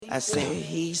I say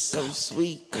he's so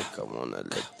sweet, I wanna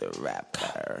lick the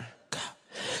rapper.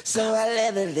 So I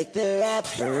let her lick the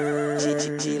rapper.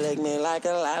 She lick me like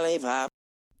a lollipop.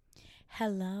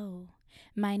 Hello,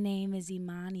 my name is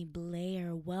Imani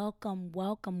Blair. Welcome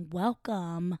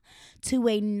to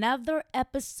another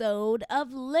episode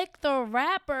of Lick the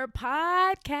Rapper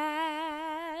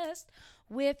podcast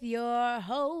with your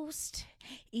host,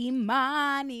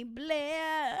 Imani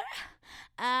Blair.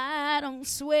 I don't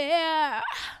swear.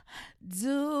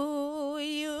 Do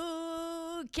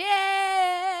you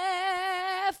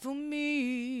care for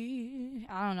me?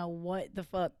 I don't know what the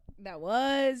fuck that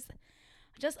was.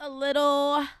 Just a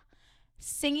little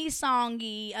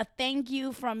singy-songy, a thank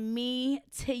you from me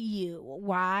to you.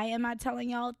 Why am I telling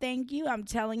y'all thank you? I'm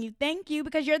telling you thank you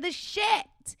because you're the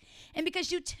shit. And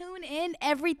because you tune in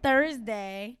every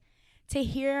Thursday to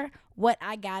hear what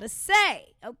I gotta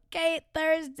say. Okay,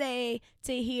 Thursday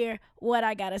to hear what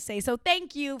I gotta say. So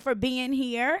thank you for being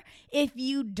here. If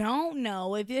you don't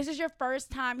know, if this is your first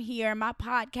time here, my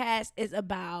podcast is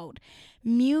about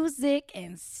music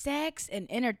and sex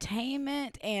and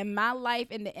entertainment and my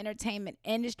life in the entertainment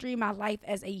industry, my life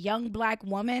as a young black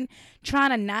woman trying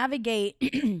to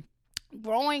navigate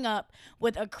growing up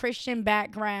with a Christian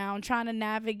background, trying to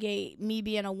navigate me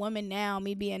being a woman now,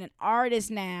 me being an artist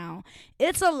now.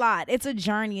 It's a lot. It's a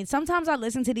journey. And sometimes I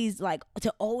listen to these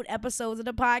to old episodes of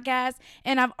the podcast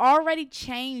and I've already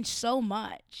changed so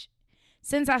much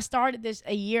since I started this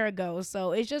a year ago.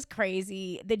 So it's just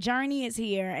crazy. The journey is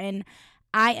here and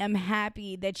I am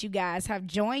happy that you guys have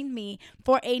joined me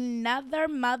for another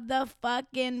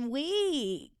motherfucking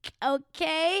week.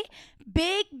 Okay?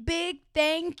 Big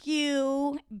thank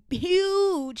you.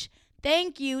 Huge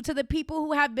thank you to the people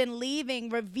who have been leaving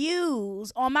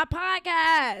reviews on my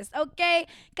podcast. Okay?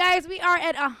 Guys, we are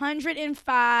at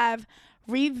 105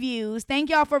 reviews. Thank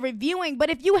y'all for reviewing. But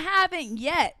if you haven't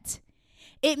yet,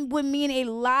 it would mean a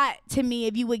lot to me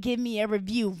if you would give me a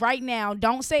review right now.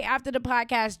 Don't say after the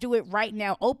podcast. Do it right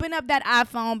now. Open up that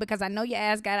iPhone because I know your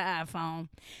ass got an iPhone.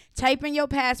 Type in your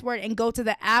password and go to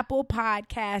the Apple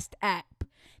Podcast app.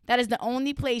 That is the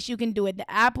only place you can do it.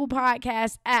 The Apple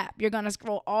Podcast app. You're going to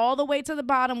scroll all the way to the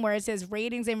bottom where it says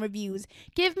ratings and reviews.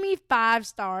 Give me 5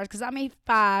 stars because I'm a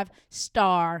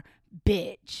 5-star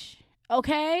bitch.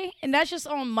 Okay? And that's just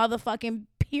on motherfucking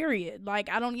period. Like,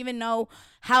 I don't even know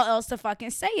how else to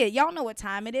fucking say it. Y'all know what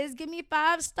time it is. Give me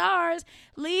 5 stars.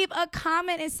 Leave a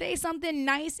comment and say something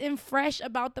nice and fresh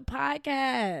about the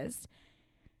podcast.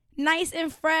 Nice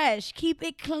and fresh. Keep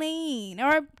it clean.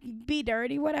 Or be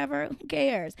dirty, whatever. Who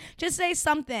cares? Just say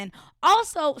something.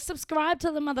 Also, subscribe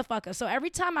to the motherfucker. So every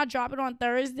time I drop it on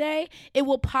Thursday, it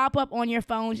will pop up on your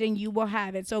phones and you will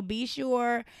have it. So be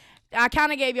sure. I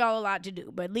kind of gave y'all a lot to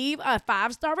do. But leave a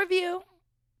 5-star review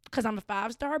because I'm a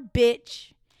 5-star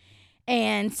bitch.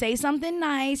 And say something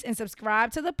nice and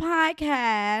subscribe to the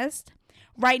podcast.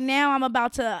 Right now, I'm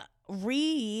about to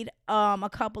read a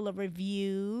couple of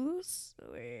reviews.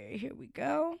 Here we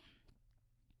go.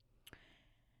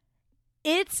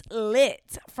 It's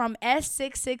lit from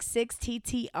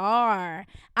S666TTR.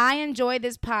 I enjoy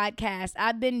this podcast.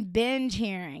 I've been binge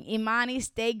hearing. Imani,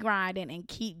 stay grinding and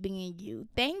keep being you.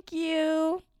 Thank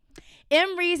you.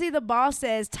 M. Reezy the Boss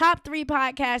says, top 3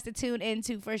 podcasts to tune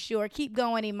into for sure. Keep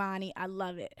going, Imani. I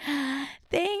love it.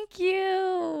 Thank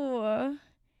you.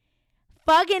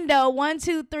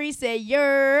 Fuggendo123 said,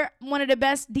 you're one of the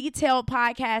best detailed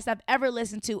podcasts I've ever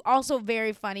listened to. Also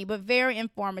very funny, but very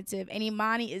informative. And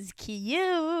Imani is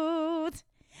cute.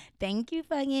 Thank you,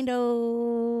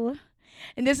 Fuggendo.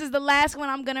 And this is the last one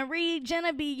I'm going to read.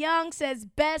 Jenna B. Young says,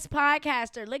 best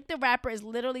podcaster. Lick the Rapper is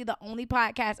literally the only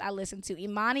podcast I listen to.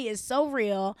 Imani is so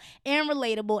real and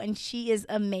relatable, and she is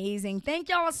amazing. Thank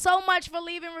y'all so much for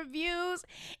leaving reviews.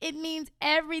 It means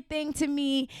everything to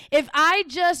me. If I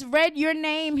just read your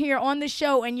name here on the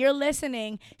show and you're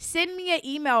listening, send me an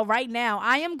email right now.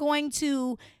 I am going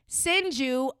to send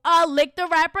you a Lick the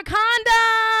Rapper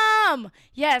condom.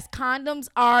 Yes, condoms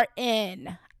are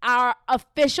in. Our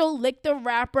official Lick the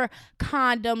Rapper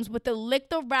condoms with the Lick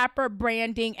the Rapper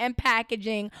branding and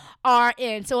packaging are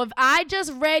in. So if I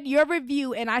just read your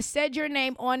review and I said your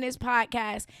name on this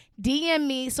podcast, DM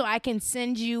me so I can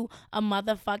send you a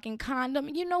motherfucking condom.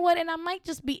 You know what? And I might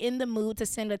just be in the mood to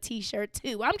send a t-shirt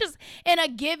too. I'm just in a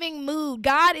giving mood.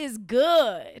 God is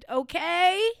good,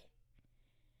 okay?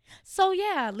 So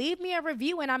yeah, leave me a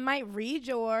review and I might read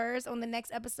yours on the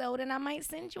next episode and I might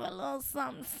send you a little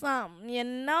something, you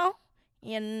know?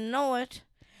 You know it.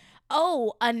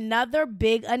 Oh, another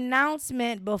big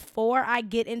announcement before I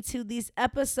get into this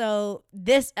episode,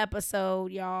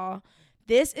 y'all.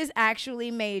 This is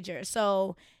actually major.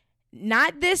 So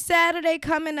not this Saturday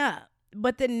coming up.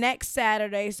 but the next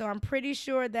Saturday. So I'm pretty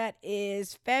sure that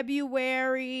is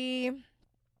February.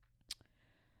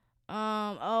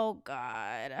 Oh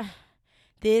God.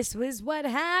 This was what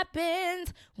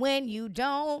happens when you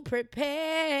don't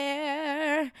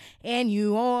prepare and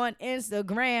you on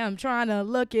Instagram trying to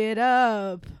look it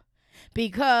up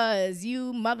because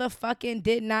you motherfucking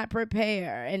did not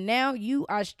prepare. And now you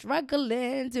are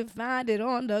struggling to find it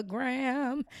on the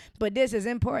gram. But this is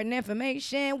important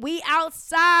information. We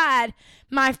outside.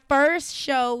 My first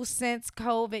show since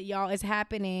COVID, y'all, is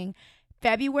happening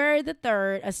February the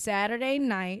 3rd, a Saturday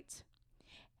night.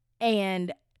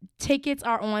 And tickets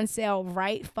are on sale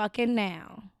right fucking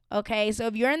now. Okay, so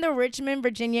if you're in the Richmond,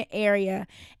 Virginia area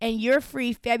and you're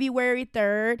free February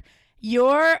 3rd,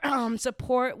 your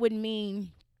support would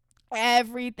mean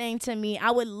everything to me.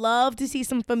 I would love to see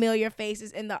some familiar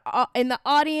faces in the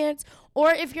audience,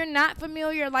 or if you're not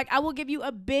familiar, like I will give you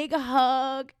a big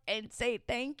hug and say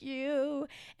thank you,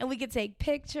 and we could take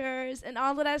pictures and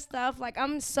all of that stuff. Like,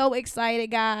 I'm so excited,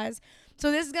 guys.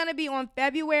 So this is going to be on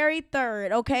February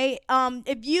 3rd, okay?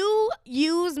 If you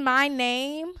use my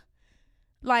name,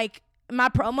 like my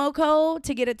promo code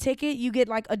to get a ticket, you get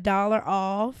like $1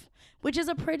 off, which is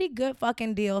a pretty good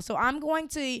fucking deal. So I'm going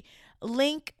to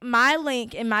link my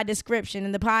link in my description,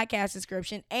 in the podcast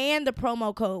description, and the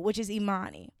promo code, which is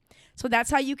Imani. So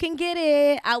that's how you can get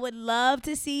it. I would love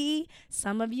to see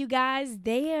some of you guys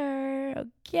there,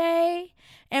 okay?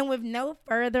 And with no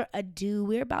further ado,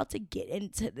 we're about to get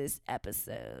into this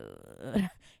episode.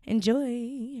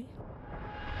 Enjoy.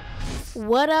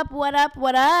 What up, what up,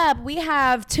 what up? We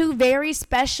have two very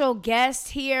special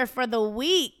guests here for the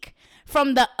week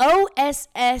from the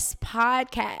OSS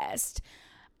podcast.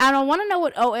 I don't want to know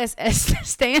what OSS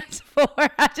stands for.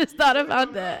 I just thought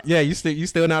about that. Yeah, you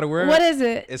still not aware? What is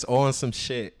it? It's on some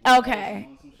shit. Okay.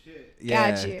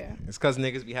 Yeah, got you. It's because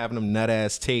niggas be having them nut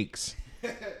ass takes.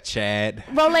 Chad.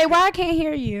 Rolay, why I can't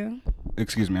hear you?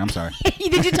 Excuse me, I'm sorry.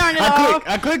 Did you turn it off?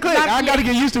 I click. I gotta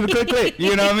get used to the click.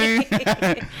 You know what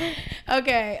I mean?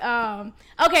 Okay.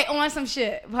 Okay, on some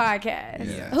shit podcast.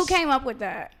 Yes. Who came up with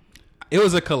that? It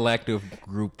was a collective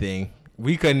group thing.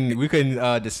 We couldn't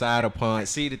decide upon.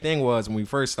 See, the thing was when we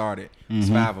first started, it's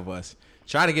 5 of us.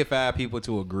 Trying to get 5 people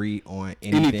to agree on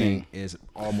anything is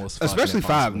almost especially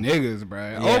 5 impossible. niggas, bro.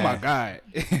 Yeah. Oh my god.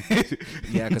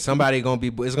 Yeah, because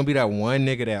it's gonna be that one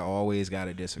nigga that always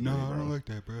gotta disagree. No, I bro. don't like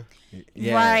that, bro.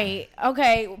 Yeah. Right.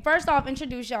 Okay. First off,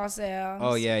 introduce yourselves.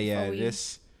 Oh yeah. before we-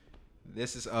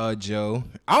 This is Joe.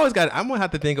 I'm gonna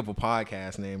have to think of a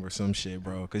podcast name or some shit,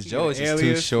 bro. Because Joe is just too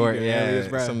alias? short. You got Yeah, alias,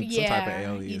 bro? some type of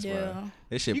Yeah, alias, you bro. do.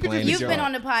 This shit You could plain. just as You've fuck. been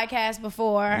on the podcast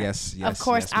before. Yes, Of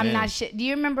course, yes, I'm ma'am. not shit. Do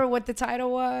you remember what the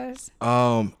title was?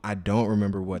 I don't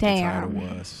remember what the title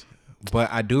was, but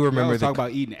I do remember Talk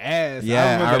about eating ass.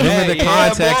 Yeah, I remember the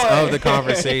context of the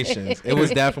conversations. It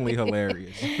was definitely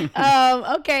hilarious.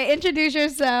 Okay, introduce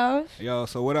yourself. Yo,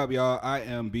 so what up, y'all? I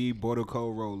am B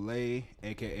Boruco Rolay,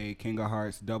 aka King of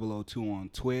Hearts 002 on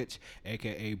Twitch,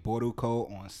 aka Boruco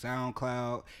on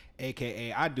SoundCloud,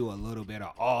 aka I do a little bit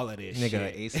of all of this Nigga,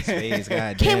 shit. Ace of Spades,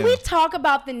 goddamn. Can we talk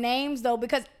about the names though?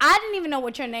 Because I didn't even know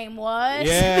what your name was.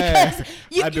 Yeah.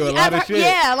 Because I do a lot of shit.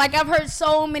 Yeah, like I've heard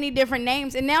so many different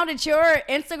names, and now that your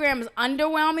Instagram is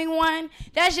underwhelming one,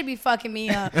 that should be fucking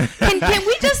me up. Can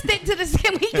we just stick to this?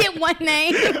 Can we get one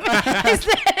name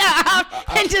instead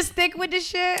and just stick with the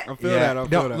shit? I feel that. I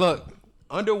feel that. Look,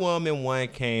 underwhelming one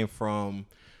came from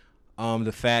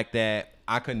the fact that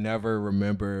I could never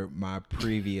remember my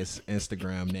previous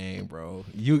Instagram name, bro.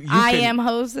 I am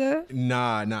Hosa.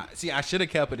 Nah. See, I should have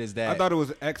kept it as that. I thought it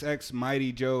was XX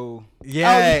Mighty Joe.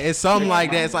 Yeah, it's something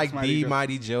like that. It's like Mighty B Joe.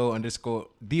 Mighty Joe underscore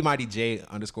B Mighty J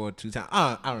underscore 2 times.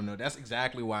 I don't know. That's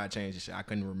exactly why I changed the shit. I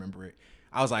couldn't remember it.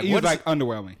 I was like, He was what's like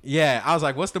underwhelming. yeah, I was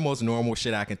like, what's the most normal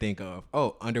shit I can think of?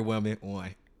 Oh, underwhelming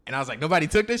one. And I was like, nobody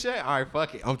took this shit? All right,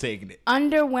 fuck it. I'm taking it.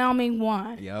 Underwhelming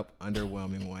one. Yep,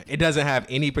 underwhelming one. It doesn't have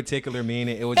any particular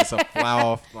meaning. It was just a fly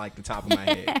off like the top of my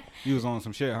head. You was on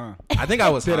some shit, huh? I think I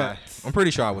was Did high. I'm pretty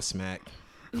sure I was smacked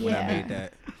when I Yeah. made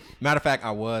that. Matter of fact,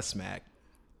 I was smacked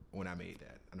when I made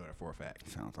that. I know that for a fact.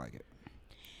 Sounds like it.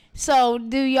 So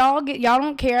do y'all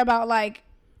don't care about like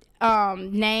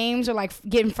names or like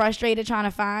getting frustrated trying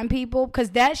to find people? Because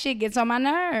that shit gets on my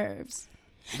nerves.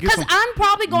 Because I'm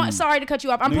probably going, sorry to cut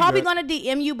you off, I'm No, probably you're going to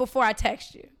DM you before I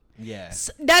text you. Yeah.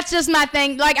 That's just my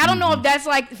thing. Like, I don't know if that's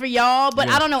like for y'all, but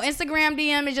I don't know. Instagram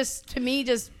DM is just, to me,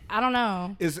 just, I don't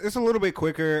know. It's a little bit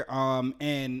quicker,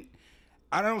 and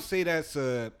I don't say that's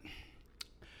a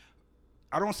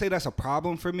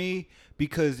problem for me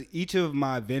because each of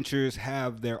my ventures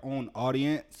have their own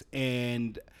audience,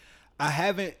 and I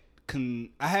haven't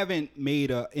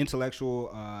made a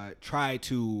intellectual try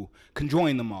to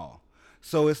conjoin them all.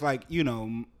 So it's like, you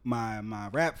know, my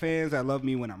rap fans that love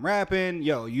me when I'm rapping,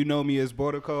 yo, you know me as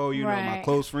Border Code, you know, my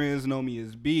close friends know me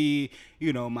as B,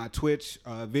 you know, my Twitch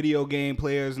video game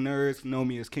players, nerds know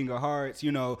me as King of Hearts,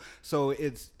 you know, so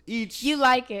it's each. You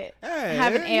like it,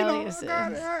 having aliases.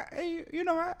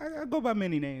 I go by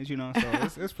many names, you know,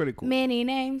 so it's pretty cool. Many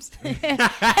names. many.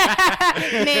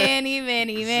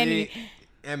 See,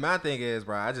 and my thing is,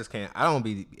 bro, I don't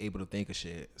be able to think of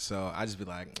shit. So I just be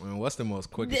like, what's the most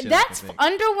quickest shit That's I can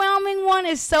think? underwhelming one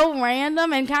is so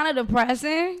random and kind of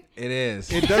depressing. It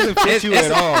is. It doesn't fit you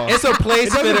at all. It's a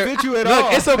place It doesn't fitter. fit you at Look,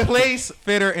 all. it's a place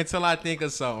fitter until I think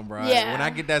of something, bro. Yeah. When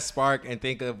I get that spark and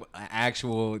think of an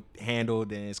actual handle,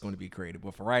 then it's going to be creative.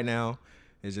 But for right now,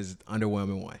 it's just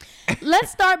underwhelming one.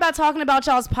 Let's start by talking about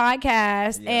y'all's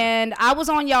podcast. Yeah. And I was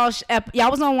on y'all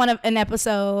was on an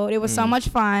episode. It was so much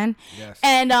fun. Yes.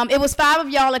 And it was 5 of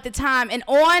y'all at the time. And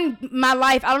on my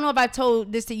life, I don't know if I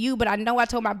told this to you, but I know I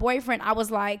told my boyfriend. I was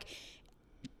like,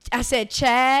 I said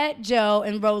Chad, Joe,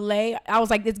 and Rolay. I was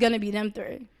like, it's gonna be them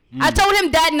 3. I told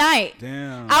him that night.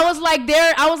 Damn. I was like,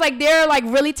 they're like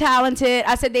really talented.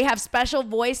 I said they have special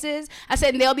voices. I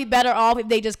said they'll be better off if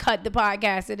they just cut the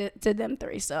podcast to them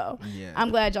 3. So Yeah. I'm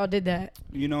glad y'all did that.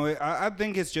 You know, I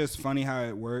think it's just funny how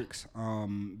it works,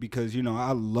 because you know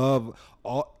I love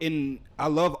all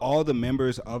the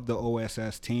members of the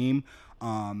OSS team,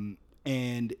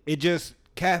 and it just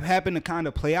happened to kind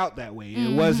of play out that way.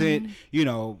 It wasn't, you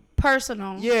know.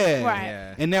 Personal. Yeah. Right.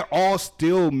 Yeah. And they're all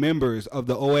still members of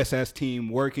the OSS team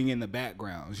working in the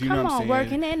backgrounds. You know what I'm saying?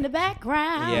 Working in the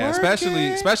background. Yeah,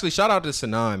 especially shout out to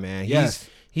Sanan, man. Yes.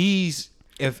 He's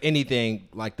if anything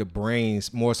like the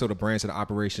brains, more so the brains of the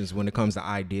operations when it comes to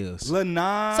ideas.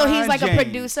 Lanai So he's like James. a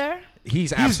producer. He's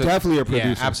definitely a producer.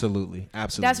 Yeah, absolutely.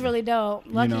 That's really dope.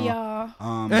 Lucky You y'all.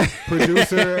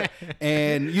 Producer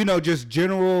and, you know, just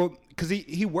general, because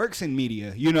he works in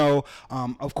media, you know.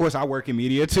 Of course I work in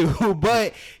media too,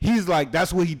 but he's like,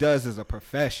 that's what he does as a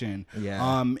profession.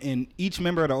 Yeah. And each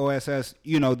member of the OSS,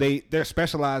 you know, they're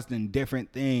specialized in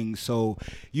different things. So,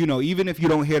 you know, even if you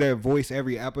don't hear their voice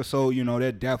every episode, you know,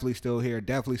 they're definitely still here,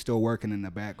 definitely still working in the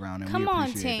background, and Come we on,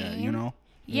 appreciate that, team. you know.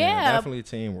 Yeah. definitely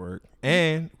teamwork.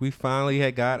 And we finally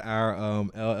had got our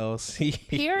LLC.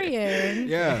 Period.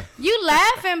 Yeah. You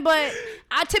laughing, but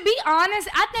to be honest,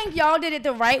 I think y'all did it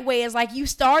the right way. It's like you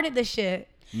started the shit.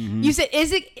 You said,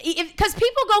 is it, because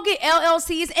people go get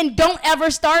LLCs and don't ever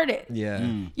start it. Yeah.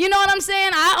 You know what I'm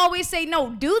saying? I always say, no,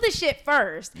 do the shit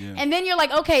first. Yeah. And then you're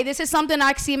like, okay, this is something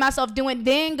I see myself doing.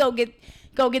 Then go get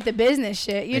the business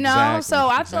shit, you know? Exactly, So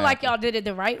I feel like exactly. y'all did it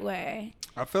the right way.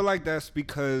 I feel like that's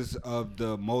because of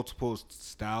the multiple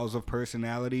styles of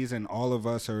personalities, and all of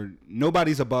us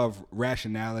nobody's above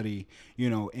rationality, you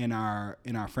know, in our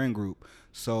friend group.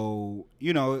 So,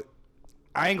 you know,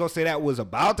 I ain't gonna say that was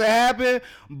about to happen,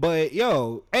 but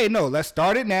yo, hey, no, let's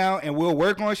start it now, and we'll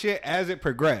work on shit as it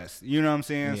progresses. You know what I'm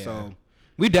saying? Yeah. So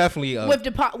We definitely With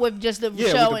just the Yeah,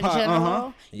 show with in the general.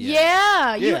 uh-huh.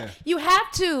 Yeah. Yeah. You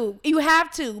have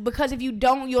to, because if you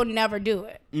don't, you'll never do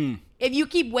it. If you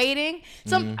keep waiting,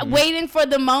 waiting for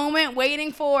the moment,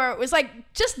 it's like,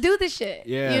 just do the shit.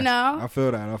 yeah, You know? I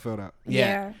feel that.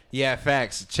 Yeah,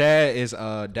 facts. Chad is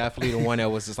definitely the one that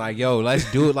was just like, yo,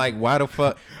 let's do it. Like, why the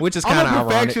fuck? Which is kind of I'm a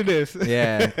ironic. perfectionist.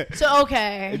 Yeah. So,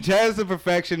 okay. Chad's a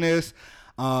perfectionist.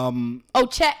 Oh,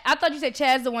 Chad. I thought you said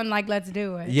Chad's the one, like, let's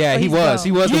do it. Yeah, Oh, he he's was. dope.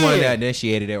 He was the one Yeah. that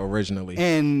initiated it originally.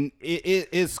 And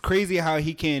it's crazy how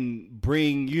he can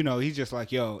bring, you know, he's just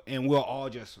like, yo, and we'll all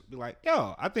just be like,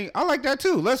 yo, I think I like that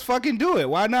too. Let's fucking do it.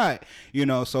 Why not? You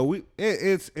know, so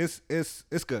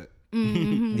it's good.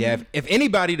 Yeah, if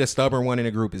anybody, the stubborn one in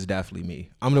the group is definitely me.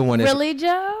 I'm the one that's Really,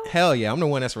 Joe? hell yeah. I'm the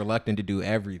one that's reluctant to do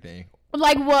everything.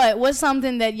 Like what? What's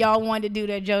something that y'all wanted to do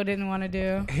that Joe didn't want to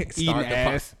do? Eating Start the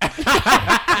ass.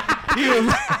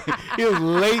 he was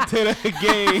late to the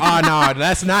game. Oh no,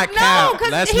 that's not No, cap.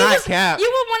 because That's not cap. You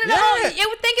were one of the Yeah. only. You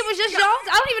would think it was just y'all.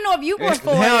 I don't even know if you were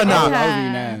for Hell it. no. at the I was time.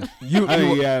 eating ass. You- I you-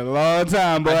 mean, yeah, a long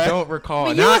time, boy. I don't recall.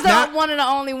 But you was one of the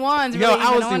only ones. Yo, really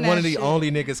I was even on one of that the shit.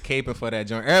 only niggas caping for that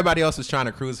joint. Everybody else was trying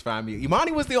to crucify me.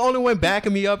 Imani was the only one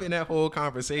backing me up in that whole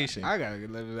conversation. I gotta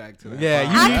live it back to that. Yeah,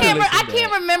 part. you I need to can't. listen I to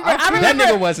can't that. remember. I That remember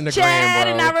nigga wasn't a Chad, gram,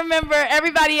 bro. and I remember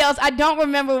everybody else. I don't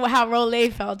remember how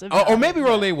Rolay felt about Or it. maybe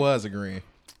Rolay was agreeing.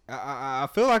 I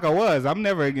feel like I was. I'm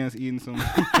never against eating some. I'm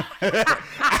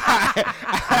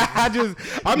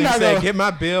Nigga not said, gonna. get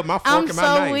my bill, my fork, I'm and my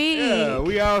so knife. weak. Yeah,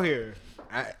 we out here.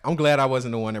 I'm glad I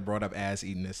wasn't the one that brought up ass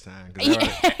eating this time. 'Cause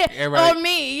Oh, everybody-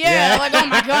 me, yeah. Yeah. Like, oh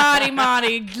my God,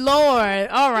 Imani, Lord.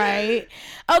 All right.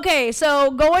 Okay,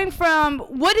 so going from,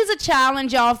 what is a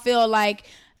challenge y'all feel like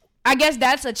I guess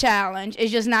that's a challenge.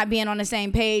 It's just not being on the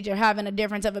same page or having a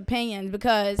difference of opinions,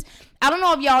 because I don't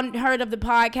know if y'all heard of the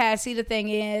podcast See the Thing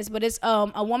Is, but it's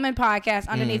a woman podcast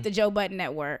underneath the Joe Budden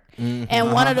Network.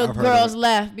 And one of the girls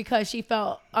left because she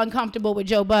felt uncomfortable with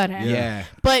Joe Budden. Yeah.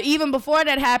 But even before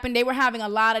that happened, they were having a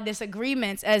lot of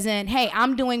disagreements, as in, hey,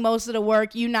 I'm doing most of the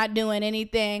work, you not doing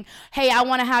anything. Hey, I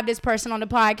want to have this person on the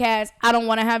podcast. I don't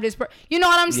want to have this you know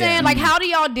what I'm saying? Like, how do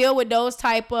y'all deal with those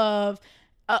type of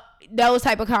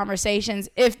conversations,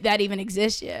 if that even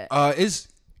exists yet?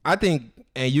 I think,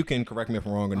 and you can correct me if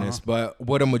I'm wrong on this, but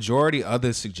with a majority of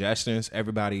the suggestions,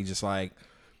 everybody just like,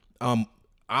 I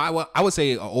would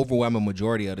say an overwhelming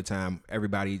majority of the time,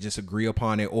 everybody just agree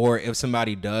upon it. Or if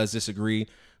somebody does disagree,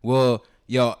 well,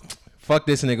 yo, fuck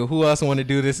this nigga. Who else want to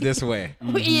do this way?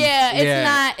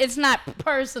 Yeah, it's not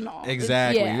personal.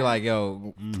 Exactly. You're like,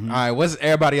 yo, all right, what's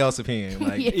everybody else's opinion?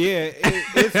 Like,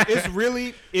 it's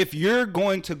really, if you're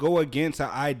going to go against an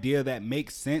idea that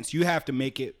makes sense, you have to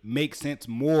make it make sense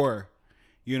more,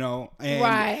 you know?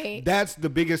 And that's the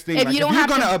biggest thing. If you're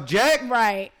going to object,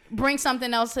 bring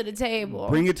something else to the table.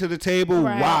 Bring it to the table.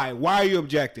 Right. Why are you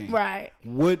objecting? Right.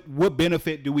 What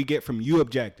benefit do we get from you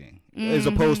objecting? As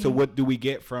opposed to what do we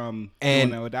get from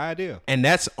the idea? And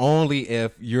that's only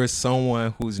if you're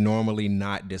someone who's normally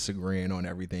not disagreeing on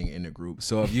everything in the group.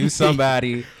 So if you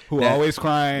somebody who always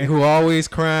crying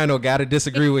or gotta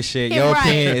disagree with shit, your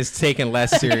opinion is taken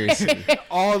less seriously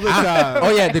all the time.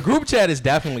 Oh yeah, the group chat is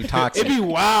definitely toxic. It'd be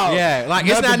wild. Yeah, like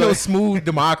it's not no smooth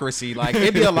democracy. Like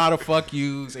it'd be a lot of fuck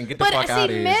yous and get the fuck out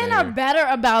of here. But see, men are better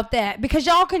about that, because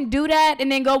y'all can do that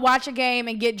and then go watch a game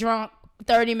and get drunk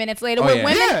 30 minutes later. With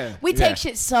women, we take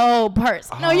shit so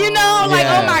personal. You know, like,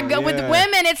 oh my God. With the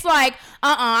women, it's like,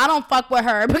 I don't fuck with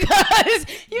her, because,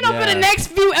 you know, for the next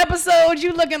few episodes,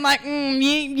 you looking like,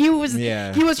 you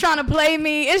was trying to play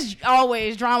me. It's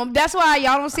always drama. That's why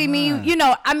y'all don't see me, you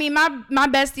know, I mean, my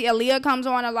bestie Aaliyah comes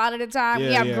on a lot of the time.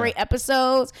 We have great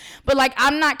episodes, but like,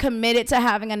 I'm not committed to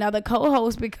having another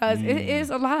co-host, because it is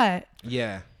a lot.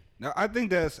 Yeah. Now, I think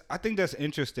that's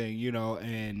interesting, you know,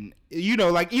 and you know,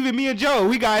 like even me and Joe,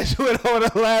 we got into it over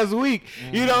the last week,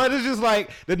 you know, and it's just like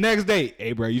the next day,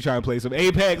 hey, bro, you trying to play some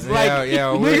Apex? Like,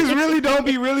 niggas really don't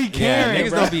be really caring.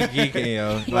 Niggas don't be geeking,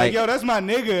 yo. Like, yo, that's my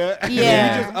nigga.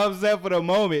 Yeah. You just upset for the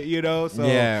moment, you know. So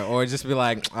or just be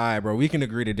like, all right, bro, we can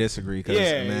agree to disagree, because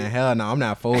man, hell no, I'm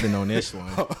not folding on this one.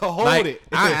 Hold it.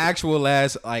 Our actual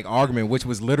last like argument, which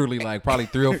was literally like probably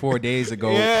 3 or 4 days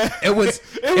ago, it was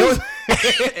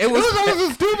over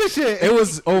some stupid shit. It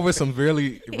was over some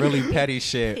really petty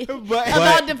shit. But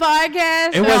about the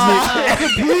podcast? It wasn't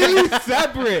completely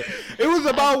separate. It was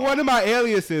about one of my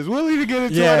aliases. We'll even get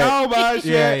into it. I don't buy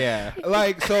shit. Yeah.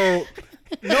 Like, so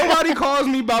nobody calls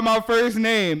me by my first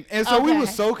name. And so we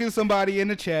was soaking somebody in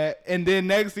the chat. And then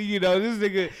next thing you know, this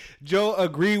nigga Joe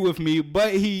agreed with me,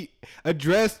 but he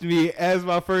addressed me as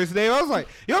my first name. I was like,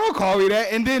 yo, don't call me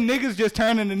that. And then niggas just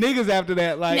turn into niggas after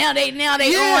that. Like, now they on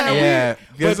it. Yeah.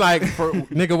 It's like,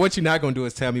 nigga, what you not gonna do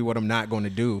is tell me what I'm not gonna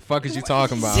do. Fuck is you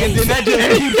talking about? And then that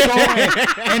just keeps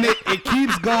going. And it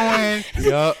keeps going.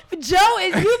 Yup. Joe,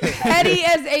 is you petty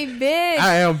as a bitch?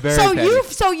 I am very petty.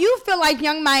 So you feel like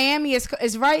Young Miami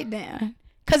is right then?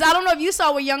 Because I don't know if you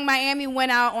saw where Young Miami went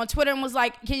out on Twitter and was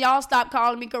like, can y'all stop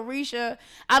calling me Carisha?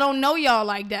 I don't know y'all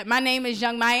like that. My name is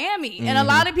Young Miami. And a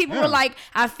lot of people were like,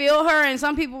 I feel her. And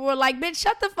some people were like, bitch,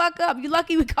 shut the fuck up. You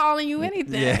lucky we calling you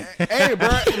anything. Yeah. Hey, bro,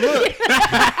 look.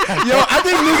 I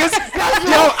think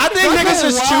niggas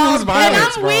just choose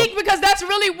violence, And I'm weak because that's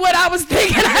really what I was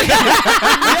thinking.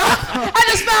 I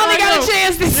just finally got a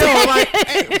chance to say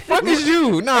hey, fuck is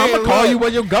you? No, I'm going to call you by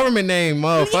your government name,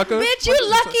 motherfucker. Bitch, you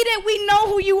lucky that we know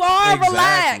who you are. Exactly.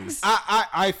 Relax.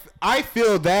 I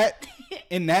feel that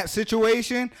in that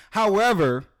situation.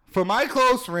 However, for my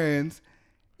close friends,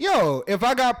 yo, if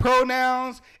I got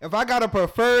pronouns, if I got a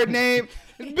preferred name,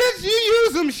 bitch, you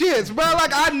use some shits, bro.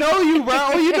 Like, I know you,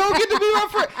 bro. Or you don't get to be my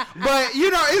friend. But, you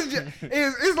know,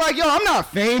 it's like, yo, I'm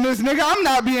not famous, nigga. I'm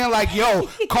not being like, yo,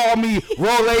 call me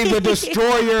Rolay the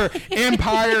Destroyer,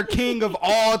 Empire King of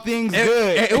all things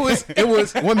good. It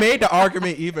was what made the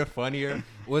argument even funnier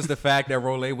was the fact that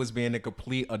Rolay was being a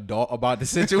complete adult about the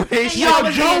situation. Yo,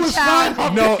 Joe was fine.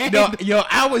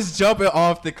 I was jumping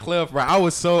off the cliff, bro. I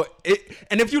was so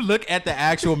and if you look at the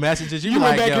actual messages, you went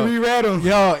like, back and reread them.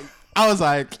 Yo, I was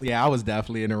like, yeah, I was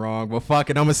definitely in the wrong, but fuck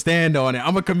it, I'm gonna stand on it.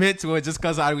 I'm gonna commit to it just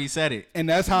because we said it. And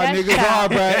that's how niggas are,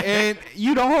 bro. And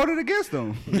you don't hold it against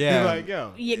them. Yeah. You're like,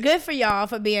 yo. Yeah, good for y'all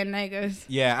for being niggas.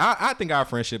 Yeah, I think our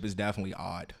friendship is definitely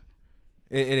odd.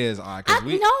 It is odd. I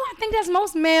think that's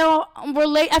most male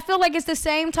I feel like it's the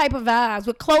same type of vibes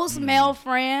with close male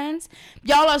friends.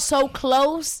 Y'all are so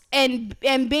close, and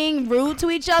being rude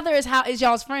to each other is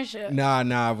y'all's friendship.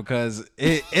 Nah, because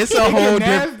it's a whole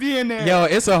different.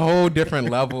 It's a whole different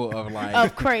level of like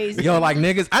of crazy. Yo, like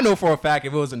niggas. I know for a fact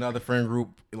if it was another friend group,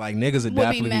 like niggas would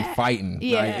definitely be fighting.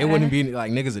 Yeah, like, it wouldn't be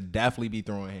like niggas would definitely be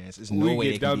throwing hands. There's no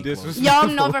way they can be close. Y'all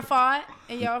never fought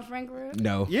in y'all friend group?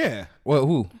 No. Yeah. Well,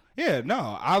 who? Yeah,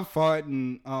 no, I've fought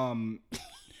and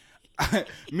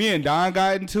me and Don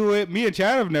got into it. Me and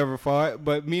Chad have never fought,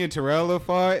 but me and Terrell have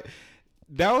fought.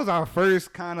 That was our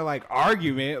first kind of like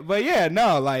argument. But yeah,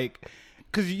 no, like,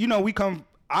 cause you know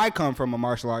I come from a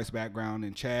martial arts background,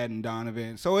 and Chad and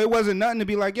Donovan, so it wasn't nothing to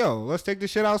be like, yo, let's take this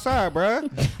shit outside,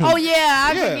 bruh. Oh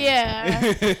yeah.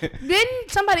 Didn't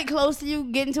somebody close to you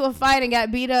get into a fight and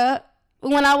got beat up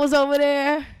when I was over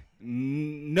there?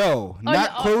 No,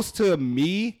 not close to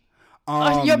me.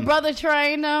 Your brother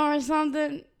trainer or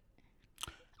something?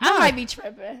 I might be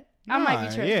tripping.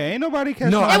 Yeah, ain't nobody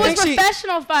catching. No, it was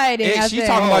professional fighting. She's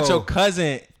talking about your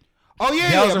cousin. Oh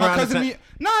yeah, my cousin. He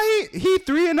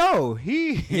 3-0.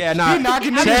 He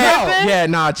knocking niggas out. Yeah,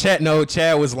 nah,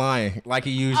 Chad was lying like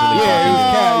he usually.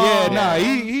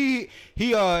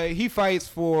 He fights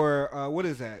for what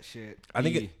is that shit?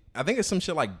 I think it's some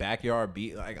shit like backyard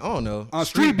beef. Like, I don't know.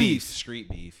 Street beef. Street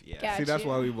beef. Yeah. Got See, that's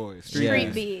why we boys.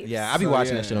 Street beef. Yeah, I be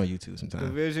watching that shit on YouTube sometimes.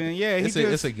 Division. Yeah,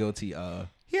 it's a guilty.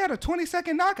 He had a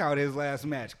 20-second knockout his last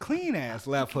match. Clean ass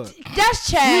left hook. That's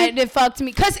Chad that fucked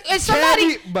me. Cause if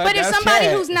somebody, but if somebody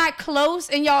Chad. who's not close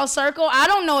in y'all circle, I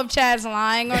don't know if Chad's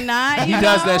lying or not. He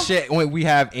does that shit when we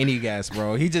have any guests,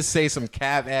 bro. He just say some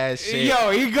cap ass shit. Yo,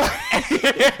 he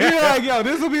like, yo,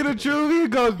 this will be the truth. He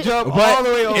go jump all the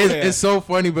way over there. It's so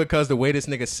funny because the way this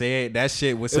nigga said that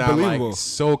shit would sound like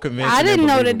so convincing. I didn't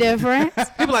know the difference.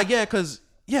 People like, you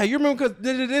remember because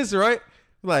this, right?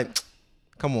 Like,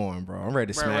 come on, bro. I'm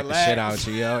ready to smack the shit out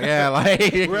you, yo. Yeah,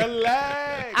 like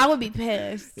relax. I would be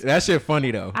pissed. That shit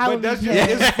funny though.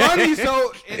 It's funny.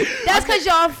 So that's because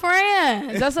y'all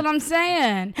friends. That's what I'm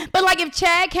saying. But like, if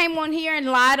Chad came on here and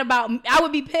lied about me, I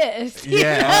would be pissed.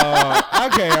 Yeah.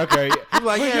 Okay.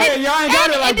 Like, y'all ain't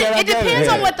got it like that. It depends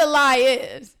on what the lie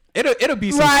is. It'll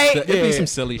be some be some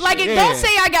silly shit. Like, don't say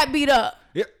I got beat up.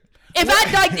 If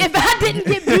I didn't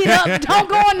get beat up, don't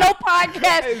go on no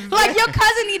podcast. Like, your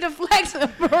cousin need to flex it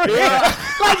for real. Yeah.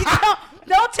 Like,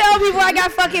 don't tell people I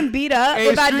got fucking beat up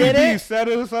if I did it. Set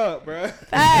us up, bro.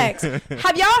 Facts.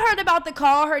 Have y'all heard about the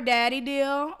Call Her Daddy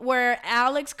deal where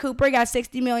Alex Cooper got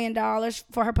 $60 million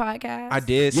for her podcast? I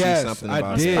did see something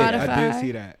about it. Spotify. I did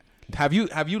see that. Have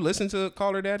you listened to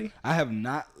Call Her Daddy? I have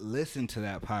not listened to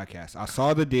that podcast. I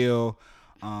saw the deal,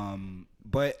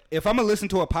 but if I'm gonna listen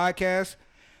to a podcast,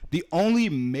 the only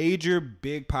major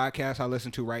big podcast I listen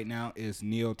to right now is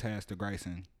Neil deGrasse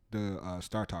Tyson, the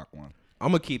Star Talk one.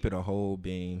 I'm gonna keep it a whole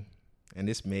bean, and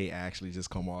this may actually just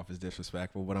come off as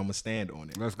disrespectful, but I'm gonna stand on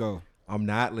it. Let's go. I'm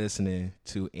not listening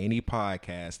to any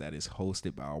podcast that is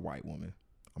hosted by a white woman.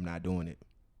 I'm not doing it.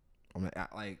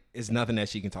 It's nothing that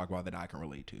she can talk about that I can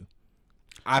relate to.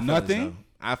 I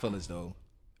feel as though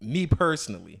me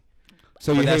personally.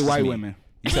 So you hate white women?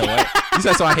 You said what? You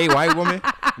said so I hate white women?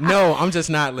 No, I'm just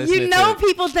not listening. You know,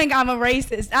 people think I'm a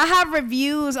racist. I have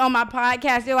reviews on my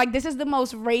podcast. They're like, this is the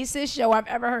most racist show I've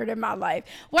ever heard in my life.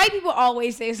 White people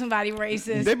always say somebody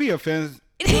racist. They be offended.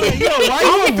 Yo,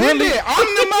 why you offended? I'm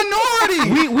the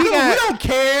minority. We don't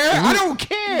care. I don't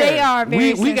care. They are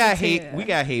very we got hate. We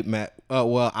got hate, Matt.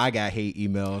 Well, I got hate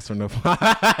emails from the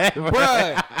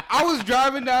bruh. I was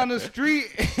driving down the street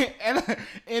and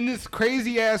in this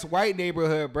crazy ass white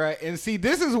neighborhood, bruh. And see,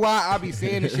 this is why I be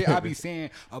saying the shit I be saying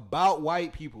about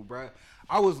white people, bruh.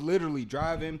 I was literally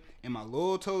driving in my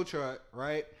little tow truck,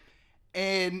 right?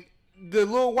 And the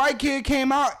little white kid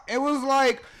came out and was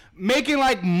like making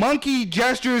like monkey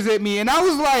gestures at me, and I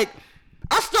was like,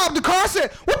 I stopped the car,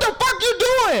 said, "What the fuck you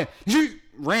doing?" You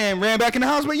ran back in the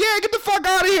house, but yeah, get the fuck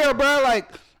out of here, bro. Like,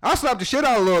 I slapped the shit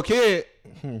out of a little kid.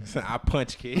 I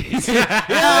punch kids.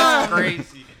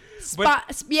 Crazy.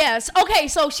 Yes. Okay,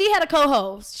 so she had a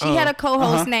co-host. She had a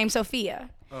co-host named Sophia.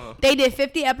 They did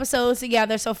 50 episodes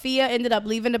together. Sophia ended up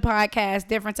leaving the podcast,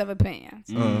 Difference of Opinions.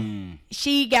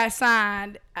 She got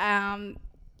signed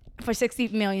for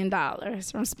 $60 million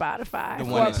from Spotify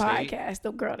for a podcast.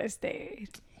 The girl that stayed.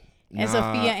 And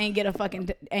Sophia ain't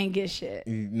get shit.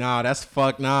 Nah, that's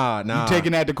fuck. Nah. You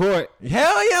taking that to court?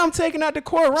 Hell yeah, I'm taking that to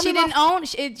court. She didn't own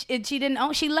it. She didn't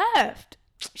own. She left.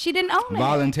 She didn't own it.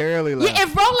 Voluntarily left. Yeah,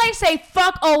 if Rolay say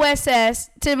fuck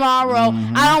OSS tomorrow,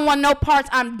 I don't want no parts.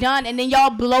 I'm done. And then y'all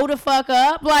blow the fuck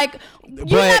up. Like, you're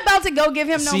not about to go give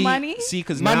him no money. See,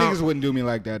 because my niggas wouldn't do me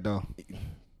like that though.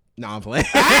 No, I'm playing.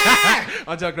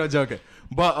 I'm joking.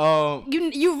 But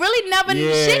You really never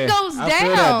Yeah, shit goes I feel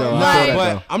that, down. though. I Like, feel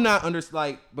that. but I'm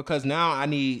not because now I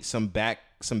need some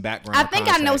background. I think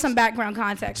I know context. some background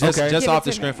context. Just Give off it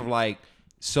the to strength me. of like,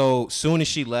 so soon as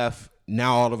she left,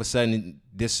 now all of a sudden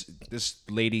this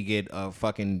lady get a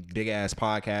fucking big ass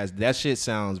podcast. That shit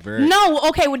sounds very No,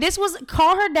 okay. Well, this was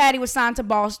Call Her Daddy was signed to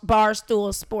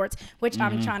Barstool Sports, which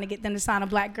I'm trying to get them to sign a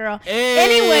black girl. Hey.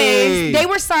 Anyways, they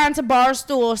were signed to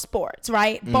Barstool Sports,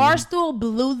 right? Barstool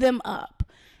blew them up.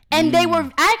 And they were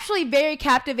actually very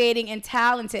captivating and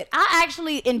talented. I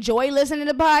actually enjoy listening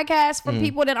to podcasts from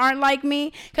people that aren't like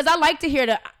me because I like to hear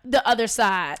the other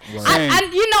side.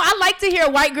 I like to hear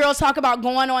white girls talk about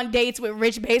going on dates with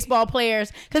rich baseball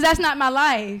players because that's not my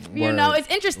life. You know, it's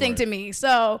interesting to me.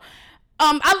 So,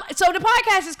 so the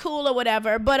podcast is cool or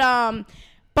whatever. But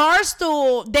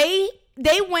Barstool,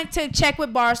 they went to check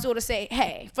with Barstool to say,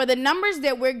 hey, for the numbers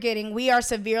that we're getting, we are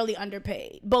severely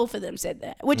underpaid. Both of them said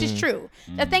that, which is true.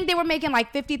 I think they were making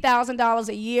like $50,000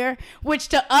 a year, which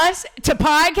to us, to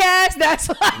podcasts, that's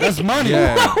like... That's money.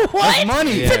 Yeah. What? That's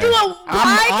money. To do a podcast?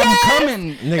 I'm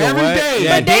coming Nigga, every what? day.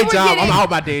 Yeah, But they day were job. getting- I'm out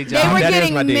my day job. They were That is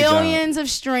getting my day job. millions of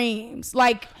streams.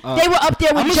 Like, they were up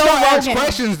there with I'm gonna Joe start Rogan. asking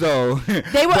questions though.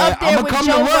 They were But up there I'ma with come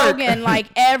to Joe work. Rogan like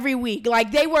every week.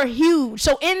 Like they were huge.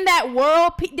 So in that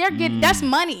world, they're getting that's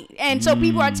money, and so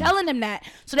people are telling them that.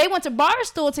 So they went to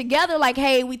Barstool together, like,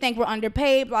 hey, we think we're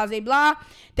underpaid, blah blah blah.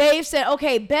 Dave said,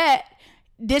 okay, bet.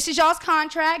 This is y'all's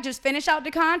contract. Just finish out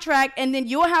the contract, and then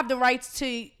you'll have the rights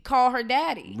to call her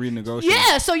daddy. Renegotiate.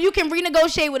 Yeah, so you can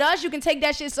renegotiate with us. You can take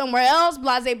that shit somewhere else.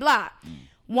 Blah blah blah.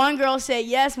 One girl said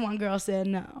yes. One girl said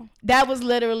no. That was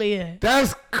literally it.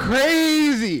 That's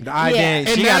crazy. I Yeah. didn't.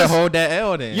 And She gotta that's- hold that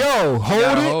L then. Yo, She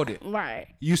gotta hold it. Right.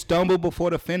 You stumble before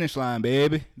the finish line,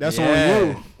 baby. That's yeah. on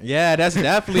you. Yeah, that's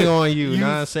definitely on you. You know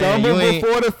what I'm saying? stumble You ain't.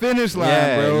 before the finish line,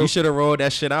 Yeah, bro. you should have rolled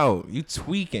that shit out. You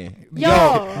tweaking.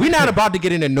 Yo. We not about to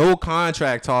get into no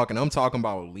contract talking. I'm talking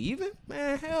about leaving?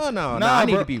 Man, hell no. Nah, I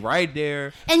need bro. to be right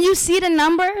there. And you see the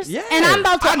numbers? Yeah. And I'm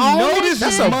about to I own know this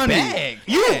this shit. is money. bag.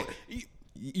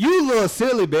 You little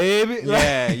silly, baby.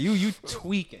 Yeah, you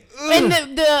tweaking. And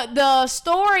the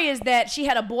story is that she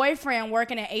had a boyfriend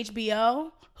working at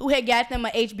HBO who had got them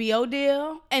an HBO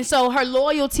deal. And so her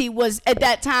loyalty was at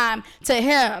that time to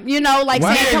him, you know, like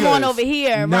saying, come on Niggas. over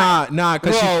here. Nah, Right. nah,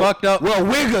 because she fucked up. Well,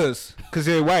 wiggers, because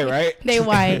they're white, right? They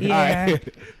white, yeah. All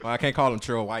right. Well, I can't call them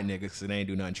trill white niggas because they ain't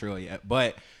do nothing trill yet.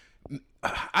 But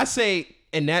I say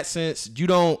in that sense,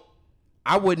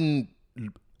 I wouldn't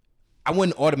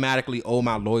automatically owe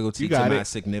my loyalty You to got my it.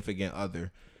 significant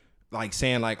other. Like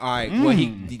saying like, all right, well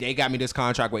they got me this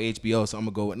contract with HBO, so I'm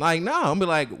gonna go with I'm gonna be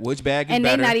like, which bag is And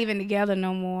they better? not even together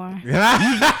no more.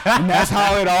 And that's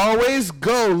how it always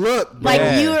go. Look, bro. Like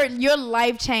Yeah. your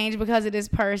life changed because of this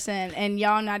person, and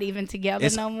y'all not even together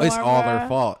it's no more. it's all bruh. her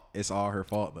fault. It's all her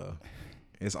fault though.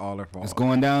 It's all her fault. It's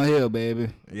going downhill, baby.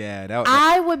 Yeah, that.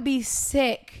 I would be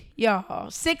sick, y'all.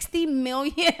 $60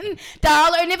 million,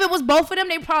 and if it was both of them,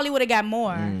 they probably would have got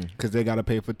more. Because they got to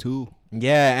pay for two.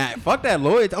 Yeah, fuck that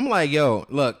loyalty. I'm like, yo,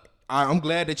 look, I'm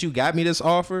glad that you got me this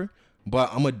offer, but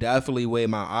I'm gonna definitely weigh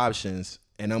my options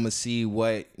and I'm gonna see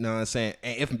what, you know what I'm saying.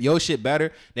 And if your shit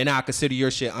better, then I'll consider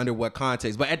your shit under what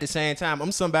context. But at the same time,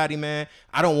 I'm somebody, man.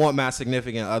 I don't want my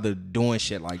significant other doing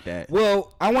shit like that.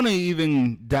 Well, I want to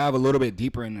even dive a little bit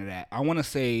deeper into that. I want to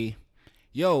say,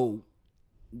 yo,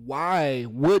 why?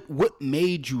 What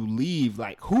made you leave?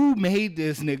 Like, who made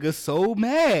this nigga so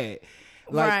mad?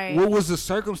 Like, Right. what was the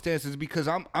circumstances? Because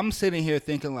I'm sitting here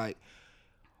thinking, like,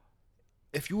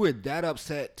 if you were that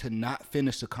upset to not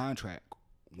finish the contract,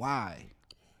 why?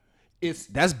 It's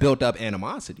That's built up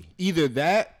animosity. either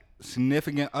that,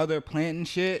 significant other planting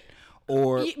shit,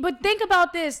 or But think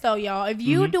about this though, y'all. If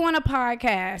you doing a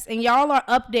podcast and y'all are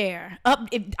up there,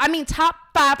 top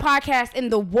 5 podcasts in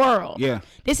the world. Yeah.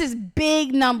 This is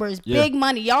big numbers, Yeah. big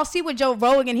money. Y'all see what Joe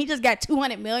Rogan, he just got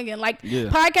 200 million. Like Yeah.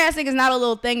 podcasting is not a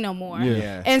little thing no more.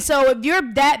 Yeah. And so if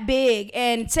you're that big,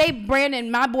 and say Brandon,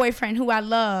 my boyfriend who I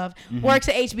love, works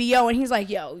at HBO, and he's like,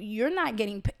 yo, you're not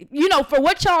getting paid. You know, for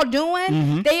what y'all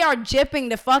doing, they are jipping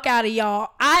the fuck out of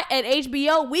y'all. At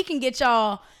HBO, we can get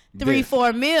y'all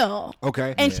 3-4 mil.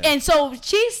 Okay. And so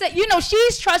she said, you know,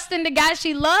 she's trusting the guy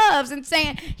she loves and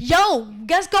saying, yo,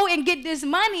 let's go and get this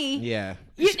money. Yeah.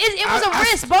 It was a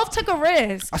risk. Both took a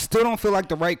risk. I still don't feel like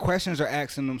the right questions are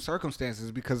asked in them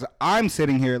circumstances, because I'm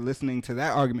sitting here listening to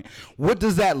that argument. What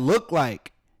does that look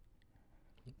like?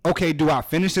 Okay, do I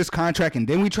finish this contract and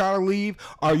then we try to leave?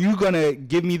 Are you going to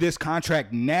give me this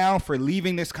contract now for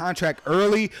leaving this contract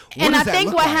early? What And does I that think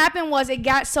look what like? happened was it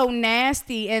got so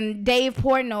nasty, and Dave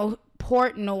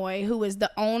Portnoy, who is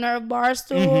the owner of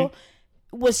Barstool,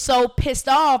 was so pissed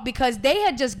off because they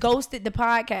had just ghosted the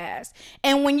podcast.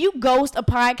 And when you ghost a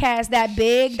podcast that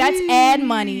big, that's ad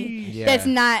money. Yeah. That's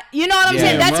not, you know what I'm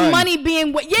saying? That's money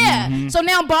being, So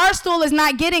now Barstool is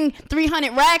not getting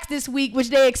 300 racks this week, which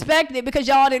they expected because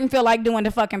y'all didn't feel like doing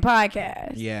the fucking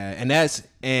podcast. Yeah, and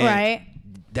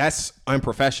that's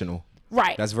unprofessional.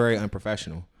 Right. That's very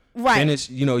unprofessional. Right. Then it's,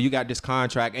 you got this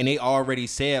contract and they already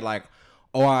said like,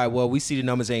 all right, well, we see the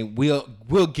numbers ain't, we'll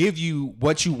give you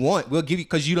what you want. We'll give you,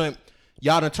 because y'all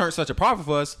done turned such a profit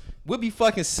for us. We'll be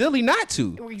fucking silly not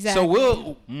to. Exactly. So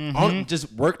we'll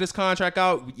just work this contract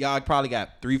out. Y'all probably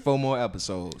got 3-4 more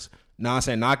episodes. Now I'm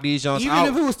saying knock these Jones out.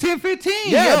 Even if it was 10-15.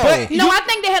 Yeah, but no, I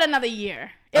think they had another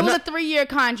year. It was a 3-year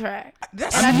contract.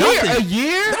 That's nothing. nothing. A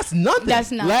year? That's nothing.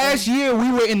 That's nothing. Last year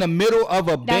we were in the middle of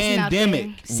a That's pandemic.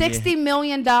 nothing. $60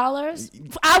 million.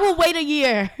 I will wait a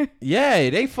year. Yeah,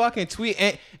 they fucking tweet.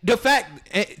 And the fact,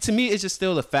 and to me, it's just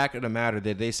still the fact of the matter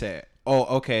that they said, oh,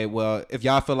 okay, well, if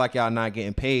y'all feel like y'all not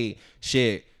getting paid,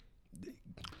 shit,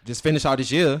 just finish out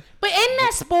this year. But isn't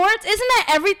that sports? Isn't that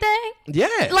everything? Yeah.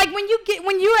 Like when you're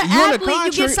an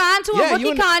athlete, you get signed to a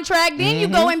rookie contract, then you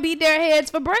go and beat their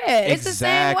heads for bread. It's the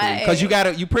same way. Because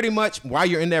you pretty much, while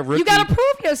you're in that rookie, you gotta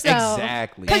prove yourself.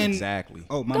 Exactly.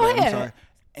 Oh, my Go bad. ahead. I'm sorry.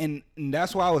 And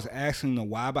that's why I was asking the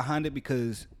why behind it,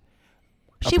 because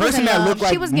She a was person in that love. looked She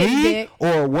like was getting me dick.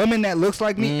 or a woman that looks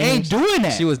like me ain't doing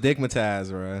that. She was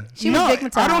digmatized, bro. She was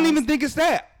digmatized. I don't even think it's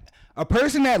that. A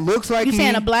person that looks like me. You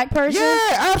saying a black person?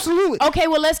 Yeah, absolutely. Okay,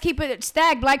 well, let's keep it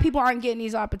stacked. Black people aren't getting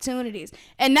these opportunities.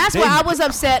 And that's why I was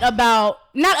upset about,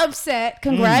 not upset,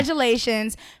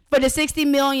 congratulations for the 60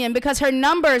 million, because her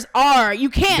numbers are, you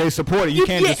can't. They support it. You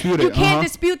can't dispute it. You can't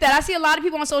dispute that. I see a lot of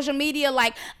people on social media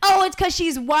like, oh, it's because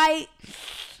she's white.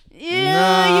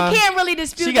 Yeah, you can't really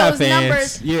dispute those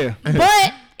numbers. Yeah.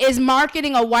 But is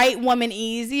marketing a white woman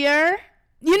easier?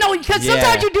 You know, because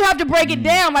sometimes you do have to break it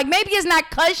down. Like, maybe it's not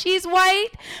because she's white,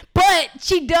 but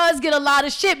she does get a lot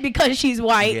of shit because she's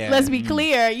white. Yeah. Let's be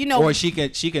clear. You know, Or she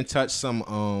can touch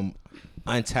some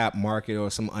untapped market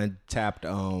or some untapped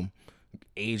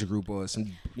age group or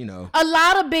some, a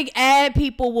lot of big ad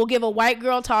people will give a white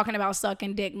girl talking about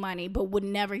sucking dick money, but would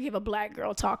never give a black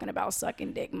girl talking about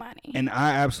sucking dick money. And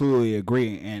I absolutely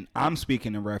agree. And I'm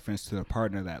speaking in reference to the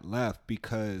partner that left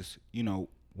because,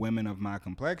 women of my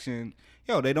complexion,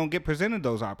 they don't get presented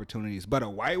those opportunities. But a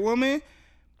white woman,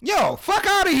 fuck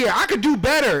out of here. I could do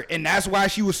better. And that's why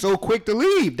she was so quick to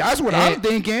leave. That's what I'm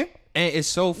thinking. And it's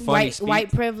so funny.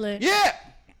 White privilege. Yeah.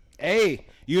 Hey,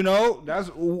 that's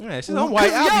she's on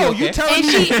white. I'll be okay. You telling And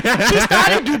me she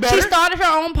started do better? She started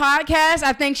her own podcast.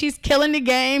 I think she's killing the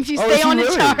game. She stay she on the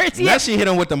really? charts. Now she hit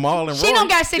him with the Marlon Roy. She don't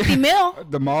got 60 mil.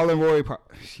 the Marlon Roy part.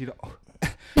 She don't.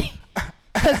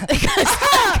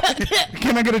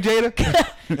 Can I get a Jada?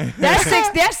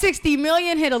 That 60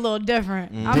 million hit a little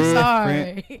different. I'm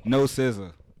sorry. No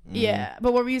scissor. Yeah,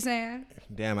 but what were you saying?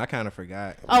 Damn, I kind of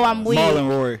forgot. Oh, I'm weak. Marlon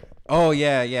Roy. Oh,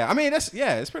 yeah. I mean, it's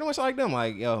pretty much like them.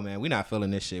 Like, yo, man, we not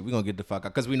feeling this shit. We gonna get the fuck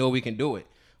out because we know we can do it.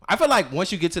 I feel like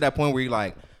once you get to that point where you're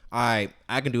like, all right,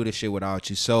 I can do this shit without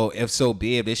you. So if so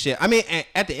be it, this shit. I mean,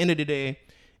 at the end of the day,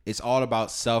 it's all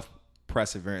about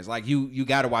self-perseverance. Like, you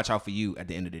got to watch out for you at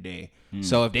the end of the day.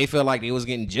 So if they feel like they was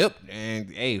getting gypped, and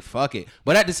hey, fuck it.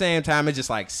 But at the same time, it's just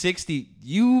like 60.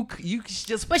 You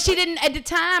just. But she didn't at the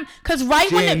time, because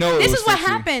this is what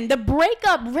happened. The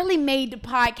breakup really made the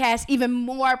podcast even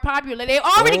more popular. They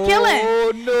already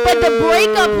killing, but the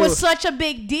breakup was such a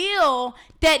big deal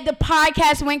that the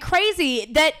podcast went crazy.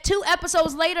 That 2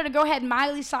 episodes later, the girl had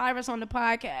Miley Cyrus on the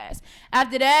podcast.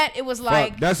 After that, it was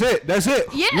like, that's it.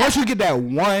 Yeah. Once you get that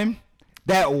one,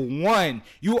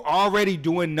 you already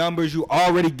doing numbers. You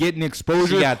already getting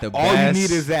exposure. She got the All best. you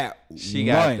need is that She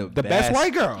one. got the best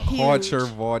white girl.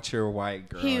 Vulture white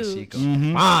girl. Huge. She goes,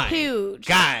 fine. huge.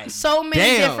 God. So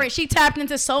many different. She tapped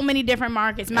into so many different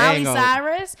markets. Miley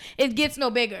Cyrus, it gets no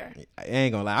bigger. I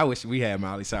ain't gonna lie. I wish we had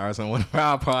Miley Cyrus on one of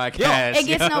our podcasts. It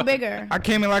gets no bigger. I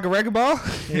came in like a wrecking ball.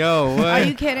 Yo, what? Are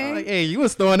you kidding? Like, hey, you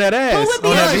was throwing that ass. Who would be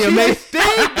on that a- VMA.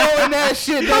 Stay throwing that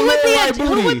shit.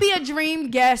 Who would be a dream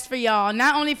guest for y'all?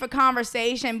 Not only for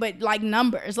conversation, but like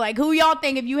numbers. Like, who y'all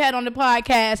think if you had on the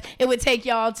podcast, it would take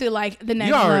y'all to like the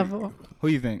next level? Who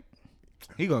you think?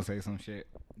 He gonna say some shit.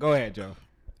 Go ahead, Joe.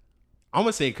 I'm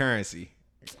gonna say Currency.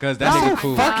 Cause that nigga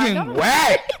cool. Fucking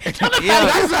whack. Yeah,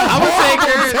 I'm gonna say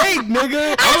Currency. Take,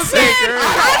 nigga. I'm gonna say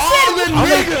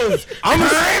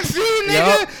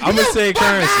Currency. I'm gonna say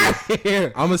Currency.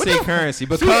 I'm gonna say Currency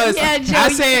because Yeah, Joe,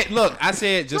 I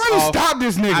said just off. Stop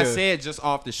this nigga. I said just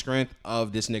off the strength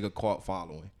of this nigga cult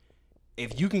following.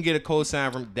 If you can get a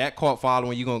cosign from that cult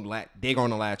following, they're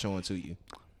gonna latch on to you.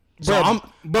 So I'm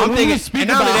when thinking, we speak and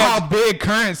not about only that, how big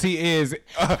currency is.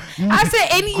 I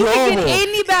said you could get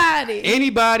anybody.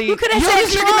 anybody. You could have said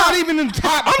this nigga Trump. not even in the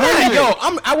top.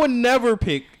 I would never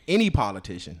pick any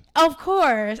politician. Of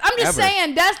course. I'm just Ever.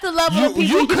 saying that's the level of people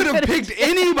You could have could've picked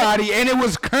anybody, and it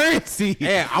was currency.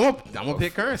 Yeah, I'm gonna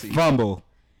pick currency. Fumble.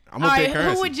 I'm All gonna right, pick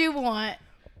currency. who would you want?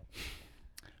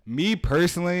 Me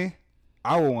personally,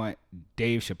 I would want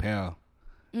Dave Chappelle.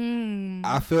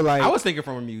 I feel like I was thinking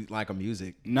from a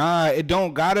music. nah, it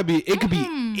don't gotta be. It could be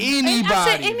anybody. I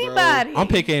said bro. anybody. I'm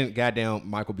picking goddamn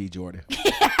Michael B. Jordan.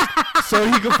 So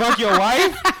he can fuck your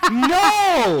wife?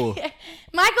 No.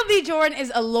 Michael B. Jordan is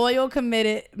a loyal,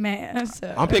 committed man.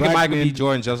 So. I'm picking Black Michael B. men-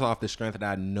 Jordan just off the strength that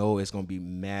I know it's gonna be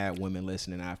mad women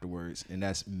listening afterwards, and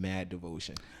that's mad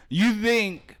devotion. You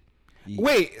think?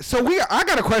 Wait. So I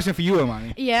got a question for you,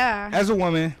 Imani. Yeah. As a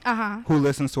woman who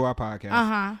listens to our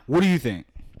podcast, what do you think?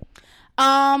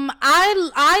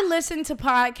 I listen to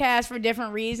podcasts for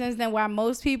different reasons than why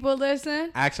most people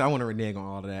listen. Actually, I want to renege on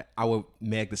all of that. I would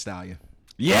Meg Thee Stallion.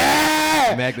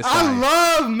 Yeah, Meg Thee I Stallion.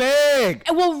 love Meg.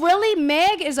 Well, really,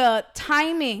 Meg is a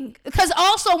timing. Because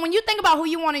also, when you think about who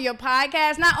you want on your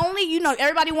podcast, not only,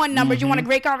 everybody want numbers, you want a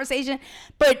great conversation,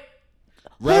 but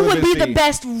who would be the Relevancy.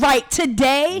 best right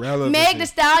today? Relevancy. Meg Thee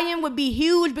Stallion would be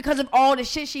huge because of all the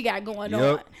shit she got going on.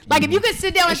 Yep. Like, if you could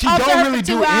sit down and And she talk to don't her really for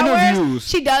 2 do hours, interviews.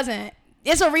 she doesn't.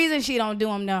 It's a reason she don't do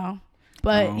them, though.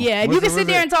 But, Oh. yeah, if What's you could it- sit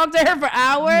there and talk to her for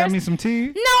hours. Got me some tea.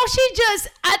 No,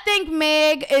 I think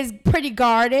Meg is pretty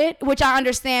guarded, which I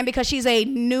understand because she's a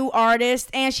new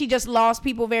artist and she just lost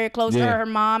people very close to Yeah. her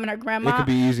mom and her grandma. It could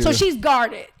be easy so to- she's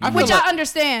guarded, I feel which like- I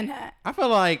understand that. I feel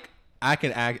like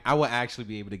I would actually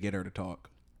be able to get her to talk.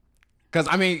 Cause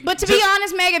I mean, But to be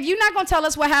honest, Meg, if you're not going to tell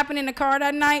us what happened in the car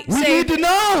that night, We say need to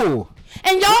know.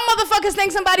 And y'all motherfuckers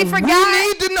think somebody forgot. We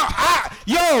need to know.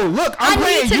 Yo, look, I'm I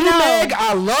playing need to you, know. Meg.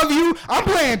 I love you. I'm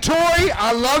playing Tori.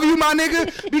 I love you, my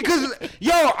nigga. Because,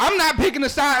 I'm not picking a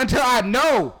side until I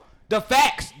know the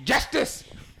facts. Justice.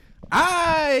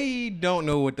 I don't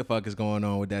know what the fuck is going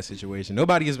on with that situation.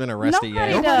 Nobody has been arrested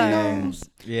Nobody yet. does.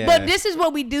 Yeah. But this is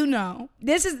what we do know.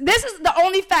 This is the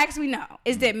only facts we know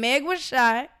is that Meg was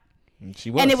shot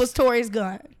She was. and it was Tory's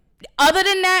gun. Other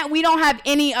than that, we don't have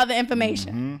any other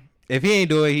information. If he ain't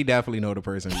do it, he definitely know the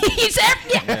person. He said,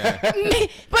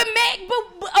 but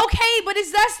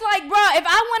that's like, bro, if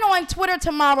I went on Twitter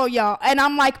tomorrow, y'all, and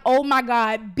I'm like, oh my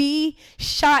God, B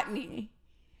shot me,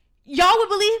 y'all would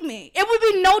believe me. It would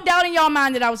be no doubt in y'all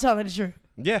mind that I was telling the truth.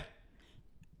 Yeah.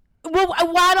 Well,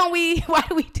 why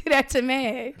do we do that to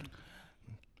Meg?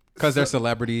 Because they're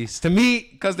celebrities. To me,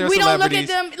 because they're We don't look celebrities.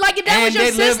 at them like if that and was your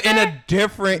they sister. live in a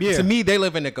different. Yeah. To me, they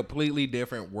live in a completely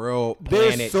different world,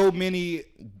 planet. There's so many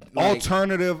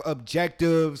alternative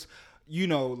objectives,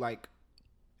 like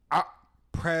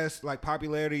press, like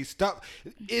popularity stuff.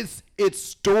 It's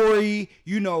story,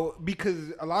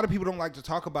 because a lot of people don't like to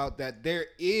talk about that. There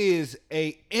is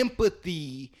a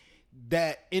empathy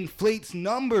that inflates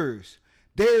numbers.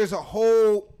 There's a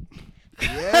whole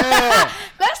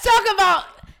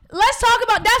Let's talk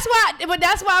about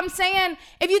that's why I'm saying,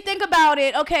 if you think about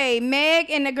it, okay, Meg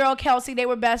and the girl Kelsey, they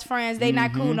were best friends. They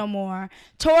not cool no more.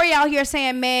 Tori out here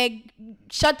saying, Meg,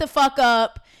 shut the fuck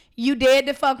up. You did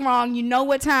the fuck wrong. You know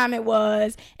what time it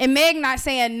was. And Meg not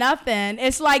saying nothing.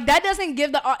 It's like that doesn't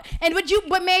give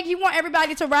but Meg, you want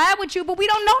everybody to ride with you, but we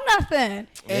don't know nothing.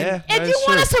 Yeah, If you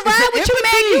want us to ride with you,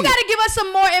 Meg, you got to give us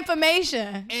some more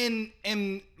information.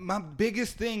 And my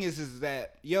biggest thing is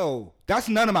that that's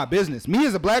none of my business. Me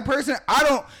as a black person, that's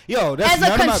As a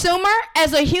none consumer,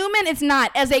 as a human, it's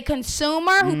not. As a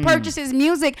consumer who purchases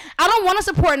music, I don't want to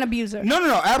support an abuser.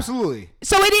 No, absolutely.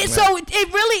 So it is. So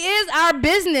it really is our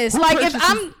business. Who Like if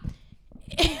purchases-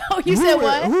 I'm, you said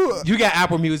what? You got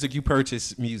Apple Music. You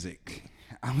purchase music.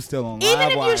 I'm still on Even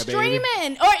if LiveWire, you're baby.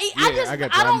 streaming, or I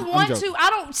got you. I don't I'm want joking. to. I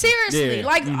don't seriously Yeah.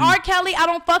 like R. Kelly. I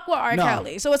don't fuck with R. No.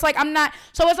 Kelly. So it's like I'm not.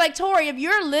 So it's like Tori, if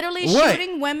you're literally What?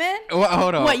 shooting women,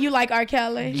 Hold on. what you like R.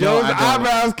 Kelly? Joe's I don't.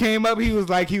 eyebrows came up. He was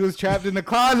like he was trapped in the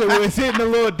closet. Where it's hitting a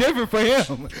little different for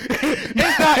him.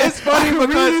 It's funny I could read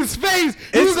because his face.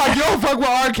 He was like, "Yo, fuck with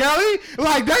R. Kelly."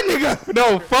 Like that nigga.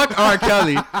 no, fuck R.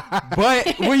 Kelly.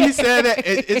 But when you said that,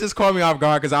 it just caught me off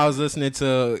guard because I was listening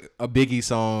to a Biggie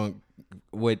song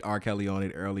with R. Kelly on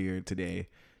it earlier today,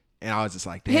 and I was just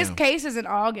like, damn. His case is in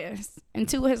August, and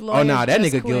two of his lawyers. Oh, nah, that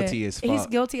just nigga quit. guilty as He's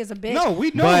fuck. guilty as a bitch. No,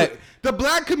 we know But- it. The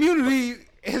black community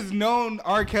has known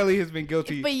R. Kelly has been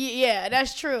guilty. But yeah,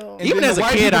 that's true. And Even then as the a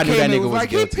white kid, I people knew that came and nigga was like,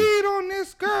 guilty. He peed on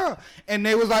this girl, and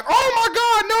they was like, "Oh my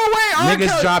God, no way!" R. Niggas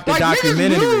Kelly. dropped a Like,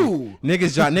 documentary.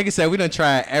 Niggas knew. Niggas said we done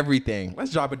tried everything.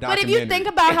 Let's drop a But if documentary. you think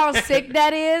about how sick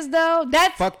that is, though,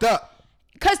 that's Fucked up.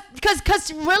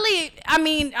 Cause really, I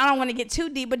mean, I don't want to get too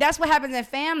deep, but that's what happens in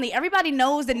family. Everybody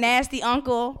knows the nasty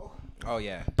uncle. Oh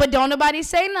yeah. But don't nobody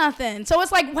say nothing. So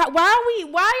it's like,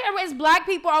 why as black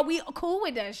people are we cool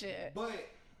with that shit? But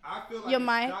I feel like Your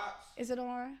mic, is it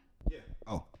on? Yeah.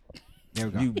 Oh. There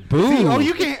we go. You boo. See, oh,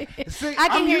 you can't. See, I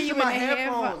can I'm hear using you in my the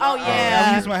headphones. headphones. Oh, yeah.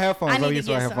 I'm using my headphones. I need I'm to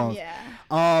using my get some, headphones.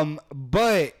 yeah.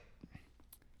 But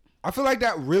I feel like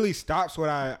that really stops with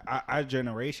our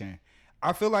generation.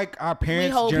 I feel like our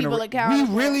parents' hold people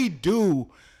accountable. We really do.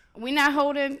 We not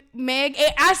holding Meg.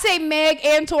 I say Meg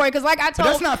and Tory because like I But told.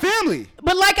 that's not family.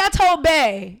 But like I told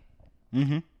Bay.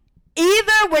 Mm-hmm.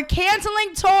 Either we're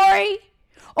canceling Tory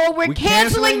or we're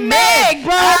canceling canceling Meg,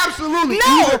 bro. Absolutely. No,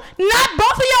 Either. not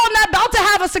both of y'all not about to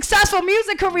have a successful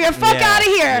music career. Fuck Yeah, out of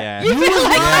here. yeah. You You feel was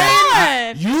like, come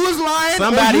lying. on. You was lying.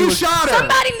 Somebody or you was- shot her.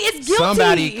 Somebody is guilty.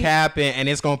 Somebody capping, and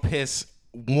it's gonna piss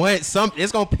it's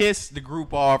gonna piss the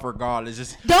group off regardless.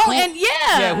 Just who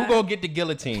gonna get the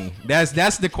guillotine?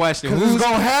 That's the question. 'Cause it's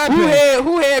gonna happen.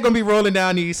 Who head gonna be rolling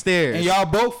down these stairs? And y'all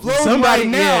both floating Somebody-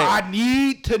 right now. yeah. I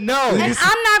need to know. And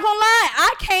I'm not gonna lie,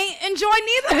 I can't enjoy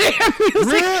neither of their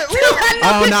music. Really? till I know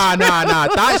Oh the nah.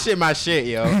 truth. Thought shit my shit,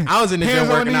 yo. I was in the Hands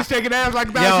gym on working knees, out. shaking ass like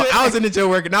Yo, that shit. I was in the gym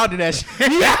working out to that shit.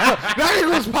 Yeah, that nigga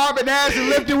was popping ass and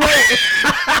lifting weights.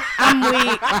 I'm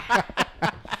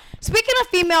weak. Speaking of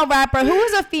female rapper, who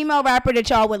is a female rapper that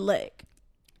y'all would lick?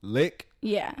 Lick?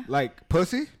 Yeah. Like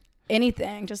pussy?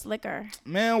 Anything. Just lick her.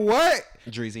 Man, what?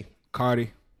 Dreezy.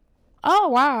 Cardi. Oh,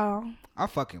 wow. I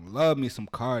fucking love me some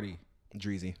Cardi.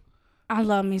 Dreezy. I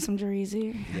love me some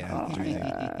Dreezy. Yeah,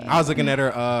 Dreezy. I was looking at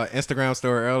her Instagram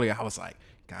story earlier. I was like,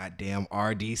 goddamn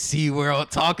RDC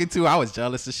world talking to. I was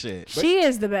jealous of shit. She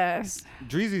is the best.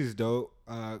 Dreezy's dope.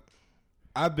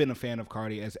 I've been a fan of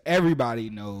Cardi, as everybody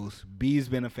knows. B's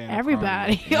been a fan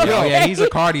Everybody. of Cardi. Yo, yeah, he's a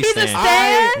Cardi He's a stan.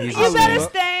 stan. He's You a better stan.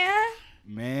 stand.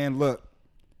 Man, look.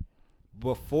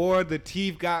 Before the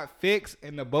teeth got fixed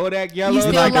and the Bodak yellow, You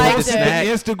still like liked posted it.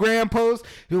 the Instagram post,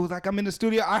 he was like, I'm in the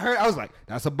studio. I was like,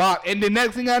 that's a bop. And the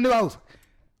next thing I knew, I was like,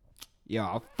 yo,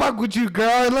 I fuck with you,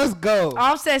 girl. Let's go.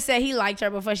 Offset said he liked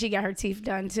her before she got her teeth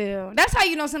done too. That's how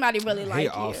you know somebody really Hey, likes you.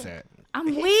 Offset. I'm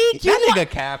weak. That You nigga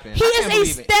capping. He I can't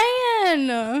is believe a it.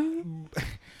 stan.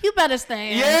 You better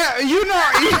stand. Yeah, you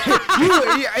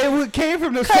know, it came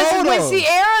from the Because photo. when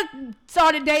Sierra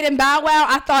started dating Bow Wow,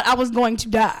 I thought I was going to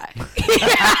die.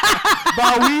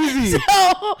 By Weezy.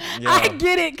 So Yo. I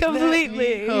get it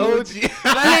completely. OG.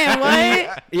 Man,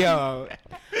 what? Yo.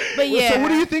 But yeah. So what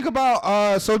do you think about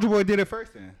Soulja Boy did it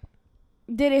first then?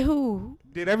 Did it who?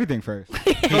 Did everything first.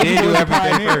 He did do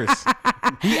everything first.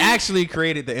 He actually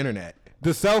created the internet. The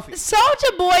selfie.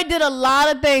 Soulja Boy did a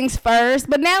lot of things first,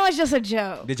 but now it's just a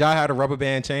joke. Did y'all have the rubber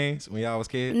band chains when y'all was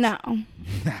kids? No.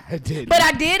 I did. But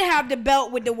I did have the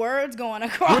belt with the words going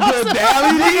across. With the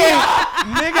LED.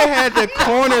 Nigga had the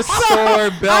corner store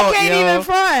belt, I can't yo. even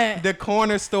front. The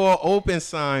corner store open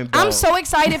sign belt. I'm so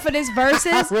excited for this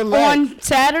versus Relax. on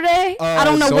Saturday. I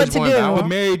don't know what Soulja to Boy and Bow do. Wow?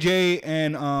 Mary J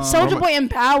and Soulja Boy and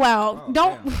Bow Wow.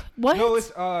 Don't damn. what? No,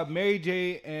 it's Mary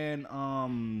J and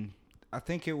I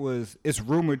think it's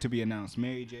rumored to be announced.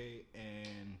 Mary J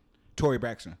and Tory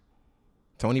Braxton.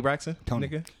 Tony Braxton? Tony.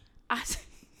 Nigga?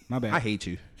 My bad. I hate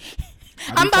you.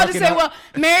 I'm about to say, well,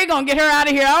 Mary gonna get her out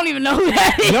of here. I don't even know who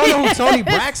that is. You don't know who Tony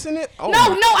Braxton is? Oh, No,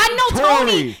 I know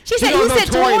Tony. Tory. She You said don't you know said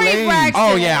Tory Tory Lanez. Braxton.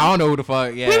 Oh, yeah. I don't know who the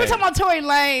fuck. Yeah. We were talking about Tory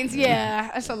Lanez.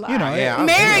 Yeah, that's a lot. You know, Yeah,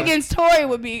 Mary I'm- against Tory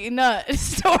would be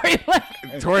nuts. Tory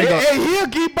Lanez. Tory Hey, go, hey, he'll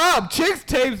keep up. Chicks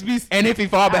tapes be. and if he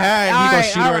fall behind, he gonna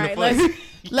shoot her in the foot.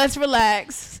 Let's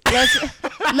relax.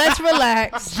 Let's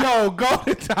relax. Joe, go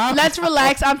to time. Let's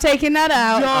relax. I'm taking that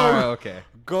out. All right, okay.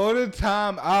 Go to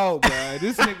time out, bro.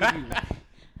 This nigga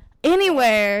be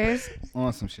Anyways,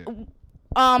 on some shit.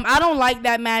 I don't like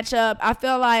that matchup. I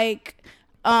feel like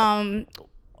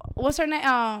what's her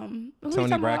name? Who we Toni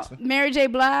talking Braxton? about? Mary J.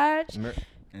 Blige. Mer-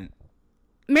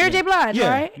 Mary J. Blige, Yeah,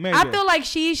 right? Mary I J. feel like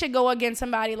she should go against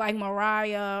somebody like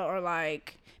Mariah or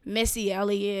like Missy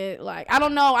Elliott. Like, I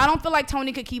don't know. I don't feel like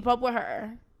Tony could keep up with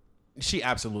her. She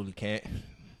absolutely can't.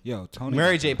 Yo, Tony.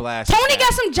 Mary J. Blige. Tony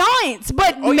got some joints,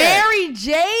 but Oh, yeah. Mary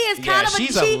J is kind Yeah, of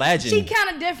she's a a legend. She kind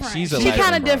of different. She's a she legend,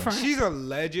 kind of bro. different. She's a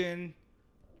legend,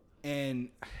 and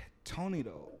Tony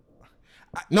though.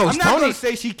 No, I'm not Tony. gonna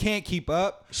say she can't keep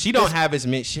up. She don't have as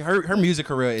many. Her music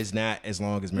career is not as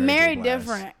long as Mary. Mary J. Blige.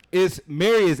 different.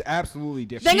 Mary is absolutely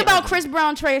different. Think She about ugly. Chris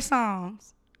Brown, Trey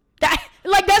Songs. That's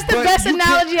the But best you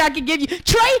analogy I could give you. Trey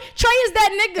is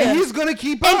that nigga. And he's gonna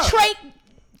keep And up. Trey,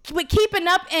 with keeping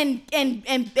up and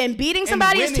beating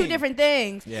somebody is two winning. different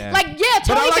things. Yeah. Like, yeah,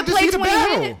 But I Tony like can to play see the 20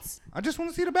 battle. hits. I just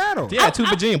want to see the battle. Yeah, two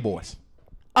Virginia boys.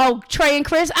 Oh, Trey and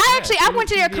Chris. I went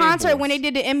to their TV concert boys. when they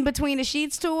did the In Between the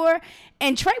Sheets tour,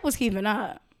 and Trey was keeping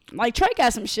up. Like Trey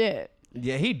got some shit.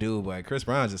 Yeah, he do, but Chris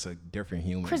Brown's just a different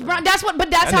human. Chris bro. Brown. That's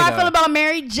That how I nigga- feel about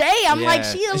Mary J. I'm like,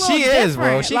 she a little She different. is,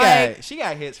 bro. Like, She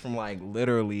got hits from like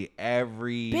literally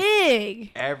every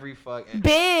fucking.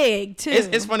 big too.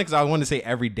 It's funny because I want to say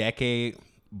every decade,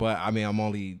 but I mean I'm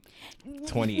only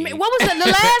 28. What was the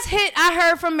last hit I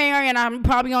heard from Mary? And I'm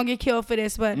probably gonna get killed for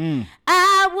this, but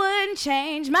I wouldn't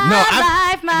change my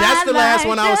life. That's the last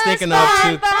one I was thinking of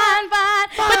too.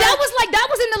 But that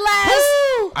was in the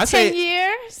last 10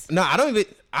 years. No, I don't even.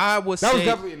 I was. That was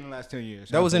definitely in the last 10 years.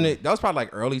 That was in it. That was probably like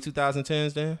early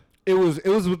 2010s then. It was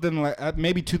within like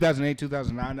maybe 2008,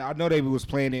 2009. I know they was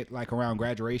playing it like around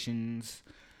graduations.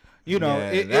 You know, Yeah,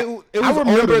 it was I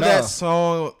remember old that enough.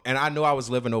 song, and I knew I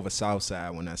was living over Southside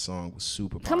when that song was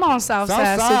super popular. Come on,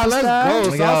 Southside Southside, let's Superstar.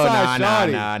 go. Yo,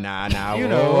 Southside nah. You Whoa,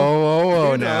 know.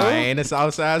 whoa. You Nah, know. I ain't a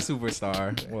Southside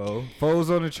superstar. Whoa.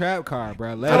 Foes on the trap car, bro.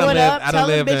 I Let done Throw it lived- up, I done tell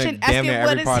the lived in bitch and damn ask near it what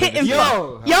every it's part of hitting the for.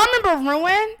 Yo. Y'all remember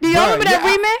Ruin? Do y'all remember that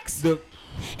remix?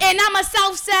 And I'm a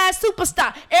Southside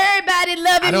superstar. Everybody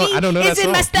loving me. I don't know that It's in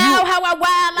song. my style, how I wild.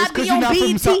 I It's 'cause be you're on not from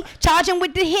BT, South- charging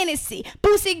with the Hennessy.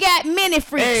 Boosie got many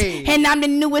freaks, Hey. and I'm the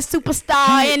newest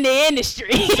superstar in the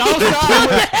industry.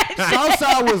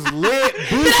 Southside was lit.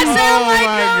 Boosie Did I sound like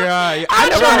my God. I I'm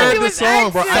never trying to heard do this his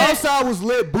song, bro. accent. Southside was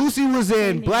lit. Boosie was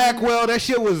in Blackwell. That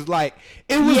shit was like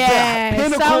it was Yeah, the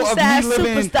pinnacle Southside of me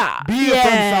living, superstar. being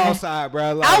Yeah. from Southside,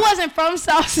 bro. Like, I wasn't from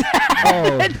Southside.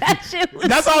 Oh. That shit was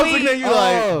That's all I was sweet. looking at you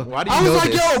like. Why do you I know was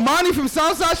like, this? yo, Monty from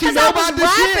Southside. She Cause know I was about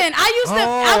this rapping. shit.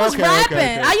 I was okay, rapping.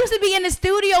 okay. I used to be in the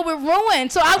studio with Ruin,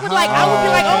 so I would be like,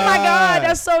 oh my god,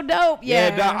 that's so dope. Yeah.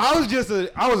 dog,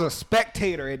 I was a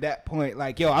spectator at that point.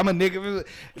 Like, yo, I'm a nigga from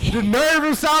the nerd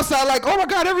from Southside. Like, oh my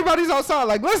god, everybody's outside.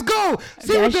 Like, let's go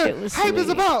see That what shit the was hype is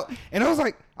sweet. about. And I was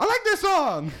like, I like this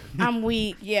song. I'm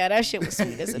weak. Yeah, that shit was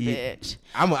sweet as a Yeah. bitch.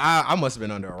 I must have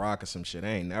been under a rock or some shit. I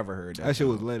ain't never heard that. That shit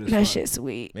was lit as That fuck. shit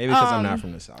sweet. Maybe because I'm not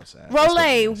from the South Side. That's what it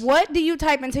Rolay, is. what do you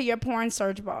type into your porn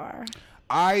search bar?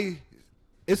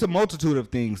 It's a multitude of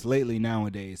things lately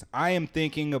nowadays. I am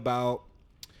thinking about.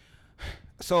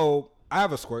 So I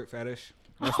have a squirt fetish.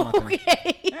 That's my thing.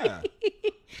 Okay.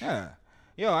 Yeah.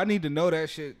 Yo, I need to know that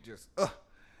shit. Just,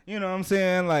 you know what I'm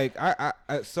saying? Like,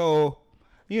 so,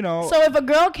 you know. So if a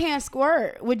girl can't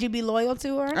squirt, would you be loyal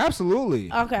to her?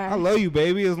 Absolutely. Okay. I love you,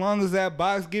 baby. As long as that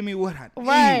box give me what I need.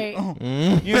 Right.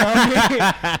 You know what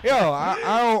I mean? Yo,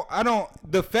 I don't.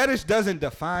 The fetish doesn't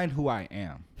define who I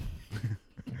am.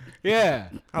 Yeah.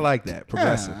 I like that.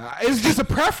 Progressive. Yeah. It's just a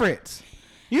preference.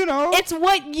 You know. It's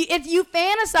if you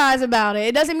fantasize about it.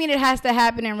 It doesn't mean it has to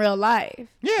happen in real life.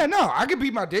 Yeah, no, I could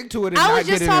beat my dick to it. And I not was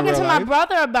just get it in talking real to my life.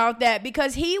 brother about that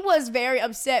because he was very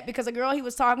upset because a girl he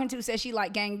was talking to said she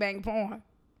liked gangbang porn.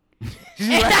 She's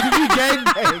like, you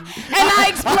gangbang. And I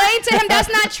explained to him that's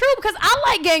not true because I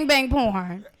like gangbang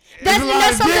porn. That's a lot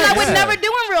of something I dicks. would never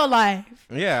do in real life.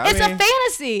 Yeah. It's a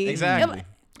fantasy. Exactly.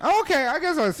 Oh, okay, I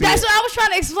guess I see. That's it. what I was trying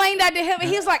to explain that to him, and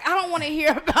he was like, "I don't want to hear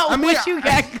about what you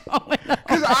got going on."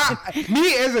 Cause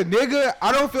me as a nigga,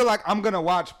 I don't feel like I'm gonna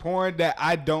watch porn that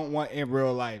I don't want in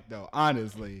real life, though.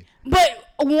 Honestly. But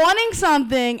wanting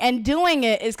something and doing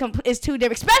it is two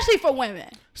different, especially for women.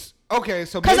 Okay,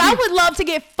 so Because I maybe- would love to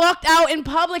get fucked out in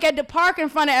public at the park in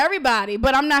front of everybody,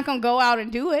 but I'm not gonna go out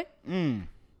and do it.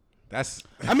 That's.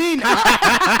 I mean, I'm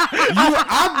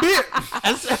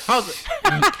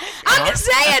just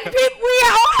saying, we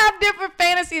all have different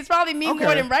fantasies. Probably me Okay.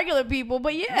 more than regular people,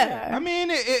 but yeah. I mean,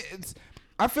 it's.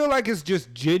 I feel like it's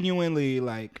just genuinely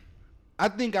like. I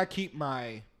think I keep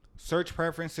my search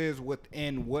preferences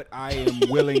within what I am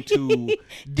willing to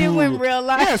Do in real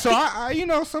life. Yeah, so I you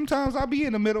know, sometimes I'll be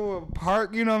in the middle of a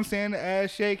park, you know what I'm saying, the ass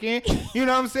shaking, you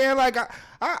know what I'm saying, like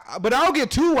but I don't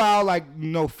get too wild, like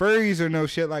no furries or no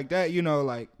shit like that, you know,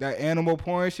 like that animal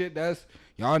porn shit. That's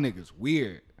y'all niggas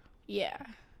weird. Yeah.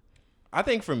 I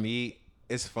think for me,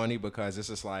 it's funny because it's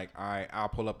just like, all right, I'll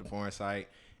pull up the porn site,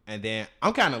 and then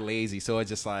I'm kind of lazy, so it's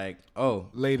just like, oh,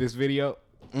 Latest video.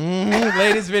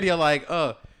 latest video, like,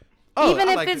 oh, Even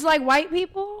I if like it's it. like white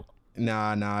people,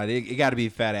 Nah, it got to be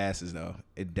fat asses though.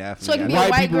 It so it definitely. can be White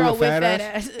a white people girl with with fat fat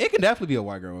ass? ass. It can definitely be a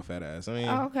white girl with fat ass. I mean,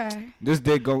 Okay. This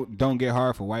dick don't get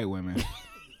hard for white women.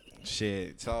 shit,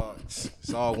 it's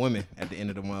all women at the end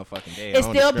of the motherfucking day. I It's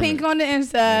don't still discriminate. pink on the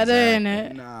inside, ain't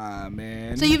it? Nah,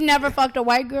 man. So you've never fucked a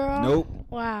white girl? Nope.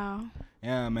 Wow.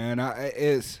 Yeah, man.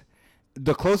 It's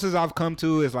the closest I've come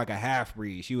to is like a half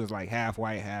breed. She was like half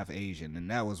white, half Asian, and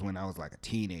that was when I was like a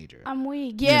teenager. I'm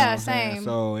weak. You know Yeah, what I'm saying? same.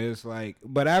 So it's like,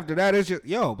 but after that, it's just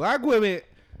black women.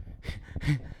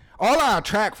 All I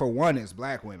attract for one is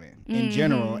black women in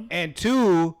general, and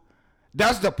two,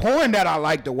 That's the porn that I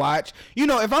like to watch. You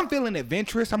know, if I'm feeling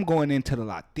adventurous, I'm going into the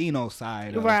Latino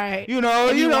side. Right. They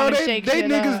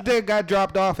niggas that got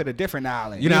dropped off at a different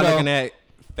island. You're not looking at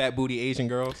fat booty Asian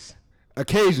girls?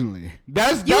 Occasionally.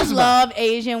 You love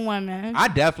Asian women. I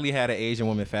definitely had an Asian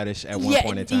woman fetish at one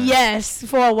point in time. Yes,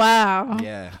 for a while.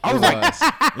 Yeah. I was like,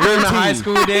 during the high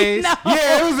school days. No.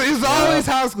 Yeah, it was always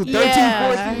high school. 13,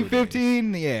 Yeah. 14,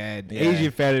 15. Yeah.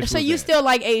 Asian fetish. So you still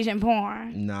like Asian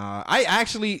porn? Nah. I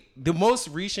actually, the most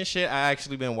recent shit I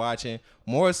actually been watching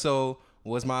more so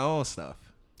was my own stuff.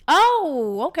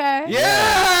 Oh, okay.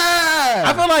 Yeah.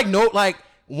 I feel like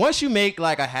once you make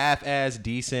like a half-ass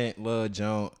decent little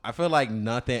jump, I feel like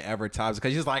nothing ever tops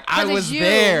because you're like, I was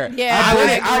there. Yeah,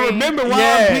 I remember why.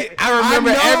 Yeah, I remember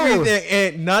know. everything,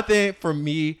 and nothing for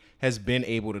me has been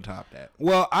able to top that.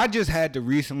 Well, I just had to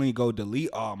recently go delete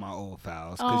all my old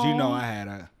files because I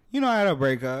had a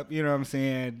breakup. You know what I'm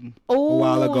saying? A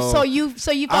while ago. So you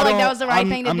felt like that was the right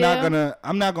thing to do?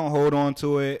 I'm not gonna hold on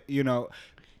to it. You know.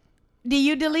 Do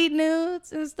you delete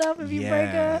nudes and stuff if you break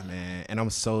up? Yeah, man. And I'm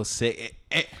so sick.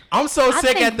 I'm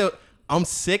sick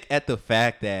at the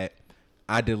fact that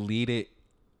I deleted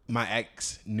my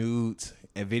ex nudes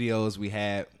and videos we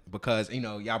had because,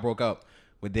 y'all broke up.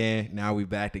 But then now we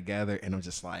back together and I'm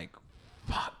just like,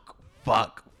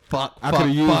 fuck. I could have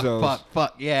used those.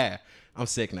 Fuck. Yeah. I'm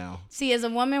sick now. See, as a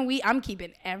woman, I'm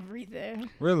keeping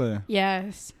everything. Really?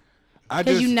 Yes.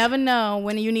 Because you never know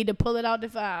when you need to pull it out the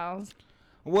files.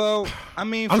 Well, I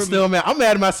mean, I'm still mad. I'm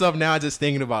mad at myself now just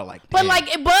thinking about But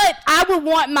I would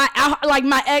want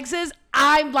my exes.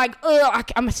 I'm like,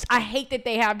 I hate that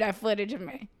they have that footage of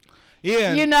me.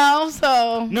 Yeah.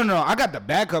 So. No. I got the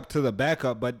backup to the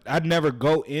backup, but I'd never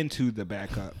go into the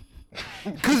backup.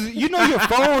 Because, your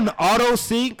phone auto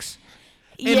syncs.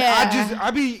 And I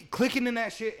be clicking in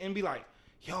that shit and be like,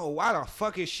 yo, why the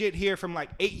fuck is shit here from like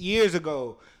 8 years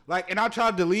ago? And I'll try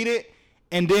to delete it.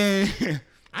 And then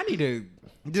I need to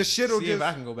see if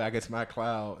I can go back into my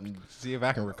cloud and see if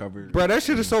I can recover. Bro, that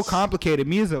shit is so complicated.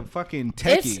 Me as a fucking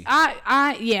techie.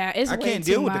 I can't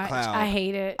deal with the cloud. I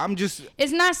hate it.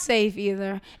 It's not safe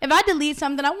either. If I delete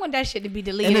something, I want that shit to be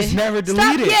deleted. And it's never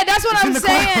deleted. Yeah, that's what I'm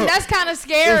saying. Cloud. That's kind of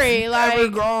scary. It's never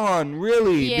gone,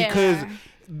 really. Yeah. Because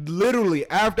literally,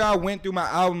 after I went through my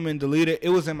album and deleted it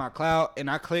was in my cloud, and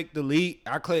I clicked delete.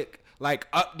 I click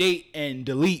update and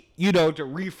delete, to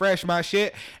refresh my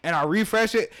shit. And I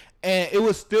refresh it, and it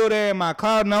was still there in my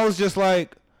cloud, and I was just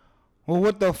like, well,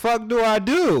 what the fuck do I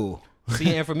do?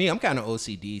 See, and for me, I'm kind of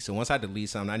OCD, so once I delete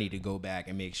something, I need to go back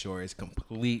and make sure it's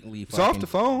completely It's off the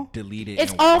phone. Deleted.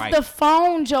 It's off the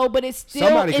phone, Joe, but it's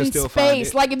still in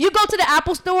space. Like, if you go to the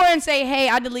Apple store and say, hey,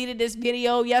 I deleted this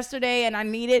video yesterday and I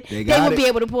need it, they will be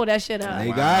able to pull that shit up.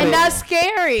 They got it. And that's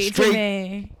scary Straight to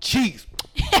me. Cheeks.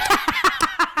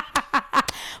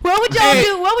 What would y'all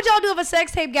do? What would y'all do if a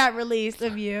sex tape got released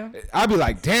of you? I'd be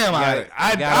like, damn, I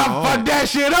fucked that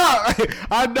shit up.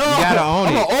 I know. You gotta own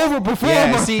I'm an overperformer.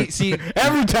 Yeah, see,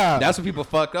 every time. That's when people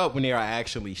fuck up when they are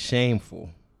actually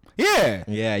shameful. Yeah.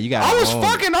 Yeah, you got. I was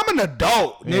fucking. I'm an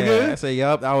adult, nigga. Yeah, I say,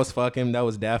 yup, I was fucking. That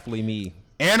was definitely me.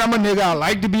 And I'm a nigga. I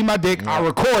like to be my dick. Yeah. I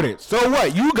record it. So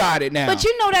what? You got it now. But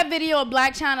you know that video of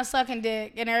Black China sucking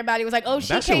dick, and everybody was like, "Oh,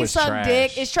 she can't suck trash.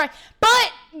 dick. It's trash."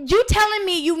 But you telling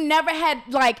me you never had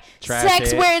trash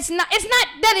sex head. where it's not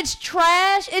that it's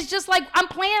trash. It's just like I'm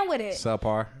playing with it.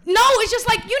 Subpar. No, it's just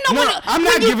like I'm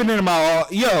not giving it my all.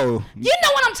 Yo. You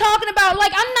know what I'm talking about?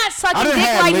 Like I'm not sucking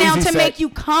dick right now to make you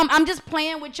come. I'm just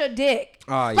playing with your dick.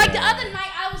 Oh, yeah. Like the other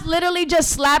night, I was literally just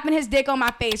slapping his dick on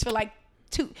my face for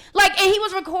and he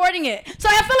was recording it. So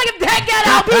I feel like if that got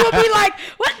out, people would be like,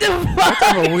 what the fuck? What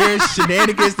type of weird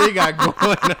shenanigans they got going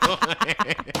on?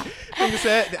 But when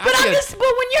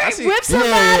you're with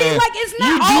somebody, it's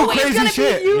not always going to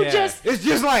be you just. It's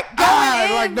just like,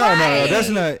 no, that's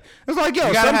not. It's like, yo,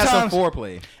 you gotta sometimes. have some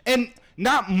foreplay. And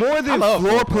not more than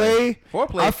foreplay.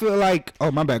 Foreplay. I feel like,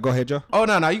 oh, my bad. Go ahead, Joe. Oh,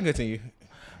 no, you can continue.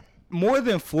 More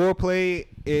than foreplay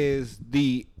is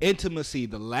the intimacy,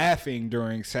 the laughing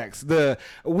during sex.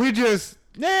 We just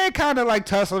kind of like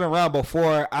tussling around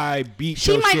before I beat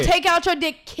your shit. She might take out your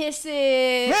dick, kiss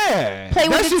it, play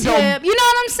with the tip. Don't... You know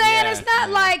what I'm saying? Yeah, it's not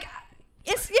like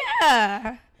it's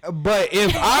But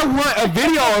if I want a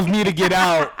video of me to get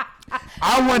out,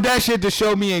 I want that shit to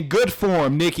show me in good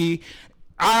form, Nikki.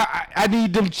 I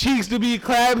need them cheeks to be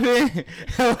clapping.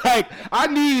 Like I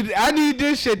need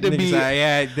this shit to be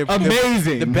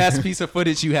amazing. The best piece of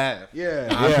footage you have.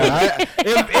 Yeah.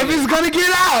 If it's gonna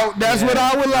get out, that's what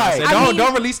I would like. So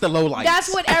don't release the low lights.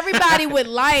 That's what everybody would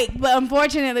like, but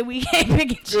unfortunately, we can't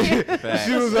pick and choose.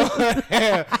 She was on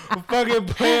there fucking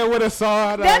playing with a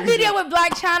saw. That video with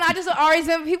Black China, I just always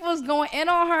remember people was going in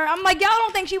on her. I'm like, y'all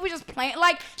don't think she was just playing?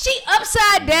 Like, she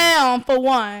upside down for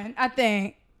one, I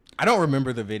think. I don't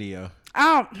remember the video.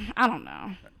 I don't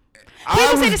know.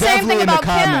 People say the same thing about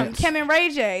Kim and Ray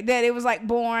J, that it was like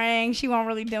boring. She wasn't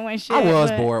really doing shit. I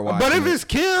was bored watching. But if it's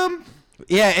Kim,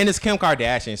 yeah, and it's Kim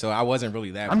Kardashian, so I wasn't really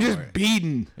that. I'm bored. just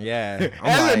beating. Yeah,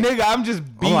 As a nigga, I'm just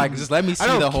beating. I'm like, just let me see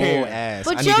the whole ass.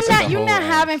 But you're not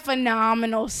having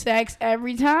phenomenal sex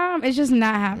every time. It's just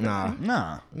not happening.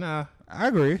 Nah. I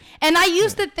agree. And I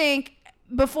used to think,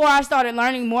 before I started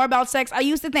learning more about sex, I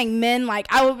used to think men, like,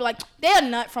 I would be like, they'll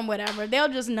nut from whatever. They'll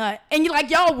just nut. And you're like,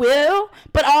 y'all will,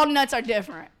 but all nuts are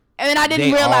different. And then I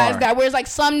didn't realize that. Whereas, like,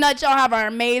 some nuts y'all have are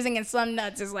amazing, and some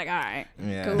nuts is like, all right.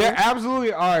 Yeah. Cool. There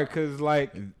absolutely are, because,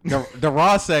 like... The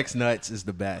raw sex nuts is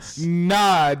the best.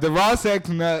 Nah, the raw sex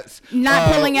nuts...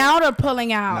 Not pulling out or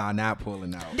pulling out? Nah, not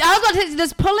pulling out. I was going to say,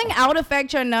 does pulling out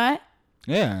affect your nut?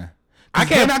 Yeah. I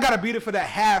gotta beat it for that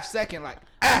half second, like...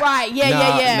 Right,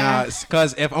 yeah. Nah,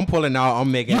 because if I'm pulling out,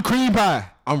 I'm making... You cream pie.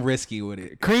 I'm risky with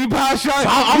it. Cream pie shot. So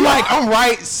I'm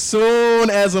right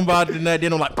soon as I'm about to nut,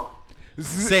 then I'm like...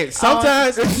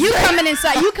 Sometimes... You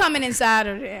coming inside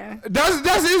of there.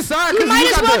 That's inside. You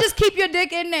might as well just keep your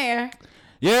dick in there.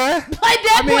 Yeah. Like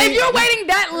that boy, if you're waiting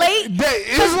that late...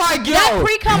 It's like, yo... That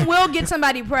pre-cum will get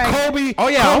somebody pregnant.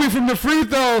 Kobe from the free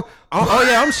throw...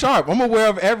 I'm sharp. I'm aware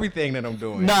of everything that I'm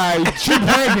doing. Nah, she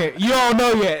pregnant. You don't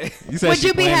know yet. Would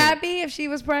you be happy if she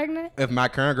was pregnant? If my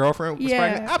current girlfriend was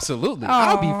pregnant? Absolutely.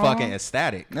 I'll be fucking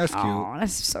ecstatic. That's cute. Oh,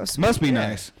 that's so sweet. Must be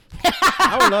nice.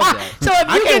 I would love that. So if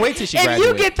I can't wait till she graduates. If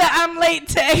you get the I'm late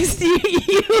text,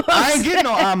 I ain't getting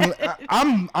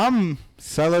no I'm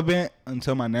celibate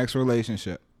until my next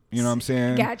relationship. You know what I'm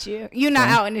saying? Got you. You're not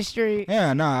out in the street.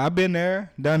 Yeah, nah, I've been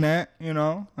there, done that, you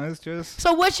know. It's just...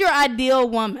 So what's your ideal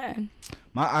woman?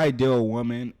 My ideal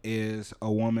woman is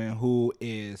a woman who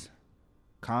is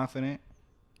confident,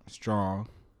 strong,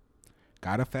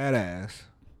 got a fat ass.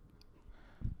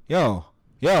 Yo.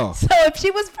 So if she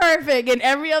was perfect in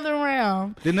every other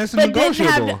realm, then that's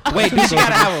negotiable. Wait, does she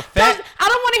gotta have a fat? I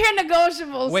don't want to hear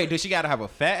negotiables. Wait, does she gotta have a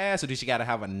fat ass or does she gotta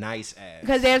have a nice ass?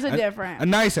 Because there's a difference. A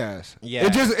nice ass. Yeah.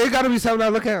 It gotta be something I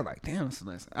look at like, damn, that's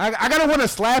nice. I gotta want to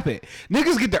slap it.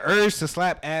 Niggas get the urge to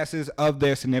slap asses of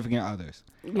their significant others.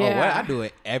 Yeah. Oh, what? I do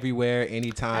it everywhere,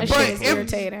 anytime. That shit is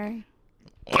irritating.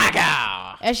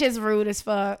 That shit's rude as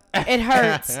fuck. It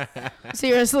hurts.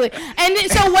 Seriously. And then,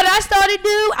 so what I started to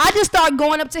do, I just started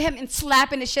going up to him and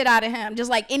slapping the shit out of him, just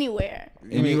like anywhere.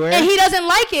 Anywhere? And he doesn't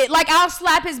like it. Like, I'll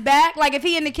slap his back. Like, if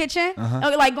he in the kitchen,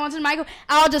 or like going to the microwave,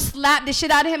 I'll just slap the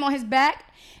shit out of him on his back.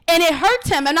 And it hurts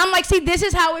him. And I'm like, see, this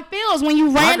is how it feels when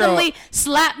you randomly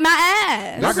slap my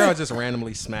ass. My girl just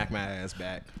randomly smacked my ass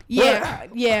back.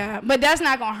 Yeah. But that's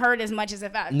not going to hurt as much as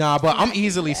if I... Nah, but I'm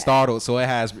easily startled, so it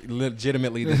has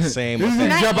legitimately the same This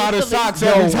effect. is jump out of socks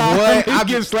every time. What? I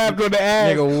get slapped on the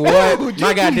ass. Nigga, what?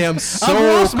 My goddamn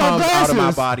soul comes out of my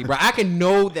glasses. body, bro. I can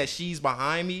know that she's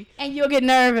behind me. And you'll get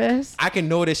nervous. I can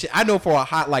know that shit. I know for a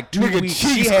hot, like, 2 Nigga, weeks,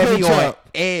 cheeks she had me clench on up.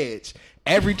 edge.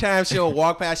 Every time she'll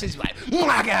walk past, she's like, "Oh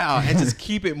my god!" and just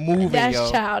keep it moving. That's yo.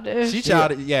 childish. She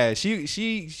childish. Yeah, she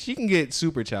can get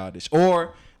super childish.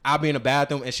 Or I'll be in the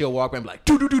bathroom and she'll walk by and be like,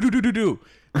 "Do."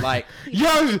 Like, Yo,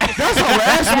 that's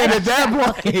harassment at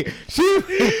that point.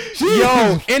 She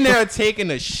yo, in there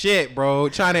taking a shit, bro,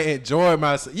 trying to enjoy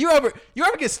myself. You ever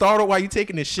get startled while you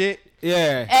taking the shit?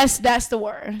 Yeah. That's the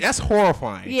word. That's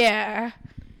horrifying. Yeah.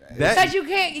 Because you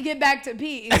can't get back to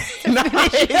peace.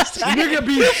 Nigga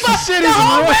be shit The is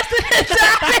whole real. rest of the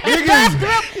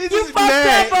time, you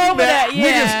fucked up over that.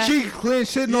 Yeah. Niggas cheek clean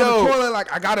shitting on the toilet like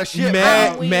I got a shit.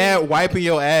 Mad wiping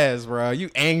your ass, bro. You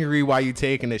angry while you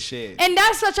taking the shit. And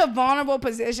that's such a vulnerable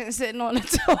position, sitting on the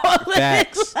toilet.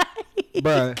 Facts.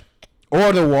 Bruh.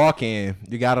 Or the walk-in.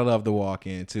 You gotta love the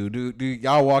walk-in too. Do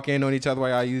y'all walk in on each other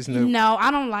while y'all using the? No,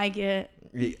 I don't like it.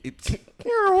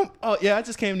 Oh yeah, I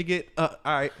just came to get. All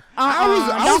right.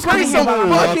 I was pretty pretty fucking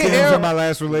walk-ins air. in my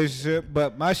last relationship,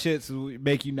 but my shits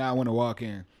make you not want to walk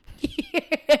in.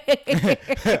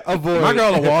 Avoid. My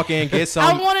girl will walk in, get I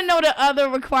some. want to know the other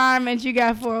requirements you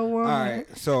got for a woman. All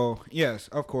right, so yes,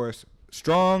 of course,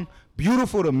 strong,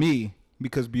 beautiful to me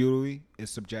because beauty is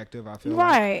subjective. I feel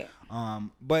Right. like.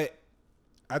 But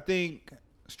I think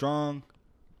strong,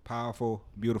 powerful,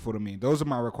 beautiful to me. Those are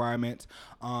my requirements.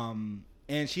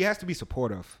 And she has to be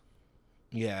supportive.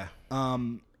 Yeah.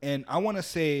 And I want to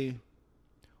say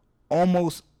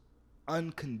almost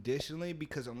unconditionally,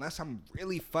 because unless I'm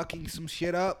really fucking some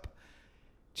shit up,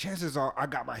 chances are I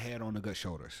got my head on the good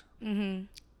shoulders. Mm-hmm.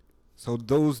 So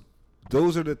those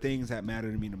are the things that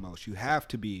matter to me the most. You have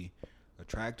to be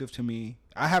attractive to me.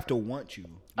 I have to want you.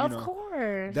 Of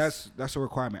course. That's a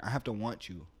requirement. I have to want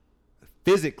you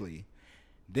physically.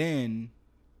 Then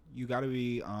you gotta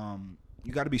be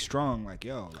strong. Like,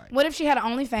 yo, like, what if she had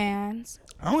OnlyFans?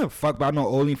 I don't give a fuck about no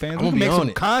OnlyFans. I'm We gonna can be make on some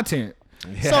it. content.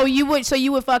 Yeah. So you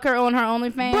would fuck her on her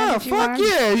OnlyFans? Bro, if you fuck wanted?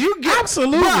 yeah. You get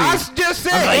Absolutely. Bro, I just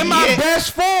said like, in my yeah.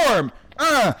 best form.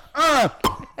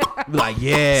 Like,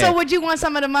 yeah. So would you want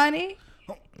some of the money?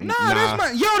 Nah,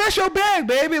 that's your bag,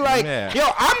 baby. Like, Yeah. yo,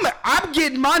 I'm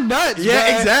getting my nuts. Yeah,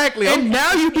 bruh. exactly. And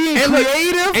now you being and look,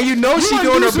 creative, and you know she wanna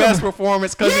doing do her some- best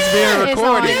performance because it's Yeah. being It's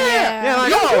recorded. on, yeah.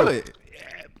 like, Yo. do it.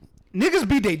 Niggas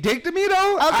beat they dick to me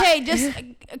though. Okay, just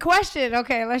a question.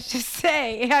 Okay, let's just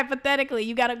say hypothetically,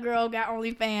 you got a girl got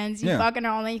OnlyFans, you Yeah. fucking her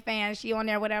OnlyFans, she on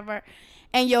there, whatever,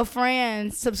 and your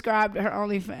friends subscribe to her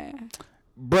OnlyFans.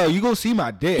 Bro, you gonna see my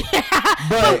dick.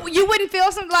 But you wouldn't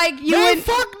feel something like you Man, wouldn't.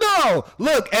 fuck no.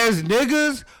 Look, as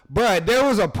niggas, bruh, there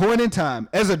was a point in time.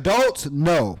 As adults,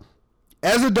 no.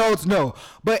 As adults, no.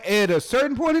 But at a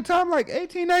certain point in time, like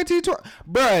 18, 19, 20,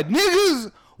 bruh,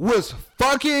 niggas was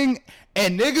fucking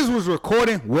and niggas was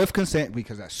recording with consent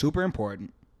because that's super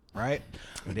important, right?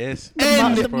 It is.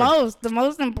 The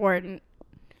most important.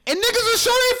 And niggas will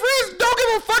show their friends. Don't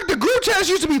give a fuck. The group chats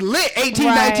used to be lit 18,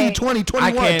 Right. 19, 20,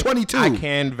 21, 22. I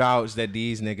can vouch that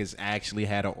these niggas actually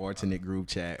had an alternate group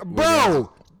chat.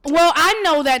 Bro, Well, I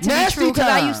know that to be Nasty true because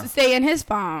I time. used to stay in his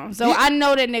phone, so Yeah. I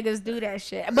know that niggas do that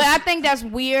shit. But I think that's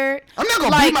weird. I'm not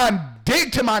gonna beat my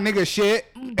dick to my nigga shit.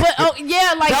 But oh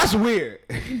yeah, like That's weird.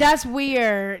 that's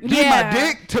weird. Beat Yeah. my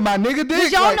dick to my nigga dick.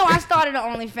 Cause y'all like- know I started an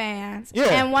OnlyFans, Yeah.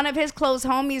 and one of his close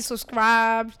homies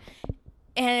subscribed,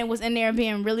 and it was in there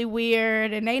being really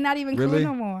weird, and they not even Really?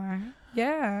 cool no more.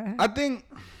 Yeah. I think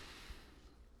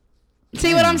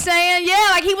See what I'm saying? Yeah,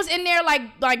 like he was in there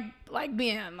like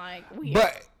being like weird.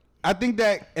 But I think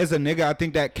that as a nigga, I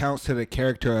think that counts to the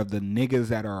character of the niggas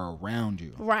that are around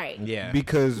you. right. Yeah.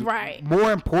 Because Right.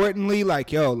 more importantly,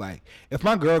 like, yo, like, if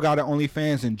my girl got an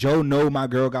OnlyFans and Joe know my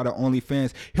girl got an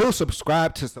OnlyFans, he'll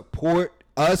subscribe to support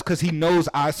us because he knows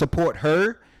I support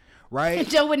her, right?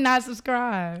 Joe would not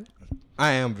subscribe.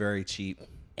 I am very cheap.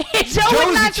 Joe Joe's would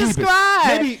the not cheapest.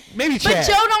 subscribe. Maybe But Chad.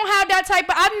 Joe don't have that type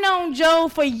of. I've known Joe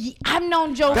for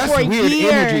That's for weird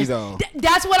years. energy, though.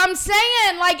 That's what I'm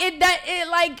saying. Like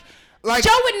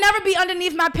Joe would never be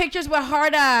underneath my pictures with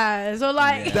hard eyes or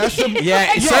like. That's some-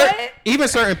 Yeah, What? even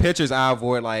certain pictures I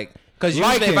avoid, like, because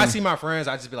usually if I Liking. see my friends,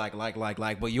 I just be like.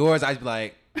 But yours, I just be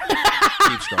like,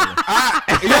 keep scrolling.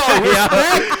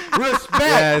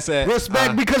 Respect,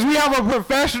 respect, because we have a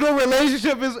professional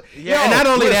relationship. Yeah, and not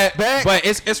only that, but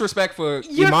it's respect for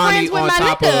You're Imani friends with on my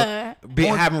top nigga.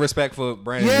 of having respect for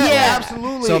Brandon. Yeah, Yeah.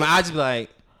 absolutely. So I just be like,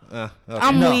 okay.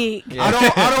 I'm weak. Yeah. I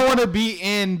don't want to be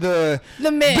in the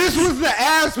mix. This was the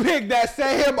aspect that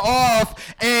set him off,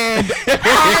 and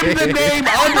I'm the name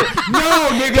under. No,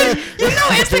 nigga. You know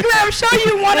Instagram show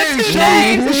you one or two Show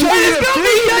names. you It's the gonna be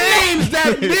three your name. names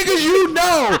that niggas you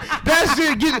know. That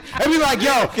shit get and be like,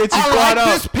 yo, Get you I caught like up.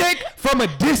 this pic from a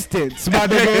distance, my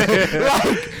nigga.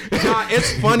 Like, Nah,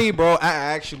 it's funny, bro. I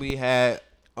actually had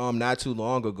not too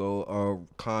long ago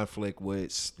a conflict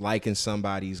with liking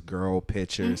somebody's girl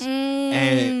pictures,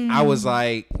 and I was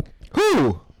like,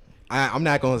 who? I'm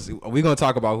not gonna. We're gonna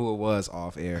talk about who it was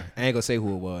off air. I ain't gonna say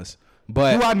who it was,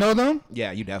 but Do I know them?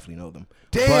 yeah, you definitely know them.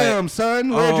 Damn, But, son,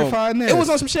 where'd you find this? It was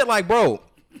on some shit like, bro.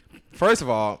 First of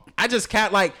all, I just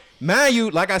can't like, man.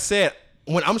 You like I said,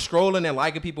 when I'm scrolling and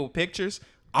liking people's pictures,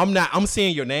 I'm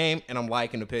seeing your name and I'm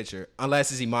liking the picture,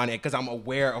 unless it's Imani, because I'm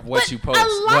aware of what you post. So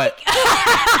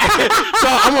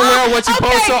I'm aware of what you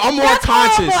post, so I'm more that's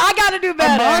conscious. horrible. I gotta do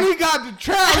better. Money got the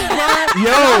trash, bro.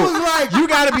 Yo, I was like, you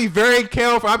gotta be very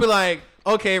careful. I'll be like,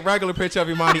 okay, regular picture of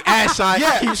Imani, ass shot,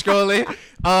 Yeah. keep scrolling,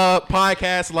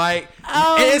 podcast like.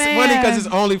 Oh, And it's funny because man. it's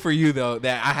only for you though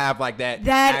that I have like that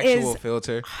That actual is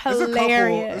filter.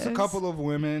 Hilarious. There's a couple of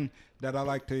women that I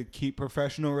like to keep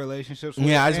professional relationships with.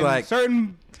 Yeah, I just and like-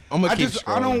 certain. I'm gonna keep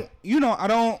I scrolling.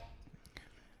 don't.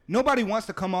 Nobody wants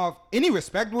to come off. Any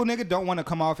respectable nigga don't want to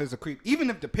come off as a creep, even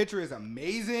if the picture is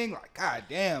amazing. Like, god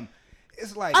damn,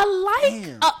 it's like A like,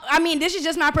 damn. I mean, this is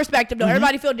just my perspective though.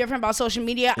 Everybody feel different about social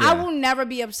media. I Yeah. will never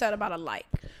be upset about a like.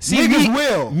 Niggas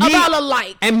will. About a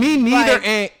like. And me neither.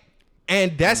 Like-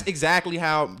 And that's exactly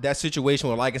how that situation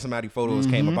with liking somebody photos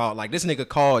came about. Like this nigga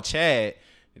called Chad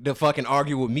to fucking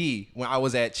argue with me when I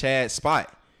was at Chad's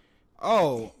spot.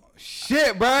 Oh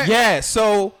shit, bro. Yeah,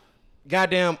 so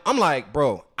goddamn, I'm like,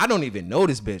 bro, I don't even know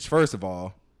this bitch. First of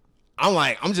all,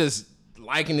 I'm just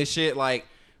liking this shit. Like,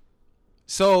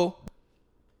 so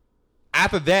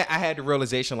after that, I had the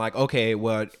realization, like, okay,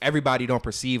 well, everybody don't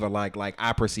perceive her like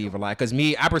I perceive her like. Cause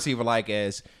me, I perceive her like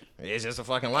as it's just a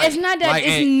fucking like. It's not that. Like,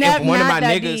 It's if one of my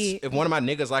that niggas, deep. if one of my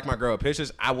niggas like my girl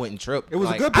pictures, I wouldn't trip. It was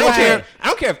a like, good I don't picture. care. I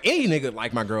don't care if any nigga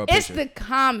like my girl It's picture. the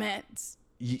comments.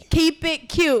 Keep it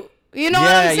cute. You know what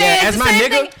Yeah, I'm saying? yeah. It's As the my same nigga,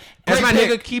 thing. as my Great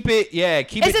nigga, keep it. Yeah,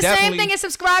 keep It's it. the same Definitely. thing as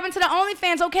subscribing to the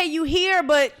OnlyFans. Okay, you here,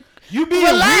 but You being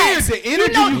relax. weird. The energy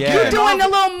you know, you Yeah. you're get. doing a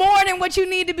little more than what you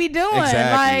need to be doing.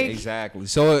 Exactly, Like, exactly.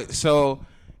 So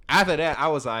after that, I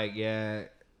was like, yeah,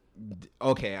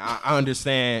 okay, I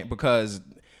understand, because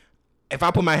if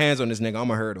I put my hands on this nigga, I'm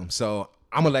gonna hurt him. So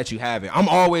I'm gonna let you have it. I'm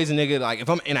always a nigga, like, if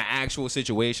I'm in an actual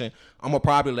situation, I'm gonna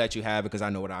probably let you have it because I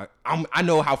know what I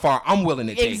know how far I'm willing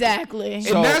to take it. exactly.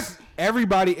 So- And that's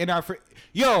everybody in our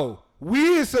yo. We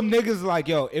is some niggas like,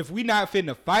 yo, if we not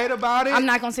finna fight about it, I'm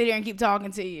not gonna sit here and keep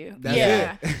talking to you. That's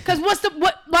yeah, it. because what's at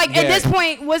Yeah. this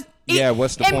point was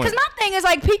What's the point? Because my thing is,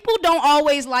 like, people don't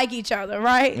always like each other,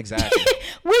 right? Exactly.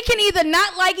 We can either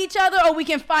not like each other or we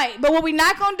can fight, but what we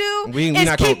not gonna do We is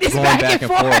not keep this going back and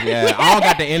forth. Yeah, I don't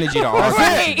got the energy to argue,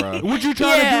 Right. bro. what you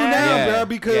trying to Yeah. do now, Yeah, bro?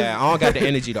 Because yeah, I don't got the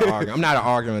energy to argue. I'm not an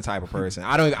arguing type of person.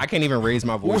 I can't even raise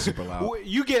my voice super loud.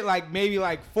 you get like maybe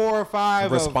like 4 or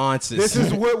 5 Responses. This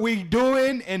is what we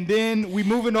doing, and then we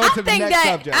moving on I to the think next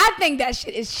subject. I think that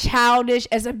shit is childish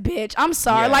as a bitch. I'm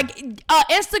sorry. Yeah. Like,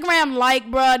 Instagram like,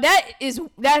 bro,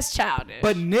 that's childish.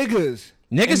 But niggas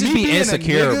Niggas and just me be being a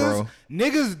insecure, niggas, bro.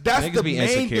 Niggas, that's Niggas the be main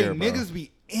insecure, thing. bro. Niggas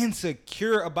be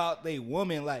insecure about they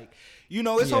woman. Like, you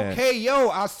know, it's Yeah. okay, yo.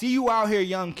 I see you out here,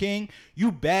 young king.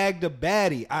 You bagged a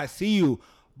baddie. I see you,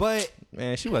 but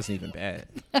Man, she wasn't even bad.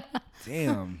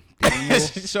 damn, Daniel.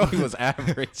 Shorty was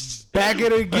average. Back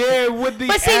it again with the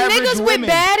But see, average niggas women. with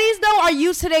baddies though are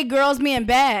used to their girls being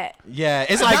bad. Yeah,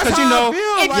 it's like, That's cause you how I know, feel.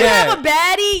 If like, you yeah. have a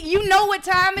baddie, you know what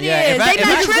time it is. Yeah, if I- They if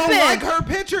not I Niggas tripping. gonna like her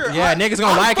picture. Yeah, niggas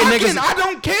gonna I'm like it, fucking, niggas- I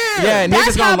don't care. yeah,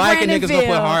 That's niggas how gonna like it, Brandon niggas gonna put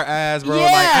feel. hard ass, bro.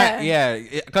 Yeah.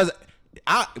 Cause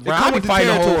I come be with the fighting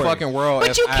the whole territory. fucking world. But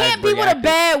if you I can't be with a reacted.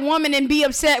 bad woman and be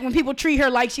upset when people treat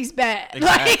her like she's bad.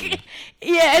 Exactly. Like,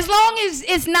 yeah, as long as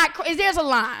it's not, there's a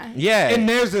line. Yeah,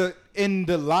 And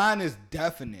the line is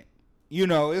definite. You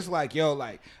know, it's like, yo,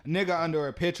 like, nigga under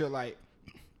a picture, like,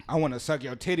 I want to suck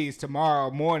your titties tomorrow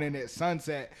morning at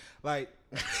sunset. Like,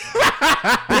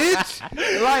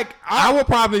 bitch. Like, I would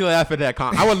probably laugh at that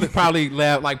comment. I would probably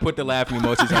laugh, like, put the laughing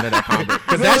emojis under that comment.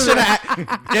 Because that shit,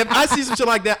 if I see some shit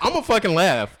like that, I'm gonna fucking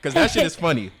laugh. Because that shit is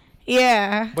funny.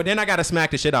 Yeah. But then I gotta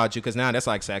smack the shit out you, because now that's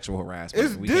like sexual harassment.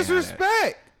 it's We can't have that.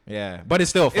 disrespect. Yeah, but it's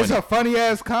still funny. It's a funny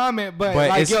ass comment, but but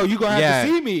like, it's- yo, you gonna have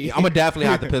to see me. I'm gonna definitely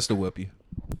have to pistol whip you.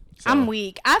 So, I'm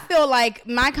weak. I feel like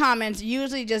my comments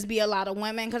usually just be a lot of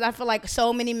women because I feel like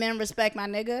so many men respect my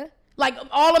nigga. Like,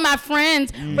 all of my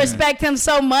friends respect him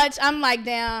so much. I'm like,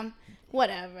 damn,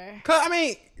 whatever. 'Cause, I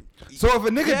mean, So if a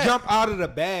nigga Yeah. jump out of the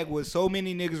bag with so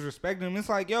many niggas respecting him, it's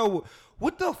like, yo,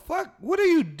 what the fuck? What are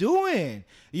you doing?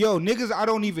 Yo, niggas I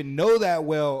don't even know that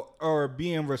well are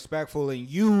being respectful, and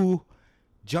you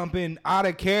jumping out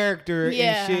of character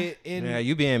Yeah. and shit. And yeah,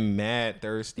 you being mad,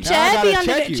 thirsty. I Chad be gotta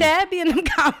under check the, you. Chad be in them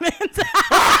comments.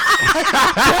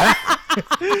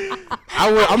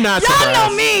 I'm not Y'all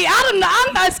surprised. know me. I'm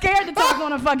not scared to talk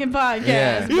on a fucking podcast.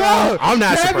 Yeah. bro. yo, I'm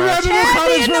not Chad be surprised. under the Chad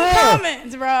be in them comments for real.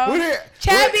 comments, bro. What it-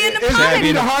 Chad be in them it- it- Chad comments.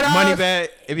 be the hard money eyes. bag.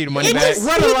 It be the money He bag. just-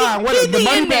 What He a be- line. he What the be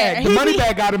money in there. bag. He The money be-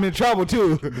 bag got him in trouble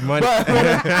too. Money-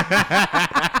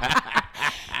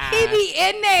 He be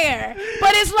in there.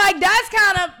 But it's like, that's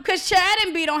kind of, because Chad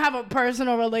and B don't have a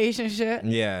personal relationship.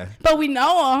 Yeah. But we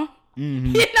know him. Mm-hmm.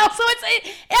 You know, so I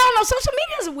don't know. Social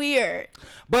media is weird.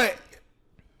 But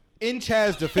in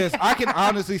Chad's defense, I can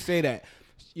honestly say that,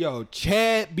 yo,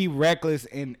 Chad be reckless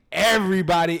in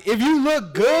everybody. If you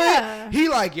look good, Yeah. he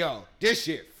like, yo, this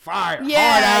shit fire.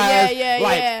 Yeah, hard yeah, eyes, yeah,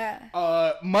 like,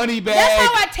 yeah. Money bag. That's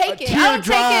how I take it. I don't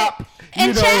take it.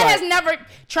 And Chad has never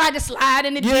tried to slide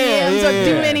in the DMs or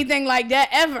do yeah. anything like that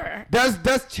ever.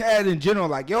 That's Chad in general.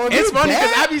 Like, yo, if It's you funny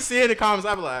because bad, I be seeing the comments.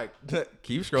 I be like,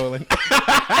 keep scrolling.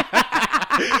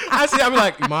 I be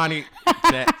like, Imani,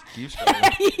 Chad, keep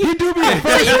scrolling. he do be the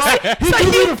first like, he so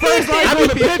do be you- the first like I on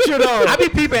the be picture though.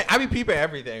 I be peeping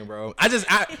everything, bro.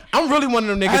 I'm really one of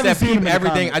them niggas haven't that seen him in peep the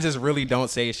everything. comments. I just really don't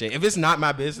say shit. If it's not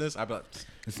my business, I be like,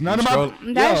 It's none of keep my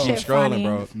scrolling. That yo, shit Keep scrolling, funny.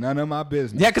 bro. It's none of my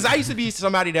business. Yeah, because I used to be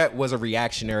somebody that was a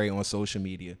reactionary on social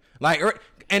media. Like,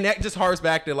 and that just harks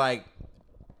back to, like,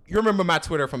 you remember my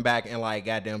Twitter from back in, like,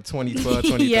 goddamn 2012,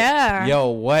 2013. Yeah. Yo,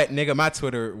 what? Nigga, my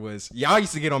Twitter was, y'all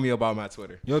used to get on me about my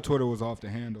Twitter. Your Twitter was off the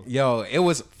handle. Yo, it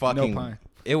was fucking pun.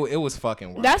 It was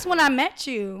fucking wild. That's when I met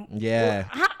you. Yeah.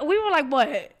 We were like,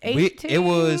 what, 18? It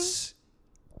was...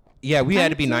 Yeah, we had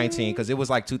to be 19 because it was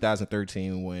like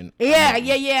 2013 when... Yeah.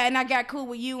 And I got cool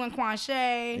with you and Quan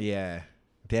Shay. Yeah.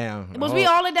 Damn. Was we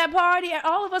all at that party?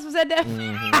 All of us was at that.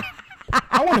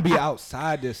 I want to be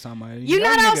outside this summer. You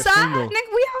Y'all not niggas outside, single.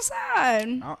 nigga? We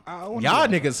outside. I wanna Y'all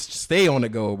be niggas stay on the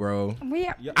go, bro. I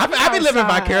be living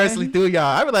outside. vicariously through y'all.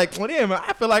 I be like, well, damn,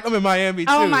 I feel like I'm in Miami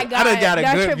too. Oh my God, I done got a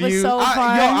that good trip was view. so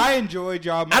fun. I enjoyed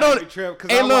y'all Miami trip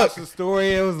because I watched the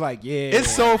story. It was like, yeah.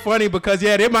 It's so funny because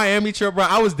their Miami trip, bro.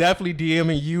 I was definitely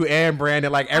DMing you and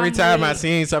Brandon like every time I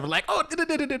seen something like, oh,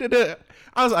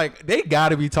 I was like, they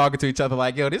gotta be talking to each other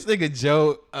like, yo, this nigga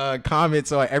Joe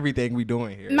comments on everything we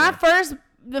doing here.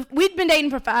 We'd been dating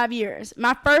for 5 years.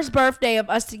 My first birthday of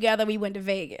us together, we went to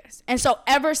Vegas. And so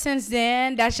ever since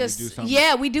then, that's just,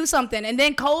 we do something. And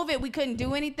then COVID, we couldn't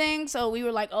do anything. So we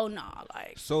were like, oh, no.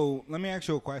 Like. So let me ask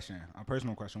you a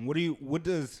personal question. What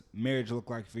does marriage look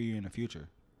like for you in the future?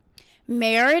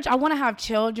 Marriage, I want to have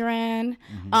children.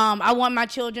 I want my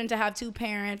children to have 2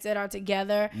 parents that are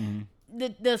together.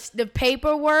 The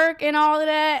paperwork and all of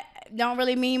that don't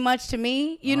really mean much to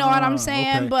me. You know what I'm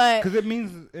saying? Okay. But because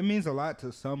it means a lot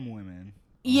to some women.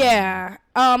 Yeah.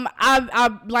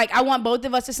 I want both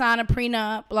of us to sign a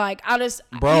prenup. Like I just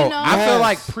Bro, you know? I feel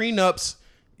like prenups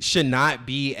should not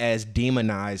be as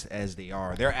demonized as they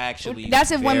are. They're actually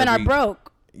that's if women are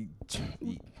broke.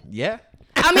 Yeah.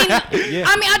 I mean,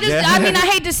 I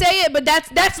hate to say it, but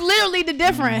that's literally the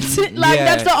difference.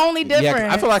 That's the only difference.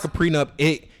 Yeah, I feel like a prenup,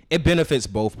 it benefits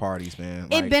both parties, man.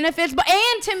 It benefits,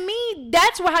 and to me,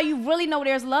 that's how you really know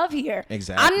there's love here.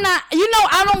 Exactly. I'm not,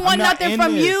 I don't want nothing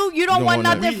from you. You don't want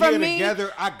nothing from me.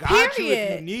 Together, I got you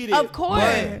if you need it. Of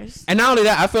course. And not only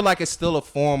that, I feel like it's still a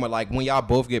form of like when y'all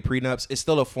both get prenups, it's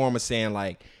still a form of saying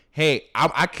like, hey,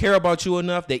 I care about you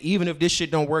enough that even if this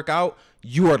shit don't work out,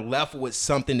 you are left with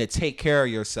something to take care of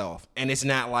yourself. And it's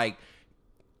not like,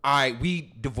 all right,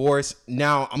 we divorced.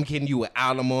 Now I'm getting you an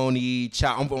alimony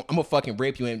child. I'm gonna fucking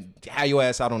rape you and have your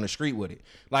ass out on the street with it.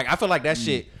 Like I feel like that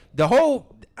shit.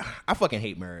 I fucking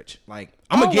hate marriage. Like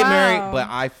I'm gonna get married, but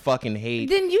I fucking hate.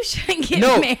 Then you shouldn't get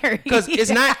married. Because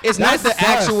it's not the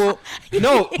actual.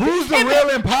 No, who's the real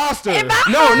imposter? Because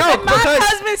my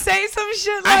husband say some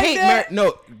shit like I hate that. marriage.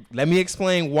 No, let me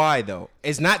explain why though.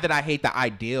 It's not that I hate the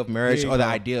idea of marriage or the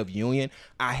idea of union.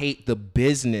 I hate the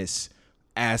business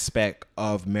aspect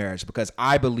of marriage because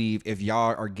I believe if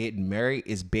y'all are getting married,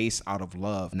 it's based out of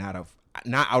love, not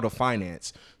out of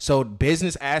finance. So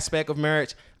business aspect of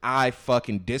marriage, I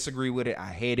fucking disagree with it.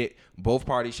 I hate it. Both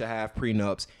parties should have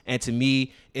prenups, and to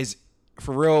me, is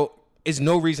for real. Is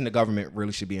no reason the government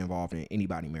really should be involved in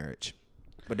anybody's marriage.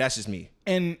 But that's just me.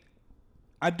 And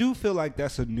I do feel like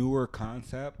that's a newer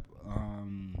concept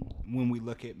when we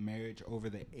look at marriage over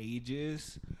the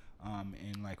ages.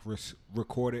 And like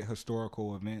recorded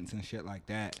historical events and shit like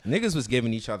that. Niggas was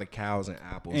giving each other cows and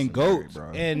apples and goats,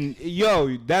 bro. And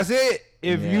that's it.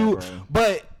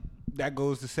 But that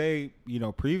goes to say,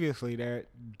 previously that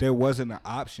there wasn't an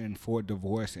option for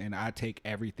divorce, and I take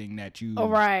everything that you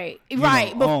own.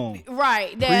 That's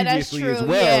true. As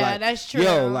well. Yeah, that's true.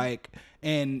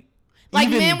 Like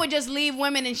men would just leave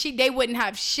women and they wouldn't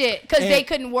have shit because they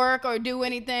couldn't work or do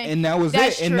anything. And that was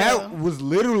it. True. And that was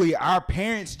literally our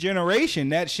parents' generation.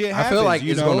 That shit happens. I feel like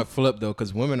it's going to flip though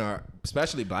because women are,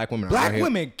 especially black women,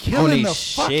 women killing the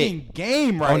fucking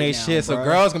game right now. On their shit. So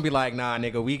girls going to be like, nah,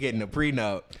 nigga, we getting a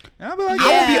prenup. And I'll be like,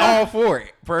 I would be all for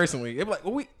it, personally. It'd be like,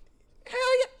 hell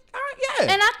yeah.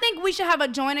 Yeah. And I think we should have a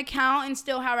joint account and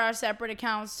still have our separate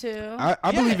accounts too.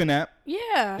 I believe in that.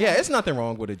 Yeah. Yeah, it's nothing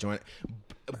wrong with a joint.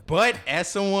 But as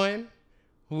someone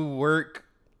who work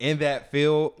in that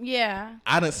field,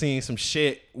 I done seen some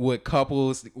shit with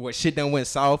couples where shit done went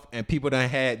south and people done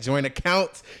had joint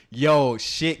accounts. Yo,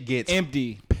 shit gets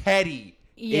empty, petty.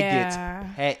 Yeah.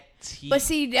 It gets petty. But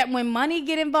see that when money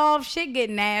get involved, shit get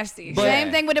nasty.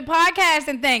 Same thing with the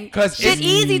podcasting thing. Cause shit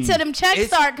easy till them checks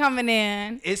start coming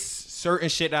in. It's certain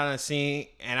shit that I done seen,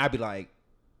 and I be like,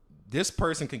 this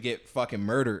person could get fucking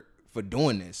murdered for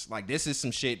doing this. Like this is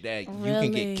some shit that you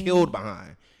can get killed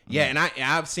behind. Yeah, and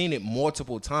I've seen it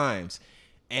multiple times,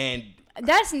 and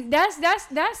that's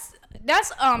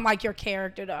like your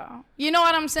character though. You know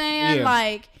what I'm saying? Yeah.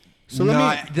 Like, so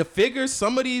the figures,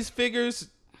 some of these figures,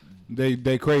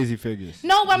 they crazy figures.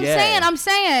 No, but I'm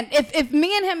saying if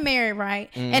me and him married, right,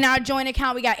 and our joint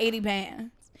account we got 80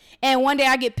 bands. And one day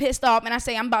I get pissed off and I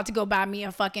say I'm about to go buy me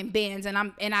a fucking Benz and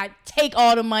I take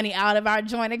all the money out of our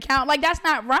joint account. Like that's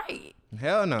not right.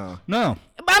 Hell no. No.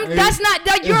 But that's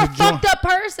not. You're a fucked up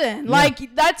person. Yeah.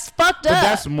 Like that's fucked up. But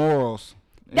that's morals.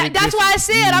 That's why I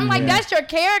said, I'm like, that's your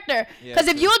character. Because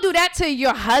if you'll do that to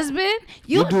your husband,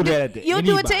 you'll do it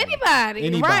to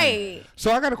anybody. Right.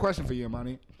 So I got a question for you,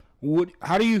 Imani.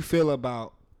 How do you feel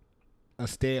about a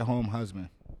stay-at-home husband?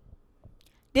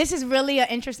 This is really an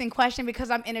interesting question because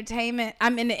I'm in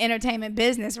the entertainment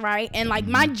business, right? And like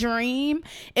my dream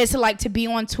is to be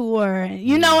on tour,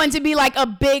 you know, and to be like a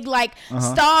big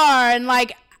star, and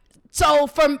like, so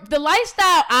from the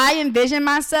lifestyle I envision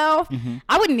myself,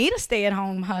 I would need a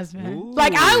stay-at-home husband. Ooh.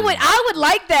 Like I would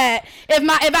like that if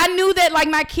I knew that like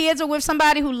my kids are with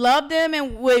somebody who loved them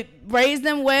and would raise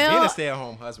them well. Being a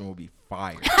stay-at-home husband would be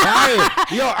fire.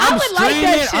 Yo, I'm streaming.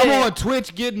 Like I'm on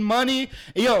Twitch getting money.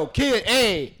 Yo, kid,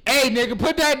 hey, nigga,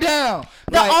 put that down.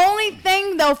 The only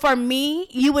thing though for me,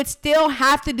 you would still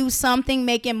have to do something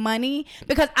making money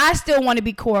because I still want to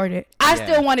be courted. I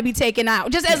still want to be taken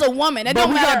out, just as a woman. It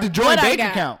don't matter. But we got the joint bank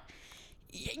account.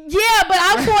 Yeah, but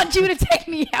I want you to take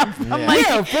me out from money.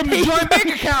 Yeah, from the joint bank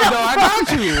account, though. I got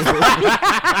you.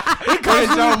 It comes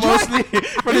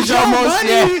from the joint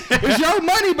money. It's your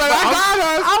money, but I got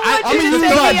us. I want you to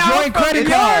take me out joint credit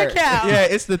card. Yeah,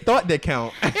 it's the thought that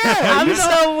count. Yeah, I'm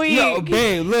so weak. Yo,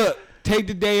 babe, look, take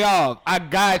the day off. I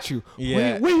got you.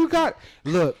 Yeah. Where you got?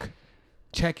 Look,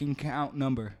 checking account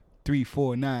number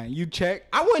 349. You check.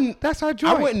 That's our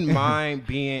joint. I wouldn't mind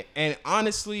being, and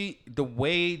honestly, the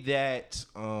way that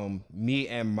me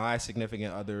and my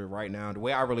significant other right now, the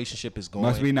way our relationship is going,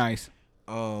 must be nice.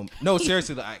 No,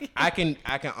 seriously, I can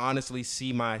honestly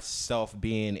see myself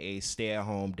being a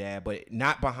stay-at-home dad, but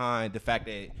not behind the fact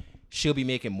that she'll be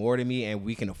making more than me and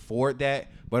we can afford that,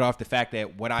 but off the fact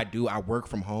that what I do, I work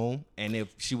from home, and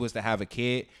if she was to have a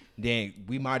kid, then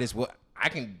we might as well. I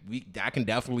can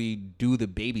definitely do the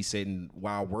babysitting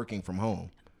while working from home.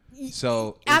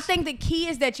 So I think the key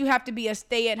is that you have to be a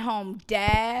stay-at-home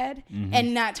dad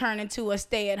and not turn into a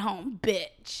stay-at-home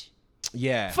bitch.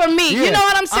 Yeah. For me, you know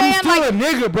what I'm saying? I'm still a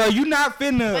nigga, bro. You not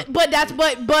finna.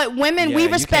 But women, we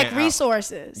respect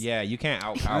resources. Yeah, you can't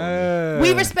out.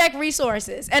 We respect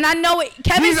resources, and I know it.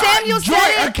 Kevin Samuels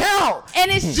said it. Account, and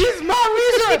it's she's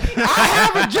my reason. I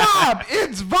have a job.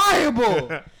 It's viable.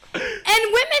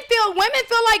 And women feel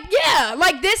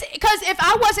like this, because if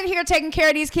I wasn't here taking care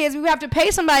of these kids, we would have to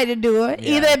pay somebody to do it,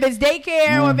 either if it's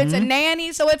daycare or if it's a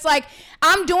nanny. So it's like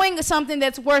I'm doing something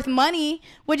that's worth money,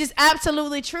 which is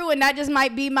absolutely true, and that just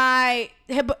might be my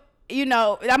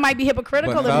that might be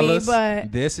hypocritical of me,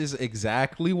 but this is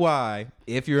exactly why,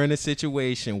 if you're in a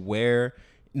situation where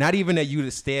not even that you're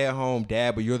the stay-at-home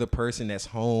dad, but you're the person that's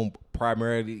home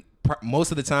primarily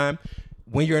most of the time,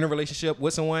 when you're in a relationship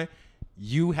with someone,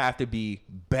 you have to be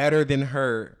better than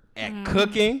her at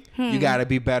cooking. You got to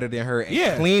be better than her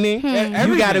at cleaning.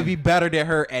 You got to be better than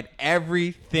her at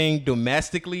everything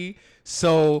domestically.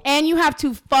 And you have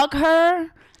to fuck her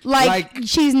like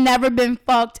she's never been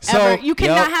fucked ever. You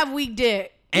cannot have weak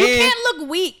dick. You can't look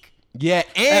weak. Yeah,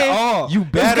 and at all. You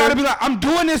better. It's gotta be like, I'm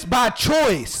doing this by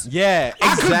choice. Yeah, exactly.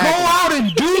 I could go out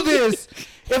and do this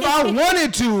if I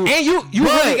wanted to. And you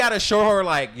really gotta show her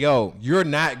like, yo, you're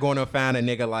not gonna find a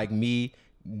nigga like me.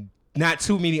 Not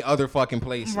too many other fucking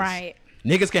places. Right.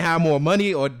 Niggas can have more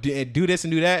money or do this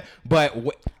and do that, but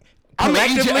I'm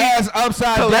gonna eat your ass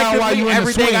upside down while you in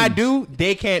everything the swing. I do,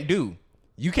 they can't do.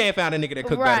 You can't find a nigga that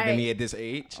cook better than me at this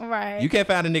age. Right. You can't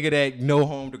find a nigga that know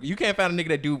home. You can't find a nigga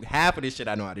that do half of this shit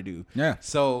I know how to do. Yeah.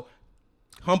 So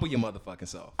humble your motherfucking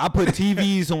self. I put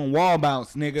TVs on wall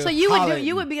mounts, nigga. So you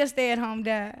would be a stay-at-home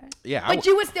dad. Yeah. But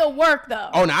you would still work though.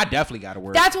 Oh no, I definitely gotta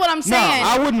work. That's what I'm saying. No,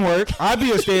 I wouldn't work. I'd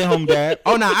be a stay-at-home dad.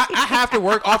 Oh no, I have to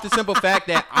work off the simple fact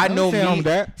that I know me.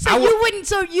 Dad. So you wouldn't.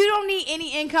 So you don't need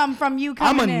any income from you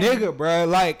coming in. I'm a nigga, bro.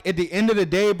 Like at the end of the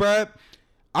day, bro,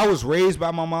 I was raised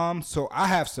by my mom, so I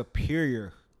have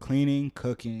superior cleaning,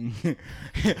 cooking,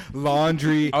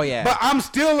 laundry. Oh yeah. But I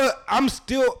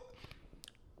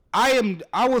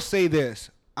will say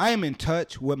this. I am in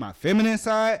touch with my feminine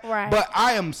side, right, but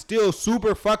I am still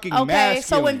super fucking masculine. Okay,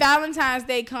 so when Valentine's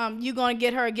Day comes, you gonna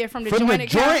get her a gift from the joint account?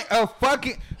 Joint of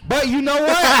fucking. But you know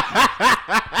what?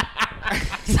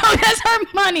 So that's her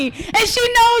money, and she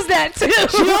knows that too.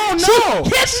 She don't know.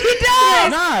 Yes, she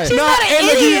does. Nah, She's not an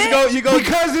idiot. You go.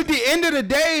 Because at the end of the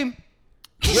day,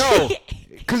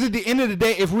 because at the end of the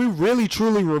day, if we really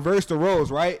truly reverse the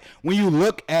roles, right? When you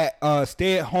look at a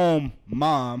stay-at-home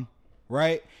mom,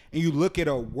 right, and you look at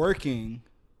a working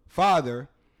father,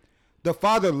 the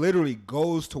father literally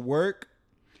goes to work.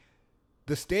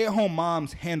 The stay-at-home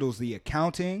moms handles the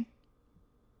accounting,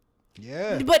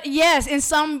 Yeah. But yes, in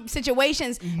some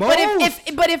situations. But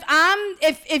if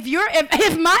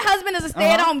my husband is a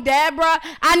stay-at-home dad, bro,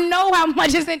 I know how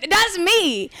much is in. That's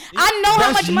me. I know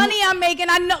how much money I'm making.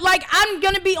 I know, like, I'm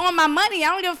gonna be on my money. I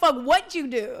don't give a fuck what you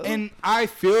do. And I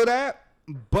feel that,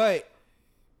 but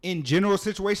in general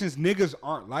situations, niggas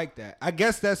aren't like that. I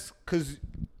guess that's because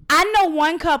I know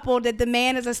one couple that the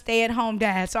man is a stay-at-home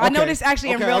dad. So I know this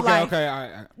actually in real life. Okay, all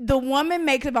right. The woman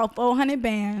makes about 400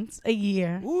 bands a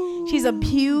year. Ooh. She's a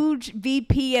huge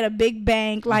VP at a big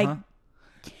bank. Like,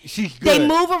 she's good. they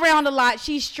move around a lot.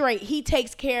 She's straight. He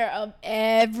takes care of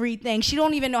everything. She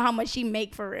don't even know how much she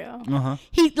make for real.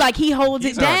 He holds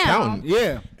it down. Accountant.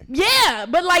 Yeah. Yeah,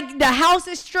 but like the house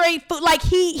is straight. Like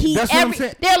That's what I'm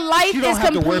saying. their life She don't is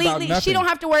have to worry about completely. nothing. She don't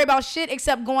have to worry about shit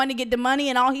except going to get the money,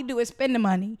 and all he do is spend the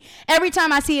money. Every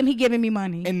time I see him, he giving me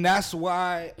money. And that's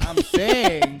why I'm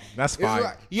saying That's it's fine.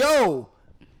 like, yo,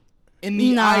 in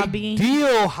the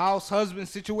ideal house husband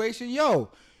situation, yo,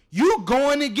 you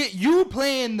going to get you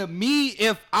playing the me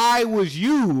if I was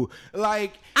you.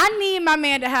 Like, I need my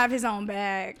man to have his own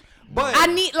bag. but I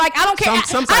need, like, I don't care. I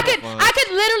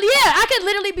could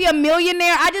literally be a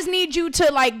millionaire. I just need you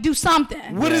to like do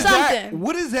something. what is something. that?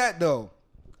 What is that though?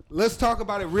 Let's talk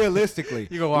about it realistically.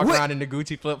 You gonna walk around in the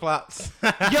Gucci flip flops?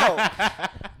 Yo,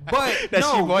 but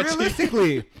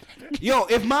realistically, yo,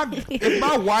 if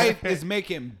my wife is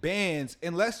making bands,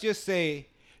 and let's just say,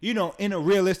 you know, in a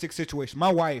realistic situation,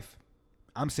 my wife,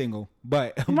 I'm single,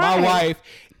 but my wife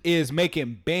is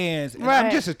making bands, and I'm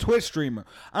just a Twitch streamer.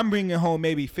 I'm bringing home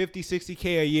maybe 50,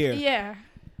 60K a year. Yeah.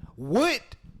 What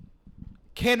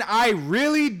can I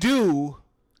really do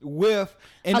with,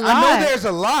 and A I know lot. there's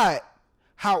a lot.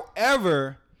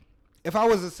 However, if I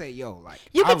was to say, yo, like,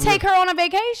 You could take her on a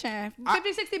vacation,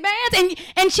 50, 60 bands,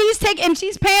 and she's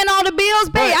paying all the bills.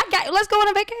 Babe, let's go on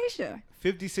a vacation.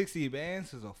 50, 60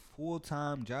 bands is a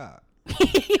full-time job.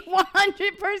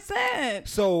 100%.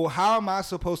 So how am I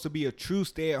supposed to be a true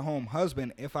stay-at-home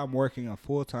husband if I'm working a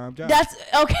full-time job? That's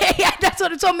okay. That's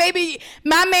what. So maybe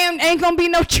my man ain't gonna be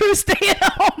no true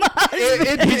stay-at-home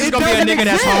husband. He's gonna be a nigga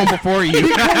that's home before you. He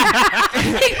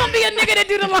gonna be a nigga that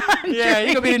do the laundry. Yeah,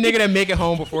 he gonna be the nigga that make it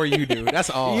home before you do. That's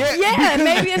all. Yeah,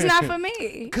 maybe it's not for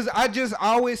me. Because I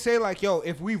always say, like, yo,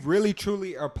 if we really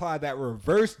truly apply that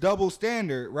reverse double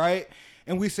standard, right?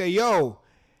 And we say, yo,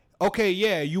 okay,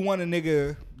 yeah, you want a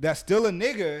nigga that's still a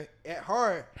nigga at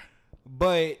heart,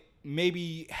 but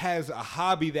maybe has a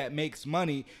hobby that makes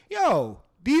money. Yo,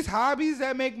 these hobbies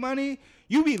that make money,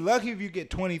 you be lucky if you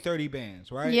get 20, 30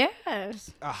 bands, right?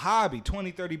 Yes. A hobby, 20,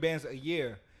 30 bands a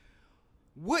year.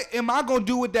 What am I going to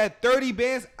do with that 30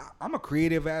 bands? I'm a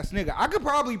creative ass nigga. I could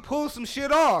probably pull some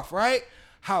shit off, right?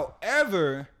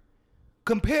 However,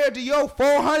 compared to your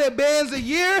 400 bands a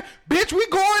year, bitch, we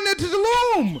going into the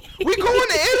loom. We going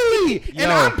to Italy,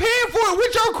 and I'm paying for it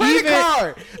with your credit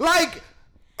card. Like,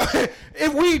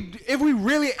 if we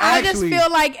really I actually, just feel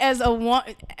like as a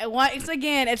once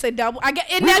again, it's a double. I get.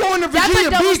 we going to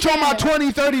Virginia Beach on my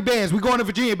 20, 30 bands. We going to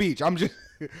Virginia Beach. I'm just.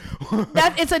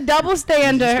 It's a double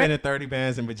standard. Spending 30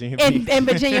 bands in Virginia Beach. In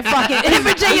Virginia fucking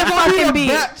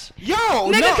beach. Yo,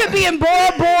 Nigga could be in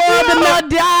Bora Bora, the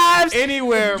Maldives,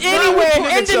 Anywhere,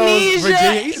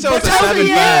 Indonesia. He chose But the that's a 7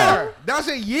 year. bands. That's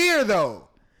a year though.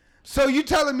 So you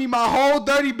telling me my whole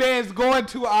 30 bands going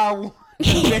to our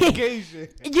vacation?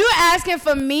 You asking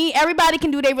for me? Everybody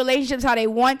can do their relationships how they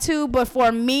want to, but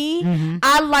for me,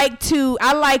 I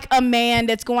like a man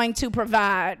that's going to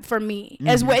provide for me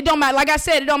as well. It don't matter. Like I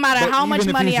said, it don't matter how much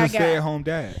money I got. Stay-at-home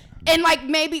dad. And like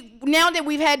maybe now that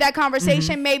we've had that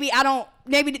conversation, maybe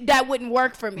that wouldn't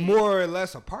work for me. More or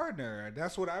less a partner.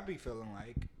 That's what I be feeling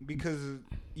like, because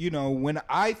you know when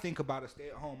I think about a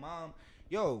stay-at-home mom,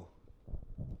 yo.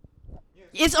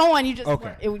 It's on. You just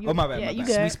okay. My bad. Yeah, my you bad.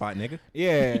 good. Sweet spot, nigga.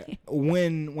 Yeah,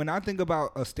 when I think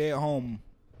about a stay-at-home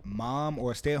mom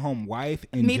or a stay-at-home wife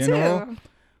in Me general, too.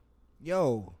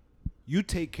 yo, you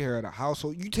take care of the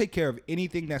household. You take care of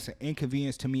anything that's an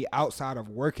inconvenience to me outside of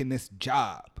working this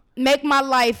job. Make my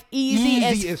life easy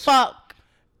as fuck.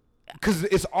 Because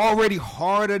it's already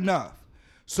hard enough.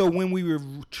 So when we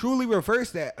truly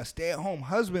reverse that, a stay-at-home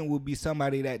husband would be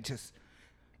somebody that just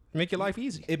make your life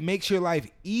easy. It makes your life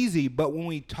easy. But when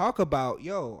we talk about,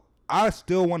 yo, I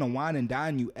still want to wine and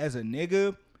dine you as a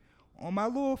nigga on my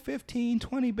little 15,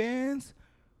 20 bands,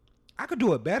 I could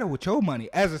do it better with your money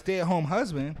as a stay-at-home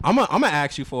husband. I'm gonna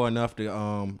ask you for enough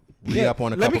to re-up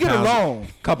on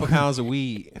couple pounds of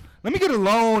weed. Let me get a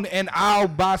loan and I'll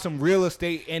buy some real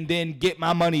estate and then get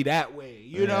my money that way.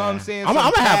 You know what I'm saying? I'm gonna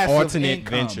have passive alternate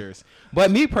income. ventures.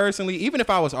 But me personally, even if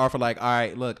I was offered like, all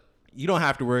right, look, you don't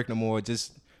have to work no more.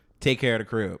 Just take care of the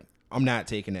crib. I'm not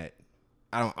taking that.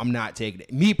 I'm not taking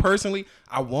it. Me personally,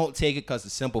 I won't take it because the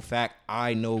simple fact,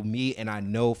 I know me and I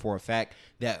know for a fact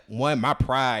that my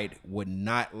pride would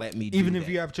not let me do Even that. if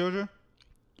you have children?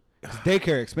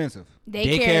 Daycare expensive.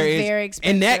 Daycare is very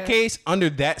expensive. In that case, under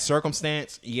that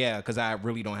circumstance, yeah, because I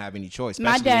really don't have any choice.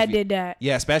 My dad did that.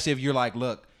 Yeah, especially if you're like,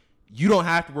 look, you don't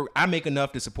have to work. I make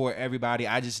enough to support everybody.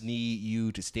 I just need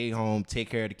you to stay home, take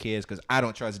care of the kids, because I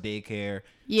don't trust daycare.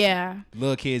 Yeah.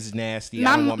 Little kids is nasty.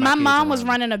 My I don't want my kids mom was around.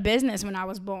 running a business when I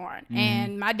was born,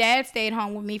 and my dad stayed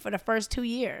home with me for the first 2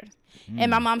 years.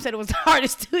 And my mom said it was the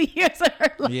hardest 2 years of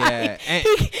her life. Yeah, and-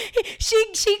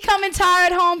 she coming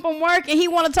tired home from work, and he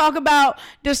want to talk about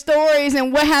the stories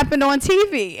and what happened on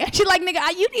TV. And she like, nigga,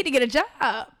 you need to get a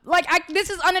job. Like, this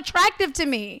is unattractive to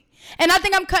me. And I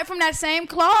think I'm cut from that same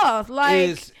cloth.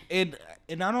 Like, And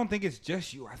I don't think it's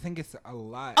just you. I think it's a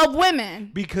lot. of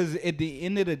women. Because at the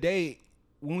end of the day,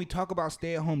 when we talk about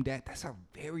stay-at-home dad, that's a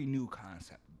very new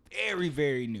concept. Very,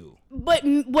 very new. But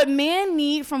what men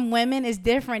need from women is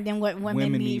different than what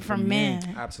women need from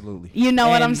men. Absolutely. You know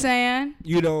what I'm And, saying?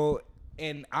 You know,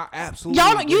 and I absolutely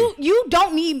Y'all, agree. you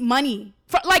don't need money.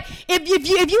 For, like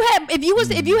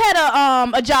if you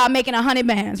had a job making 100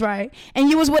 bands, right, and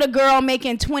you was with a girl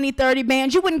making 20, 30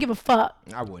 bands, you wouldn't give a fuck.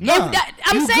 I wouldn't. Nah.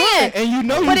 I'm You saying, good, and you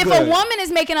know but you if good. a woman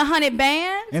is making 100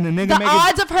 bands, And the nigga the making-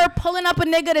 odds of her pulling up a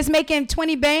nigga that's making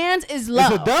 20 bands is low.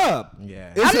 It's a dub.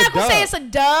 Yeah. It's I'm a not gonna dub. say it's a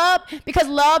dub because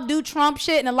love do trump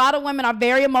shit, and a lot of women are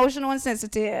very emotional and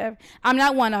sensitive. I'm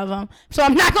not one of them, so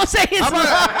I'm not gonna say it's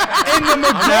love. In the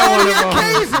majority I'm of not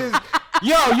cases,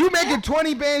 yo, you making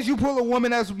 20 bands, you pull a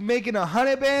woman that's making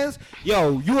 100 bands,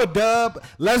 yo, you a dub.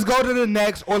 Let's go to the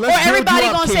next, or let's Or build everybody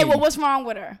you up, gonna say, king. well, what's wrong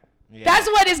with her? Yeah. That's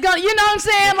what it's gonna. You know what I'm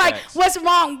saying? Like, facts. what's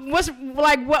wrong?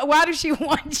 Why does she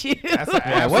want you?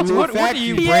 Yeah, what do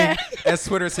you bring? Yeah. As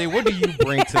Twitter say, what do you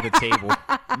bring to the table?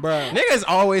 Bruh. Niggas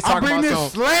always I talking bring about this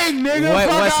some, slang, nigga. what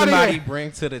Fuck somebody here.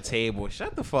 bring to the table.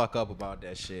 Shut the fuck up about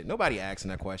that shit. Nobody asking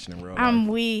that question in real life. I'm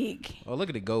weak. Oh, look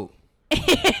at the goat.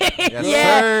 Yes,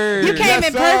 Yeah, sir. you came Yes,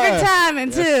 in sir. perfect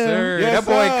timing too. Yes, sir. Yes, that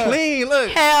boy sir. clean. Look,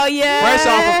 Hell yeah. fresh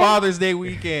off of Father's Day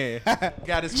weekend.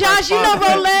 Got his Josh, fresh you know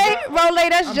Father's Day- Role,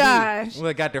 that's Josh.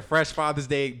 Look, got the fresh Father's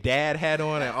Day dad hat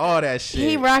on and all that shit.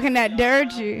 He rocking that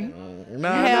dirty.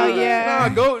 Nah, Hell nah, yeah.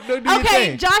 nah, go do your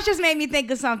Okay, thing. Josh just made me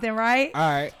think of something, right? All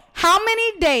right. How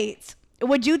many dates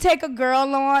would you take a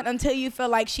girl on until you feel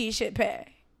like she should pay?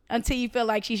 Until you feel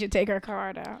like she should take her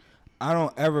card out? I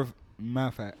don't ever, matter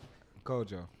of fact,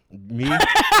 Kojo. Me?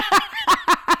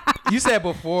 You said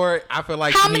before, I feel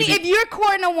like How you many, need to- if you're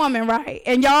courting a woman, right,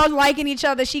 and y'all liking each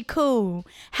other, she cool,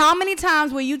 how many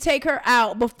times will you take her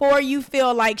out before you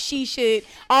feel like she should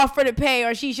offer to pay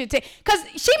or she should take? Because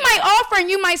she might offer and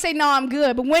you might say, no, I'm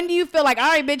good. But when do you feel like, all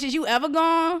right, bitches, you ever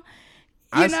gone?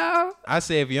 You know? I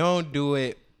say if you don't do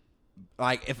it,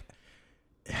 like if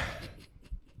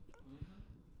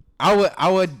I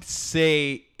would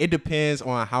say it depends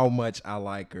on how much I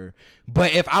like her.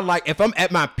 But if I'm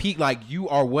at my peak, like you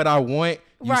are what I want,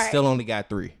 you Right. still only got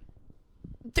 3.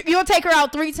 You'll take her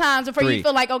out 3 times before 3. you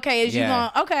feel like, okay, is you going,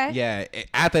 okay. Yeah.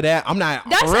 After that, I'm not.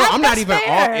 That's- for real, I'm not that's even.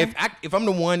 fair. If I'm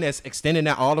the one that's extending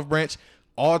that olive branch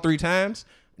all 3 times,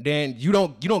 then you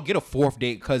don't get a 4th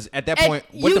date because at that And point,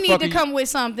 what you the need fuck to are you, come with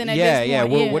something at yeah, this yeah.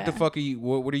 point. What the fuck are you?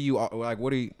 What are you like?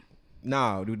 What are you?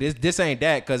 Nah, dude, this ain't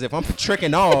that. Cause if I'm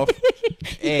tricking off,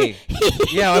 hey,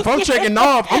 yeah, if I'm tricking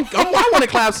off, I want to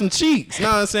clap some cheeks. Know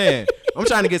what I'm saying? I'm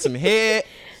trying to get some head,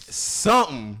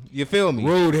 something. You feel me?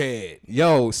 Roadhead.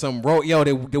 Yo,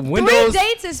 the 3 windows,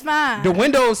 dates is fine. the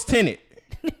windows tinted.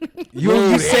 You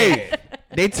Roadhead. safe.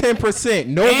 They 10%. And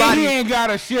he Nobody. ain't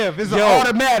got a shift. It's an Yo.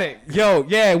 automatic. Yo,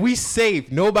 yeah, we safe.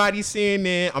 Nobody's seeing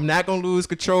in. I'm not gonna lose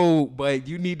control, but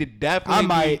you need to definitely. I be-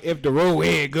 might if the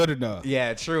roadhead good enough.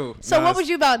 Yeah, true. So Nah, what was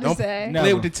you about to don't say? No.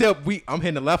 Play with the tip. I'm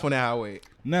hitting the left on the highway.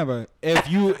 Never.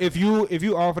 If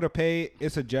you offer to pay,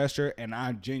 it's a gesture, and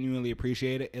I genuinely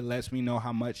appreciate it. It lets me know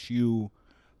how much you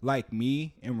like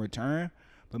me in return.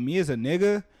 But me as a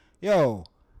nigga, yo,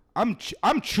 I'm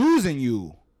choosing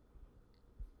you.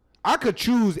 I could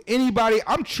choose anybody.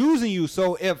 I'm choosing you.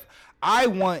 So if I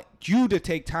want you to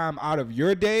take time out of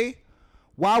your day,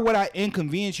 why would I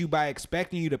inconvenience you by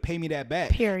expecting you to pay me that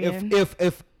back? Period.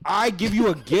 If I give you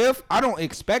a gift, I don't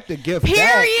expect a gift Period.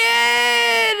 back.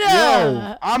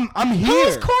 Yo, I'm here.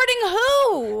 Who's courting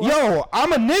who? Yo,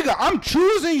 I'm a nigga. I'm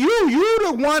choosing you.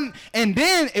 You the one. And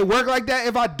then it worked like that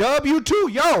if I dub you too.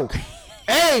 Yo,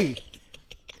 hey,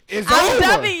 it's I'm over.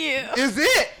 dubbing you. Is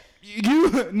it?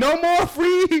 You no more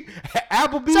free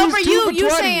Applebee's. So for 2 you, for you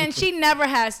 20. saying she never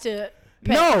has to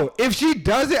pay? No, if she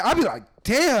does it, I'll be like,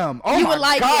 damn. Oh You my would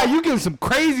like God, it. you getting some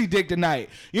crazy dick tonight.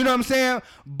 You know what I'm saying?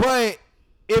 But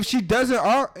if if she doesn't,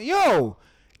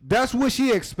 that's what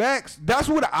she expects. That's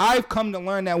what I've come to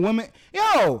learn, that women,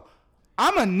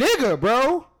 I'm a nigga,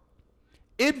 bro.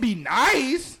 It'd be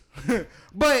nice.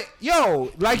 But,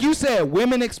 like you said,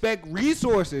 women expect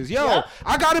resources.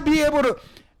 I got to be able to.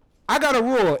 I got a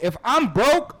rule. If I'm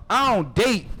broke, I don't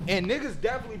date. And niggas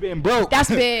definitely been broke. That's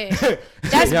big.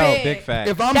 That's big. Big fact.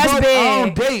 If I'm That's broke, big. I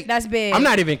don't date. That's big. I'm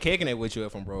not even kicking it with you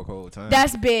if I'm broke the whole time.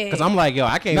 That's big. Cause I'm like,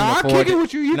 I can't Nah, even I afford kick it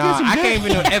with you. You Nah, get some I dick.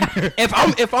 can't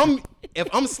even. If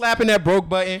I'm slapping that broke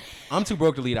button, I'm too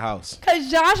broke to leave the house.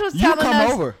 Because Josh was You telling come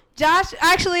us. over. Josh,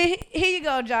 actually, here you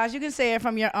go, Josh. You can say it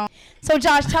from your own. So,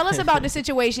 Josh, tell us about the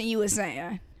situation you were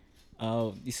saying.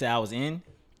 Oh, you said I was in?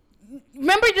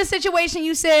 Remember the situation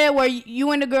you said where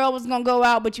you and the girl was gonna go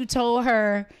out, but you told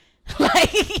her,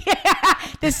 like,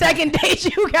 the second date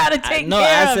you gotta take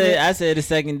care of it. I said the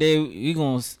second day you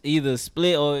gonna either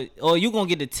split or you gonna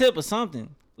get the tip or something.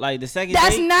 Like the second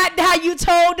That's date. not how you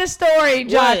told the story,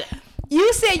 Josh. What?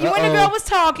 You said you and the girl was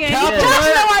talking. Cap Josh,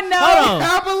 alert. I know. Hold on.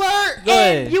 Cap alert. Go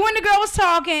And ahead. you and the girl was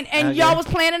talking, and Okay. y'all was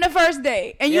planning the first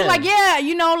date. And you Yeah.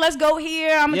 like, let's go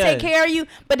here. I'm going to Yeah. take care of you.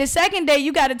 But the second day,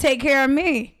 you got to take care of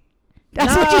me.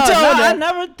 That's what you told her. I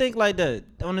never think like that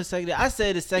on the second day. I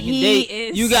said the second He date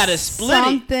is you gotta split it.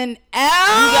 something else.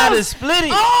 You gotta split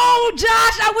it. Oh, Josh,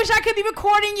 I wish I could be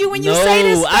recording you when you say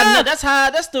this stuff. I know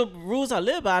that's the rules I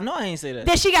live by. I know I ain't say that.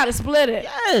 Then she got to split it.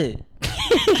 Yeah.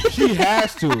 She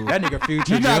has to. That nigga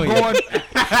Future You're not Junior. going.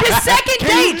 The second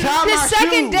Can you date. tie The my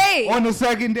second shoe date. on the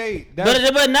second date.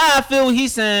 That's- But now I feel what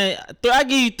he's saying. I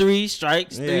give you three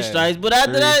strikes. Yeah, But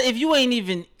after three. that, if you ain't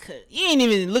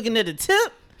even looking at the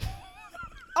tip.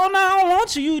 Oh no, I don't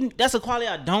want you. That's a quality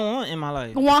I don't want in my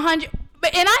life. 100.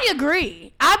 But and I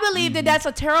agree. I believe that that's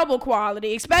a terrible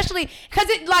quality, especially because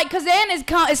then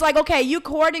it's like, okay, you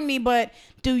courting me, but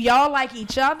do y'all like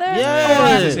each other?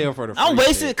 Yeah. He's just here for the I'm free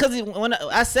wasted shit. because when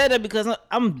I said that because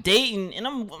I'm dating and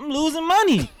I'm losing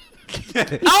money. I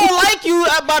don't like you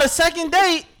by the second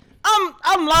date. I'm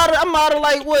out of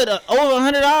like what over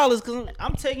 $100 because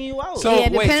I'm taking you out. So, Yeah,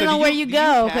 wait, depending on where you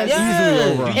go, 'cause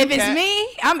yeah. If it's me,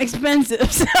 I'm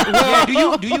expensive. So.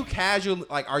 Yeah, do you casually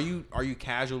are you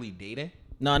casually dating?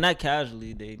 No, not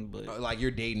casually dating, but Like you're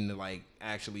dating to like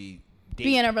actually date,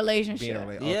 Be in a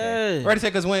relationship. Yeah. Right to say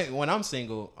because when I'm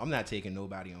single, I'm not taking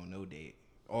nobody on no date.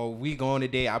 Or we go on a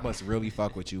date, I must really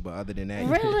fuck with you. But other than that,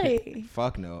 Really?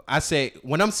 fuck no. I say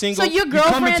when I'm single. So your coming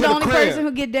girlfriend to the the only crib. person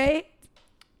who get dates?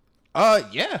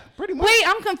 Yeah, pretty much. Wait,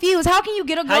 I'm confused. How can you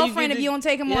get a How you girlfriend get if it? you don't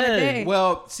take him on a Yeah. date?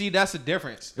 Well, see, that's the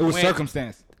difference. It was When-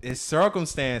 circumstance. It's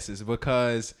circumstances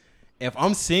because if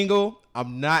I'm single,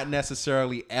 I'm not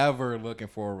necessarily ever looking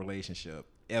for a relationship.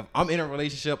 If I'm in a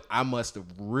relationship, I must have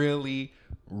really,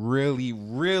 really,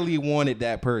 really wanted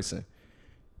that person.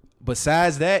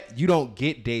 Besides that, you don't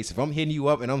get dates. If I'm hitting you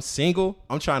up and I'm single,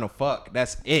 I'm trying to fuck.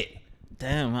 That's it.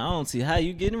 damn, I don't see how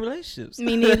you get in relationships.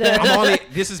 Me neither.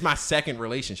 This is my second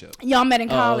relationship. Y'all met in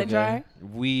college, okay. right?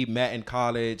 We met in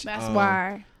college. That's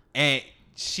why. And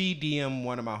she DM'd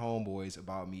one of my homeboys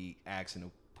about me asking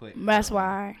to put. That's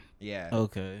why. Yeah.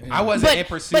 Okay. I wasn't in But,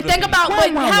 pursuit but of think any- about,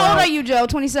 Wait, how old are you, Joe?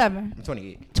 27? I'm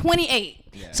 28. 28.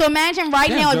 Yeah. So imagine right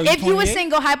Damn, now, Joe, you if you were 28?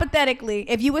 single, hypothetically,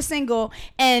 if you were single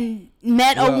and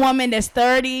met a Well- woman that's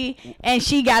 30 and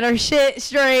she got her shit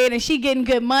straight and she getting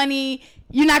good money,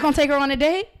 you're not going to take her on a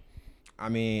date? I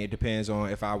mean, it depends on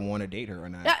if I want to date her or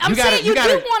not. I'm saying you do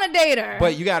want to date her.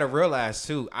 But you got to realize,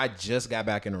 too, I just got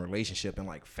back in a relationship in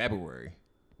like February.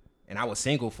 And I was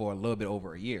single for a little bit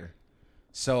over a year.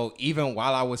 So even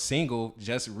while I was single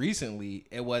just recently,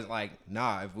 it was like,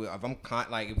 nah,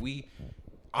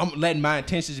 I'm letting my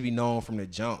intentions be known from the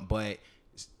jump, but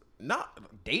no.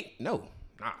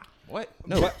 What?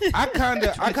 No. But I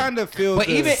kind of feel. But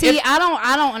the- even See, I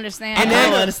don't understand. And that. I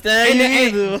don't understand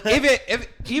you either.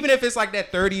 even if it's like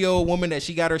that 30-year-old woman that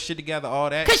she got her shit together, all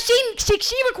that. Cause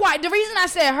she required. The reason I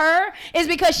said her is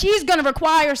because she's gonna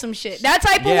require some shit. That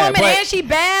type of Yeah, woman, but- and she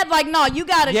bad. Like, no, you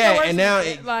gotta Yeah, show her and some now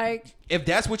shit. Like, if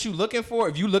that's what you're looking for,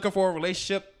 if you're looking for a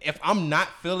relationship, if I'm not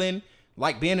feeling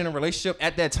like being in a relationship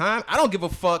at that time, I don't give a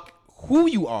fuck who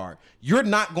you are. You're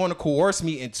not going to coerce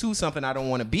me into something I don't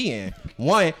want to be in.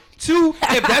 One. Two,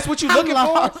 if that's what you're looking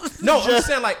lost. for. No, I'm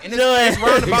saying like, and it's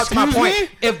roundabout to my Excuse point. me?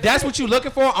 If that's what you're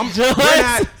looking for, I'm Joyce. we're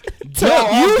not. Go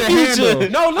off the handle.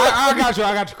 No, look. I got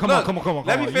you. Come Look, on.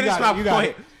 Let me You finish got my it, you got point.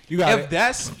 it. You got If it.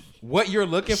 that's what you're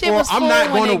looking Shit for, was I'm full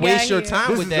not when going to they waste got your here. time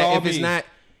This with is that. all If it's me. not,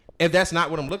 if that's not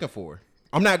what I'm looking for,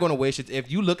 I'm not going to waste it.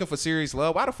 If you looking for serious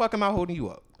love, why the fuck am I holding you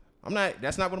up? I'm not.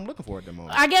 That's not what I'm looking for at the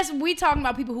moment. I guess we talking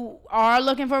about people who are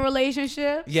looking for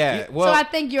relationships. Yeah. Well, so I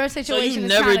think your So situation you is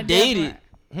never kinda dated? different.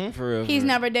 For real. He's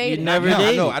never dated. You never No,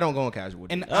 dated. No, I don't go on casual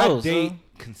dates. And Oh, I date so-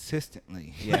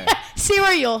 consistently. Yeah.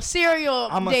 serial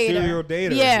I'm a dater. serial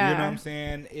dater. Yeah. You know what I'm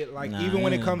saying? It like Nah, even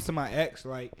when it yeah. comes to my ex,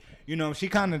 like, you know, she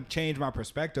kind of changed my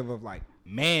perspective of like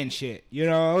man shit. You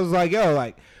know, I was like, yo,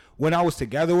 like when I was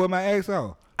together with my ex,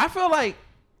 I feel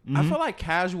like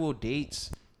casual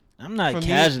dates. I'm not For me-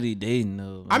 casually dating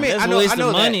though. I mean, that's I know- a waste I know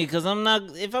of that. money because I'm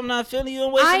not. If I'm not feeling you,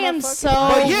 I'm wasting I my am fucking so.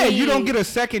 but yeah, you don't weak. get a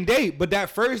second date, but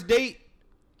that first date,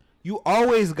 you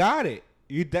always got it.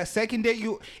 You that second date,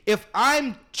 if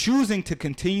I'm choosing to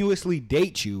continuously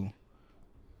date you,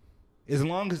 as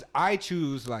long as I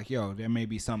choose, like, yo, there may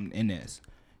be something in this.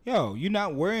 Yo, you're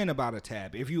not worrying about a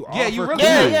tab. If you Yeah, offer, you really cool.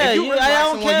 Yeah, If yeah. you really I like don't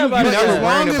someone, care you about never As that. worry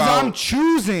long as about- I'm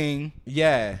choosing,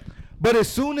 Yeah. but as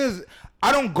soon as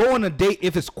I don't go on a date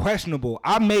if it's questionable,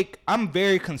 I'm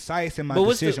very concise in my But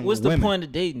what's decision the with women. point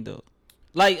of dating though?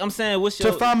 Like I'm saying, what's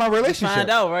your find my relationship. To find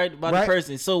out right about Right. the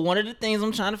person. So one of the things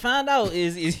I'm trying to find out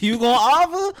is you gonna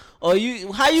offer or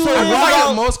you how you So gonna why offer?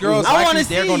 Like most girls, I like want to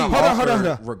they're see gonna you. offer Hold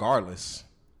on. regardless.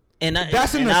 And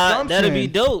That's an that'll be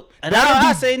assumption. dope. And That'll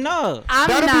I be- say no. I'm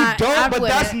That'll not. be dope, I'm but with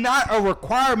that's it. not a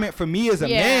requirement for me as a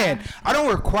Yeah. man. I don't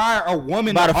require a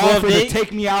woman About to a fourth offer to date?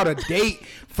 take me out a date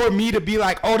for me to be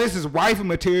like, oh, this is wifey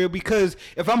material. Because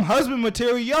if I'm husband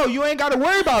material, yo, you ain't got to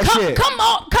worry about shit. Come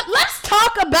on, let's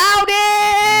talk about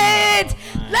it.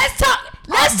 Let's talk.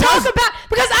 Let's talk about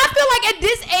because I feel like at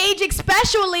this age,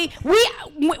 especially,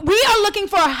 we are looking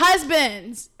for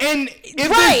husbands. And if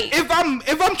Right. if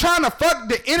I'm trying to fuck,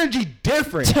 the energy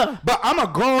different. But I'm a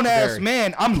grown ass Very.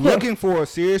 man. I'm looking for a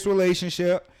serious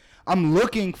relationship. I'm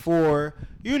looking for,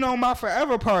 you know, my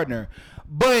forever partner.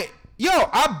 But yo,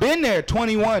 I've been there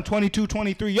 21, 22,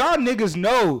 23. Y'all niggas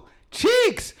know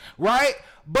cheeks, right?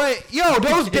 But yo,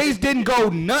 those days didn't go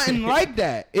nothing like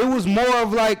that. It was more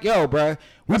of like, yo, bruh,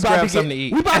 we Let's about grab to something to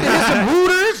eat. we about to hit some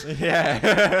Hooters.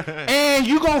 Yeah. And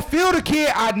you gonna feel the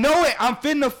kid. I know it. I'm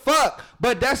finna fuck.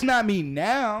 But that's not me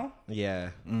now. Yeah.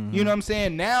 You know what I'm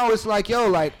saying? Now it's like, yo,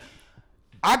 like,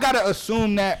 I gotta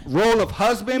assume that role of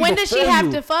husband. When does she before have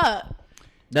you. to fuck?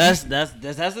 That's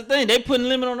the thing. They putting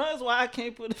limit on us. Why I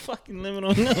can't put a fucking limit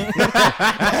on them?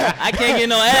 I can't get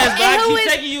no ass, but And I who keep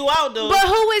is- taking you out though. But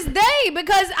who is they?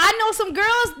 Because I know some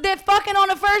girls that fucking on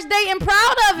the first date and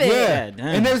proud of it. Yeah, God damn.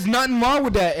 and there's nothing wrong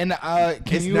with that. And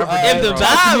can It's you never If the bro. vibe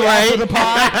talk to me after right. the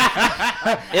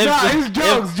pod? If Nah, the- it's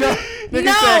jokes. jokes. Nigga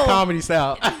No. said comedy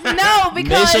style. No, Make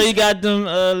because sure you got them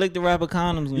lick the rapper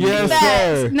condoms. When you Yes, do it.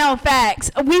 facts. sir. No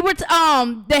facts. We were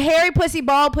the hairy pussy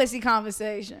bald pussy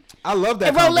conversation. I love that.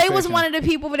 And Rolay was conversation. one of the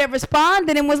people that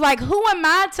responded and was like, "Who am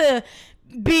I to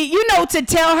be? You know, to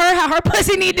tell her how her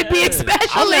pussy need to be, Yeah.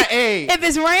 especially I'm not- hey, if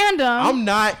it's random."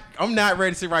 I'm not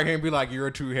ready to sit right here and be like,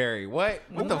 you're too hairy. What?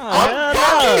 What the Nah, fuck? hell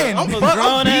fucking- no. I'm I'm a fuck- grown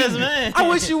I'm ass beating. man. I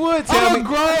wish you would tell I'm me. a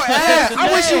grown Yeah, ass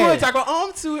I wish you man. would. I go, oh,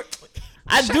 I'm too.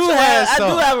 I Shut do your have ass I do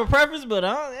up. have a preference, but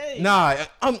hey. Nah,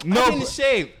 I'm No, in the but-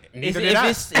 shape. If, Neither did I.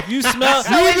 if you smell,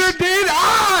 Neither did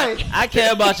I. I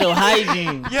care about your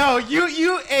hygiene. Yo,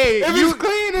 hey, If you it's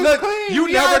clean, it's look, clean. You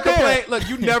We never out there. complain. Look,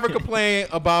 you never complain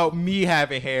about me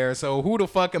having hair. So who the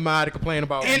fuck am I to complain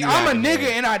about? And you I'm a having nigga,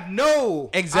 hair? and I know.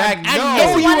 Exactly. I I know. know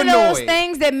It's you one of those annoyed.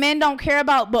 things that men don't care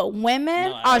about, but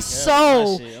women No, I care are about so that shit. I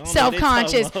don't know what they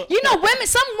self-conscious. talking about. You know,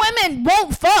 some women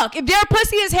won't fuck if their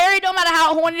pussy is hairy. No matter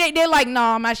how horny they're like,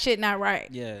 "No, my shit not right."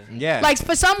 Yeah. Yeah. Like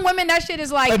for some women, that shit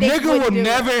is like A they nigga wouldn't will do it.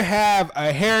 never have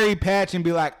a hairy patch and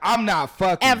be like, I'm not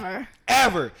fucking.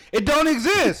 Ever. It don't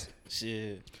exist.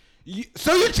 Shit.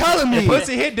 So you're telling me.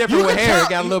 pussy hit different You with can hair. tell- It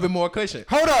got a little bit more cushion.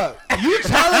 Hold up. You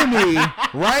telling me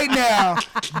right now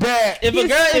that If a You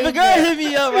girl stupid. hit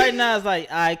me up right now, it's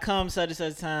like, I come such and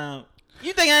such time.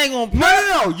 You think I ain't gonna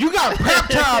No, you got prep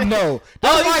time though.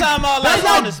 Oh, you talking about, like,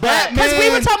 that's on the spot? Batman. Because we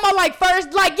were talking about like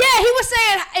first, like yeah, he was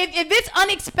saying if it's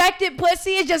unexpected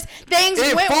pussy, it's just things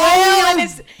It went fall well, you- and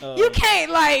it's you can't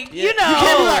like Yeah. you know. You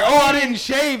can't be like, Oh, oh, I didn't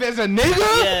shave as a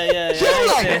nigga. Yeah. She I ain't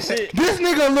was like, saying shit. this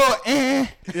nigga a little Yeah,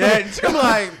 I'm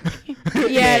like,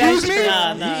 Yeah, that's Excuse me? true.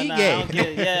 Nah, He I gay. don't get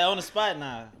it. Yeah, on the spot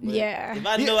now. But Yeah. If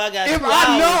I know I got If 2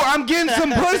 I know hours, I'm getting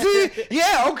some pussy,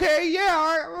 yeah, okay,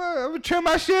 yeah, I'm gonna trim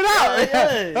my shit out.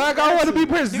 Yeah, Like I want to be niggas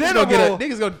presentable.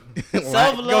 go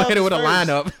Self-love go hit it with a first.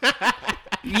 lineup.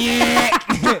 Yeah.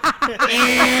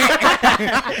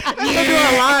 Nigga do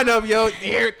a lineup, yo.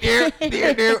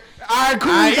 There. All right,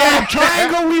 cool. We got a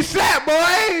triangle. We set,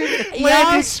 boy. Y'all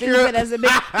Wendy stupid Script. as a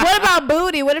bitch. What about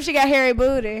booty? What if she got hairy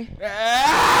booty?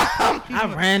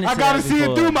 I ran into I gotta that see it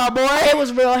before. through, my boy. It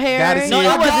was real hairy. Gotta see No, it.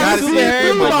 it wasn't Gotta super see it hairy,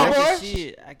 through, but my I boy. could see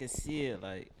it. I could see it,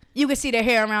 like. You could see the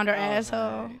hair around her Oh, asshole.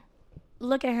 man.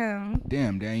 Look at him.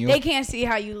 Damn, Daniel. They can't see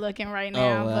how you looking right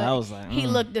now, well, but I was like, he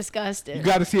looked disgusted. You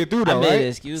got to see it through, I though, made right?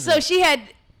 excuses. So she had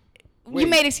You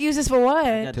made excuses for what?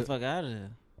 Got the fuck out of there.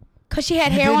 Cause she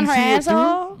had You hair on didn't her see it through?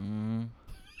 asshole.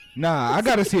 Nah, I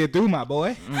gotta see it through, my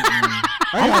boy.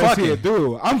 I gotta see it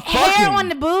through. I'm fucking. Hair on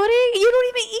the booty? You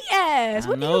don't even eat ass.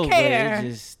 What I know, do you care? but it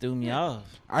just threw me off.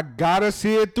 I gotta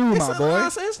see it through, my boy.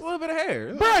 It's a little bit of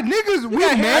hair. Bro, niggas, we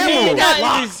got hair. I mean, mammals. you got It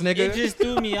locks, just- nigga. It just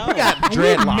threw me off. got We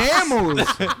dreadlocks. mammals.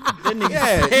 That nigga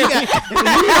Yeah, said- you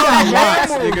got locks,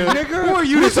 Mammals, nigga. Who are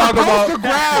you We to talk supposed about? to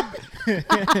grab.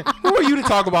 Who are you to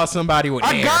talk about somebody with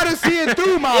I hair? gotta see it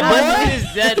through, my It wasn't boy.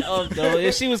 just that up though.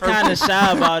 If she was kind of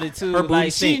shy about it too, her booty like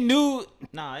she stink. knew.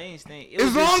 Nah, it ain't stink. It was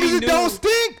As just long she as it knew- don't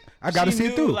stink, I gotta she see knew,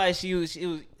 it through. Like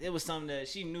it was something that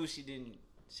she knew she didn't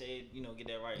shave. You know, get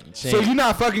that right. So you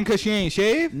not fucking cause she ain't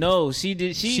shaved? No, she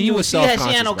did. She She knew, was she had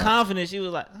self-conscious no about it. confidence. She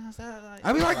was like,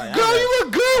 I be like, girl, you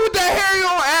look good with that hair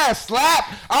on ass.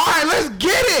 Slap. All right, let's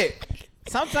get it.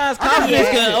 sometimes I gotta confidence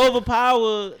admit can it.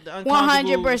 overpower the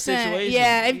uncomfortable 100%. situation.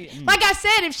 Yeah. Like I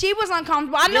said, if she was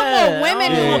uncomfortable, I know Yeah, more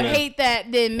women I who don't- hate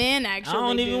that than men I actually.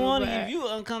 don't even want to. but- If you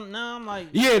uncomfortable, now I'm like,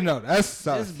 Yeah, no, that's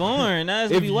sus. it's boring.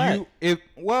 That's If be whack.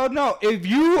 if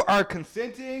you are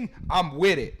consenting, I'm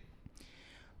with it.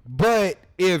 But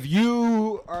if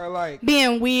you are like,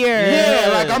 being weird. yeah,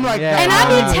 like I'm like, Yeah. And nah, I I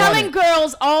be don't telling want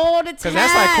girls all the time.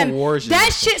 that's like coercion That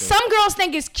or shit, something. some girls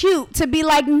think it's cute to be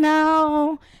like,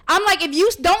 no. I'm like, if you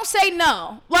don't say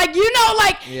no, like, you know,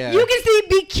 like, Yeah. you can see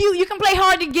be cute, you can play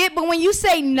hard to get, but when you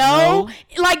say no,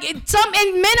 like, and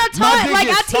men are taught, dick like,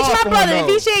 I is teach soft my on brother, if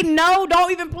no. he say no,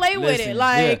 don't even play with Listen, it.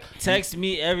 Like, text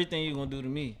me everything you gonna do to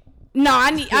me. no,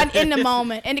 I'm in the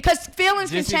moment. And because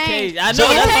feelings Just can in change. case. I know, She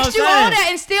can that's what text I'm you all saying. that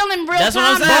and still in real That's what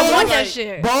I'm time, saying. I want Like, that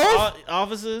shit. both?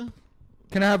 Officer,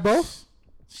 Can I have both?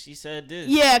 she said this.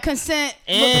 Yeah, consent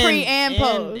with pre and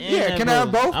post. Yeah, can I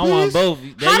have both, I want please? both.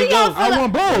 There How do you y'all go. feel I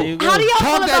want both. There you go. How do y'all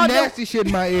Talk feel that about nasty shit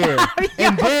in my ear, Y'all-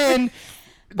 and then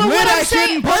But let what that I'm shit in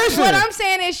saying, person. what I'm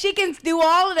saying is, she can do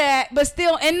all of that, but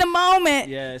still in the moment,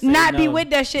 Yeah, say not be no. with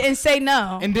that shit and say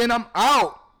no. And then I'm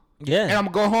out, Yeah. and I'm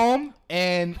gonna go home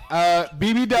and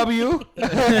BBW.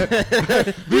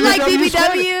 You like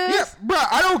BBWs? Yeah, bro,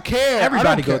 I don't care. Everybody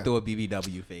I don't go care. through a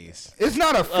BBW phase. It's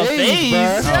not a a phase,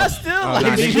 phase. bro. I still like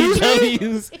nah, excuse me?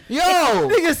 BBWs. Yo,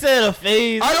 Nigga said a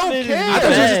phase. I don't That bitch is care. I thought you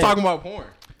were bad. just talking about porn.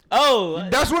 Oh,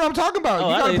 that's what I'm talking about. Oh,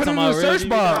 You I gotta thought you put it in talking the about search real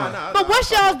bar. But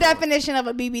what's y'all's definition of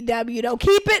a BBW though?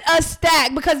 Keep it a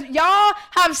stack because y'all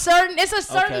have it's a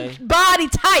certain Okay. body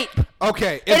type.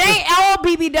 Okay, It ain't all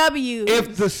BBWs.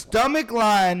 if the stomach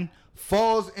line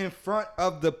falls in front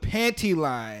of the panty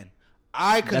line,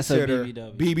 I That's a consider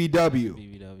BBW. BBW.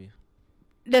 BBW.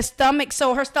 the stomach,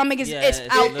 so her stomach is Yeah, it's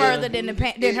it's out a further little-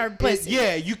 than her pussy.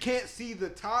 Yeah, you can't see the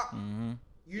top.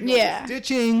 You know, Yeah. the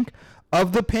stitching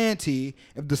of the panty.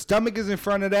 If the stomach is in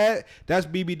front of that, that's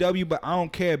BBW. But I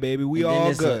don't care, baby. We And then all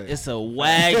it's good. it's a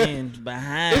wagon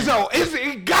behind. It gotta It's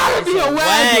be a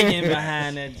wagon.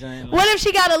 behind that joint. What if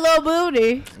she got a little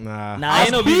booty? Nah. Nah,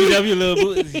 ain't no BBW little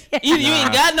booty. You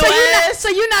ain't got no ass. So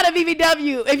you're not a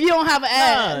BBW if you don't have an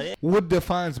ass. Nah, What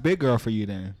defines big girl for you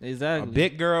then? A exactly.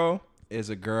 big girl is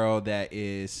a girl that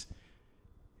is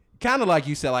kind of like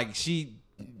you said, like she,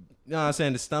 you know what I'm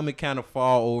saying, the stomach kind of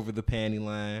fall over the panty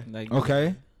line, Like,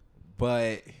 Okay.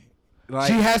 but like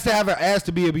She has to have an ass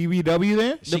to be a BBW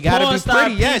then? she The gotta porn be star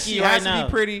pretty. Yes, Pinky she right has to now.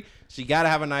 be pretty. She gotta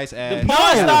have a nice ass. the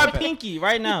porn No. star Pinky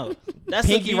right now. That's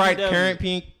Pinky, a right? BBW. Current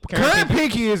pink. Current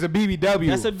Pinky is a BBW.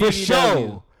 That's a for BBW.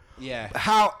 sure. Yeah.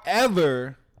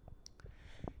 However,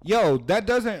 yo, that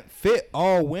doesn't fit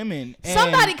all women. And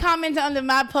Somebody commented under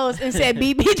my post and said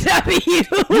BBW.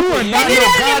 You are not And then no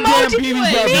that goddamn emoji-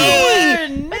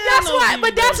 BBW. Me.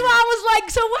 But that's why I was like,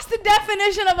 so what's the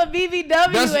definition of a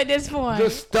BBW at this point? The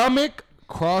stomach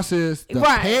crosses the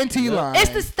Right. panty line. It's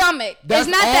the stomach. That's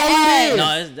it's not the all it ass. is.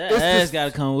 No, it's that It's the- ass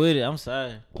gotta come with it. I'm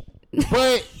sorry.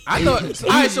 But I thought. All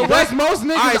right, so that's what? most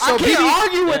niggas. All right, so I can't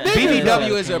argue with Yeah. niggas.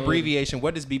 BBW is an abbreviation.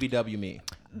 What does BBW mean?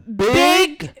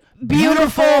 Big,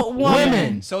 beautiful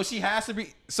woman. So she has to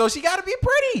be. So she got to be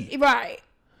pretty. Right.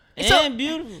 And So-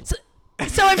 beautiful.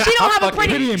 So if she don't have a Fucking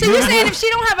pretty, pretty and so you're saying beautiful. if she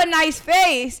don't have a nice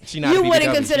face, She not you a wouldn't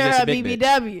BBW. consider She just her a a big bitch.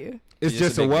 BBW. It's She's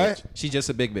just a big what? bitch. She's just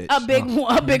a big bitch.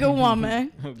 A bigger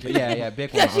woman. Yeah,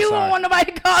 big one. Because you don't want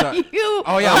nobody to call Sorry. you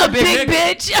Oh, yeah, a I'm a big big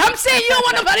bitch. I'm saying you don't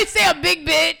want nobody to say a big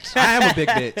bitch. I am a big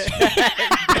bitch.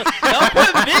 Don't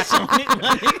put bitch on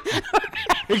it.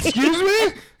 Excuse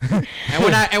me?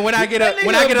 And when I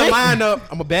get a lineup,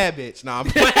 I'm a bad bitch. Nah, I'm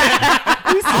playing.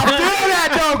 I feel that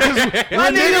though, because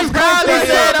My niggas probably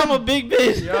said I'm a big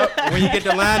bitch. Yup. When you get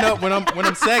the lineup, when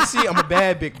I'm sexy, I'm a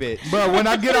bad big bitch. But when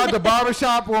I get out the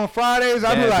barbershop on Fridays,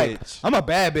 I be Bad like, bitch. I'm a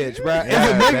bad bitch, bro. Yeah, It's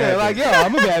a nigga, bad like, bitch. yo,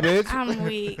 I'm a bad bitch. I'm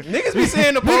weak. Niggas be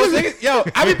saying the post. Niggas, yo,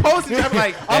 I be posting. I'm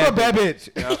like, I'm a bad bitch.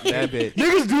 Yup, bad bitch.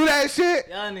 Niggas do that shit.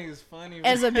 Y'all niggas funny.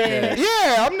 As a bitch.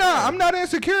 Yeah, I'm not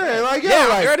insecure. Like, yo, Yeah, I'm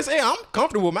like, here to say I'm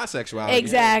comfortable with my sexuality.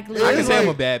 Exactly. I can It's say I'm a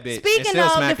like- bad bitch. and Speaking still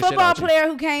of, smack the shit football out you. player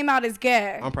who came out is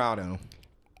gay. I'm proud of him.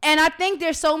 And I think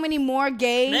there's so many more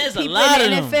gay There's a people lot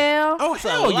in the of them. NFL. Oh It's a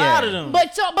hell lot yeah. of them.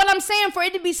 But I'm saying for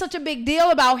it to be such a big deal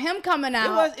about him coming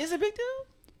out, Is it a big deal?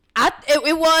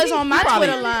 it was on my probably-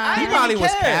 Twitter I line. He probably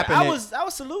was capping I it. was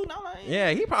saluting. I'm like,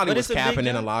 Yeah, he probably But was it's a big capping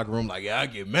in the deal. locker room like, yeah, I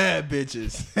get mad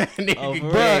bitches. Nigga Oh,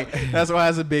 for gay. real? That's why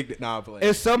it's a big play.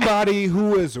 it's somebody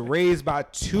who is raised by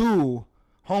two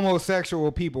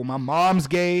homosexual people. My mom's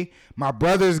gay. My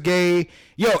brother's gay.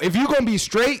 Yo, if you're going to be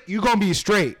straight, you're going to be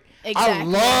straight. I Exactly.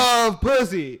 love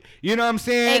pussy. You know what I'm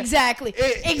saying? Exactly.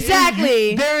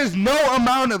 Exactly. There is no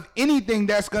amount of anything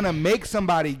that's going to make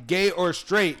somebody gay or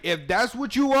straight. If that's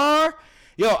what you are,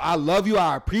 yo, I love you.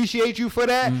 I appreciate you for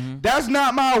that. That's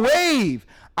not my wave.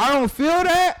 I don't feel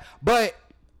that, but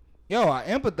yo, I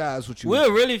empathize with you.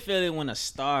 we'll really feel it when a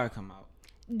star come out.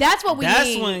 That's what we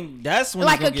need. That's when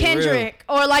Like it's a gonna get real. Kendrick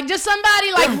or like just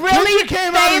somebody like If really Kendrick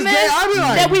came out as famous gay, I'd be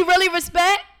like- that we really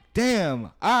respect. Damn.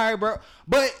 All right, bro.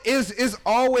 But it's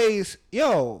always,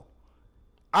 yo,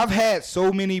 I've had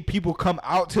so many people come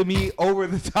out to me over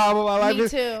the time of my life. Me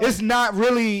It's- too. It's not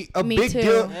really a Me big too.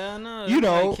 deal. Hell no, You they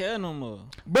know, don't care no more.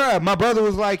 bruh, my brother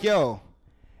was like, yo,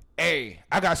 hey,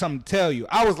 I got something to tell you.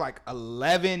 I was like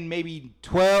 11, maybe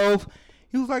 12.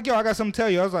 He was like, yo, I got something to tell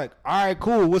you. I was like, all right,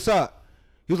 cool. What's up?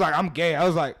 He was like, I'm gay. I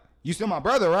was like, you still my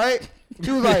brother, right? He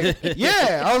was like,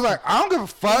 yeah. I was like, I don't give a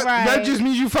fuck. Right. That just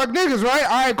means you fuck niggas, right?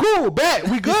 All right, cool. Bet.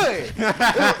 We good.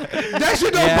 That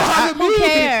shit don't bother me. Who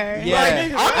cares? Yeah. Like,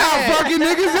 I'm not fucking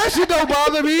niggas. That shit don't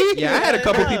bother me. Yeah, I had a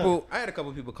couple people. I had a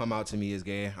couple people come out to me as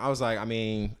gay. I was like, I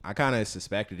mean, I kind of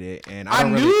suspected it, and I I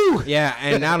don't knew. really, yeah,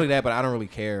 and not only that, but I don't really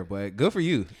care. But good for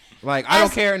you. Like, I don't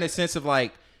As- care in the sense of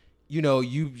like, you know,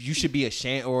 you should be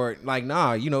ashamed or like,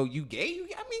 nah, you know, you gay.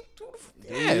 I mean,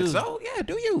 yeah, you. so yeah,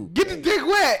 do you? Get the dick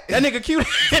wet. That nigga cute.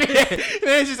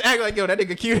 They just act like, yo, that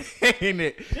nigga cute, ain't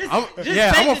it? I'm Just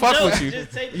yeah, take I'm gonna the fuck joke. with you.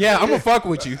 Just take the Yeah, joke. I'm gonna fuck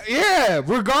with you. Yeah,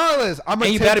 regardless. I'm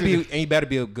And you better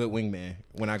be a good wingman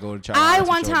when I go to try. I to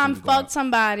one show time people to go out. fucked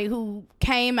somebody who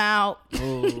came out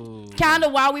Ooh. kind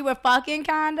of while we were fucking,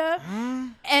 kind of,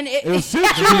 and it It was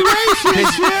situation shit.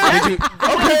 Did you,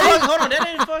 Hold on, that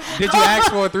ain't fucking. did you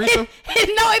ask for a threesome?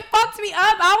 No, it fucked me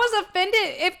up. I was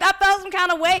offended. If I felt some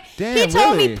kind of way, Damn, he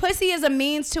told really? me pussy is a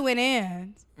means to an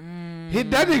end.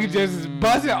 That nigga just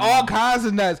busting all kinds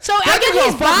of nuts. So That I guess nigga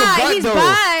he's a fucking bi. butt, He's though.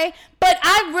 bi. But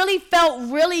I really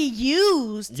felt really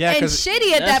used Yeah, and 'cause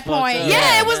shitty at that's that point. fucked up.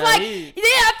 Yeah, it was Yeah, like, he-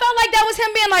 I felt like that was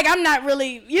him being like, I'm not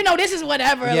really, this is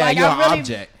whatever. Yeah, like, you're I an really,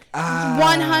 object.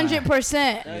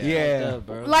 100%. Yeah.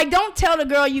 bro. Like, don't tell the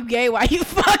girl you gay while you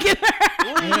fucking her.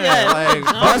 Yeah, like,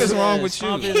 fuck is wrong with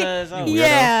Stomp you? his ass out.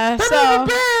 Yeah, so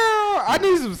I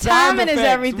need some sound timing is effects.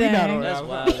 everything. We not on That's that.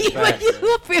 wild. but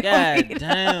you feel God me, though.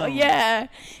 damn. Yeah,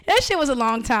 that shit was a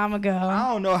long time I ago.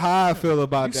 don't know how I feel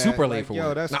about You that. super late Like, for yo,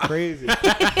 work. that's Nah. crazy.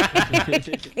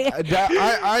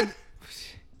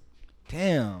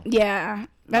 Damn. Yeah,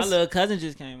 My that's little cousin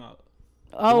just came out.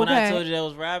 oh, When I okay. told you that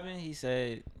was rapping, he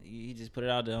said he just put it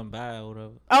out there on bio or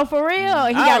whatever. Oh, for real? He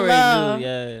I got already love. knew,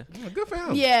 yeah. Yeah, good for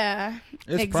him. Yeah.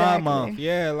 It's exactly. Pride Month.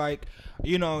 Yeah, like,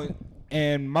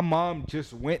 and my mom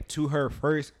just went to her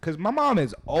first, because my mom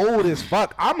is old as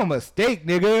fuck. I'm a mistake,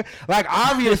 nigga. Like,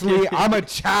 obviously, I'm a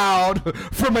child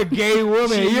from a gay woman.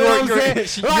 She- You know what I'm saying?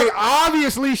 she- Like,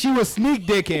 obviously, she was sneak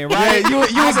dicking, Yeah, right? you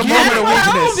was a I get moment it. of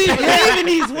I don't be weakness. believing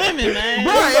these women, man.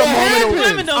 Bro, A it moment of happens.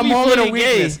 Women don't a be moment of fully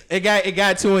gay. weakness. It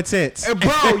got too intense. Bro,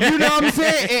 you know what I'm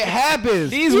saying? It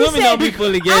happens. These You women said- don't be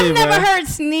fully gay, I've never bro. heard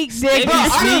sneak dick. They Bro, be I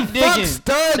done sneak fucked dicking.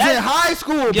 studs in That- high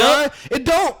school, Yup. bro. It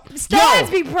don't. Studs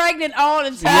yo, be pregnant all the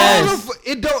time. Yes.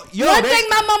 It don't. Yo, One they- thing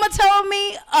my mama told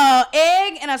me,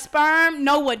 egg and a sperm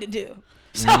know what to do.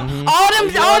 So all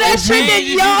that if shit you- that if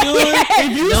you y'all do it,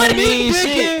 if you Don't sneak mean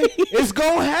dicking, it's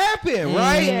gonna happen,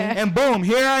 right? Yeah. And boom,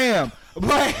 here I am.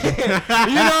 But you know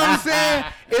what I'm saying?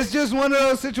 It's just one of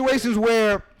those situations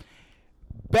where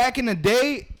back in the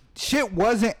day, shit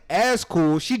wasn't as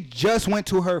cool. She just went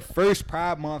to her first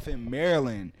Pride Month in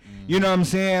Maryland. You know what I'm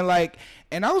saying? Like,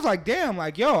 and I was like, damn,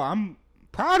 like, yo, I'm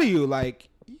proud of you. Like,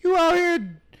 you out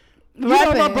here You know,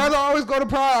 my Rapping. brother always go to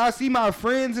Pride. I see my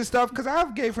friends and stuff because I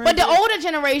have gay friends. But the older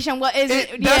generation, what is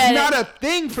it? That's not a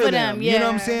thing for them. You know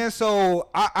what I'm yeah. saying? So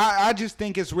I just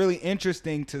think it's really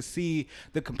interesting to see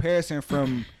the comparison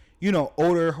from, you know,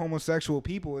 older homosexual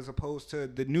people as opposed to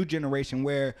the new generation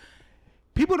where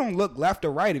people don't look left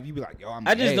or right if you be like, yo, I'm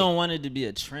I just gay. don't want it to be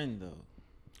a trend though.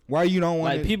 Why you don't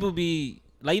want Like it? people be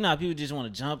like, you know how people just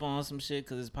want to jump on some shit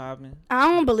because it's popping. I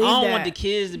don't believe I don't that. want the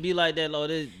kids to be like that, Lord.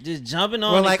 They're just jumping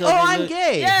on. Well, it like, 'cause oh, they I'm look-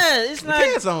 gay. Yeah, it's The not.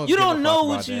 kids don't You give a don't fuck know about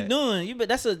what you're that. doing. But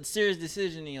that's a serious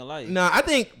decision in your life. No, I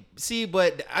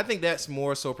think that's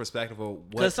more so perspective of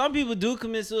Because what. some people do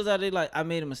commit suicide. They like, I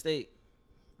made a mistake.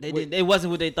 They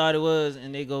wasn't what they thought it was,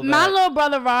 and they go back. My little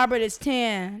brother Robert is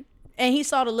 10, and he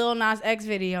saw the Lil Nas X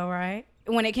video, right?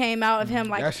 When it came out of him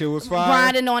like That shit was fire.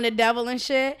 grinding on the devil and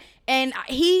shit. And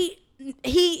he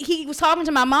was talking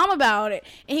to my mom about it,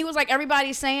 and he was like,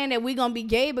 everybody's saying that we gonna be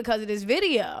gay because of this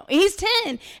video. And he's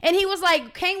 10, and he was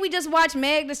like, can't we just watch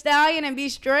Meg Thee Stallion and be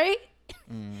straight?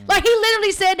 Like, he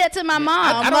literally said that to my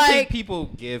mom. I don't like, think people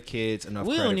give kids enough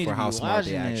we don't credit need for to how be smart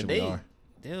they watching that. actually are.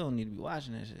 They don't need to be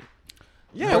watching that shit.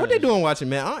 Yeah, what they doing watching,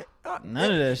 man?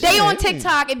 None of that shit. they on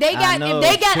TikTok. If they got know.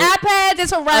 iPads,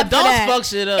 it's a wrap for Adults that. fuck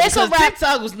shit up. It's a because wrap.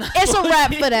 TikTok was not. It's a for wrap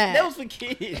kids. for that. That was for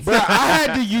kids. Bro, I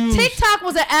had to use. TikTok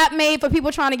was an app made for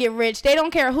people trying to get rich. They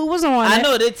don't care who was on it. I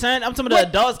know they turned. I'm talking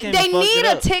about the adults came. They and fucked need it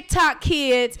a up. TikTok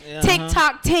kids, Uh-huh.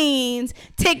 TikTok teens,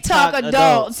 TikTok TikTok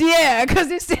adults. Yeah, because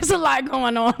there's a lot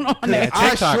going on there.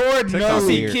 I sure TikTok's know.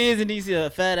 See weird. kids and these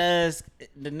fat ass.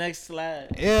 The next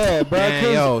slide. Yeah, bro.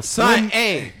 Man, yo, son,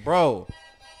 hey, bro.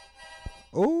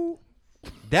 Ooh.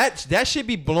 That should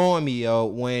be blowing me, yo,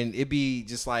 when it be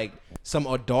just like some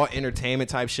adult entertainment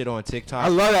type shit on TikTok. I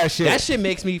love that shit. That shit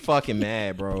makes me fucking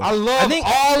mad, bro. I love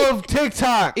all of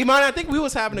TikTok. Iman, I think we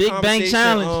was having a Big Bang conversation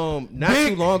Challenge. not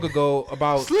too long ago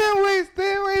about Slim waist,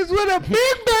 thin waist with a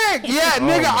big bag. Yeah,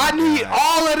 nigga, my I need God.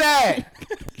 all of that.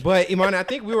 But Iman, I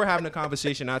think we were having a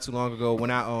conversation not too long ago when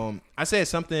I said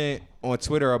something on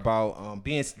Twitter about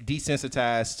being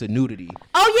desensitized to nudity.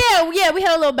 Oh yeah, we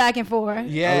had a little back and forth.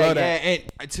 Yeah, I love yeah, and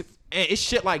it's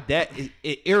shit like that.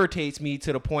 It irritates me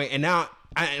to the point, and now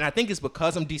I think it's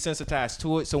because I'm desensitized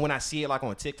to it. So when I see it like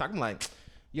on TikTok, I'm like,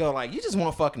 yo, like you just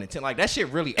want fucking attention. Like that shit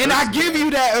really. And irks I me, give bro.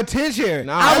 you that attention.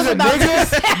 Nah, I As was a about to nigga,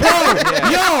 say- bro,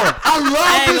 yo, I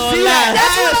love ain't to gonna see lie.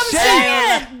 That's what that I'm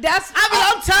ass shake. saying. That's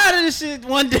I'm tired of this shit.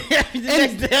 One day, the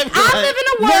next day, I live in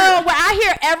a world where I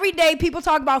hear every day people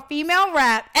talk about female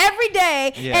rap every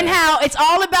day Yeah. and how it's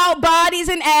all about bodies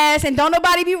and ass and don't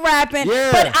nobody be rapping.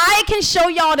 Yeah. But I can show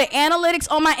y'all the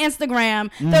analytics on my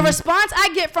Instagram. The response I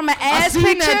get from an I ass seen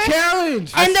picture that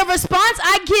challenge. and the response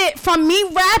I get from me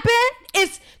rapping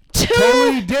is two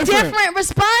Totally different.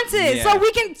 responses. Yeah. So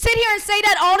we can sit here and say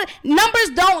that all the numbers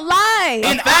don't lie.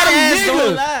 And fat I'm ass don't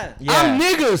niggas. lie. Yeah. I'm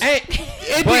niggas. Hey,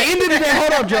 At the end of the day,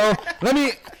 hold up, Joe.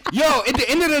 At the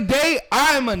end of the day,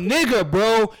 I am a nigga,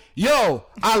 bro. Yo,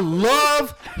 I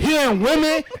love hearing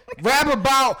women rap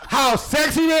about how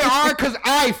sexy they are because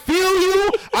I feel you.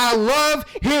 I love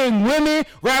hearing women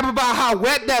rap about how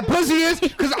wet that pussy is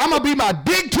because I'm going to be my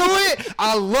dick to it.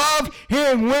 I love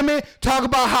hearing women talk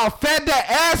about how fat that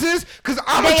ass is because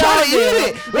I'm going They to try all to do. eat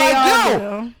it. They all Like,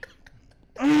 yo.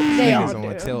 do. They all niggas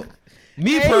on do. tilt.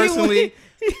 Me personally,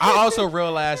 I also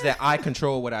realized that I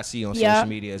control what I see on Yeah. social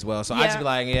media as well. So I just be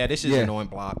like, yeah, this is Yeah. annoying.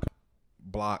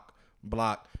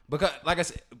 Block. Because, like I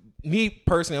said, me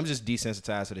personally, I'm just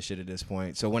desensitized to the shit at this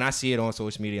point. So when I see it on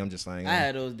social media, I'm just like, I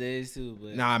had those days too,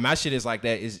 but nah, my shit is like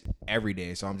that is every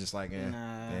day. So I'm just like, nah,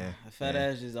 yeah. a fat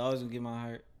ass just always gonna get my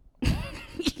heart.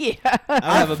 Yeah.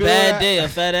 I have a feel bad that. day. A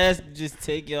fat ass just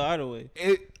take your heart away.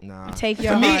 Nah. Take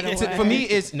your for me, heart away. for me,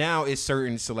 it's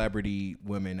certain celebrity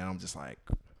women that I'm just like,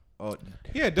 oh,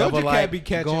 Yeah, Doja double Cat like be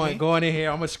catching me. going in here.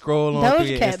 I'm gonna scroll on Doja through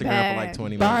your Cat Instagram bad. for like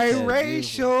 20 minutes.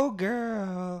 Biracial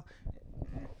girl.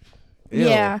 Ew.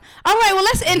 Yeah. All right. Well,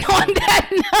 let's end on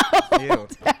that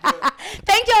note.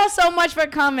 Thank y'all so much for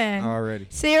coming. Already.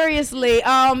 Seriously.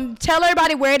 Tell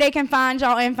everybody where they can find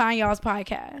y'all and find y'all's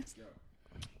podcast.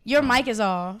 Your mic is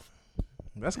off.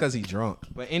 That's because he's drunk.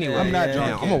 But anyway, I'm not yeah,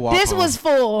 drunk I'm gonna walk. This home. was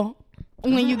full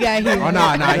when you got here. Oh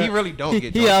nah, he really don't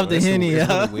get drunk. He off bro. the It's henny. it's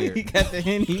Huh? really He weird. got the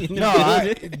henny. In the No,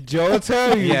 building. Joe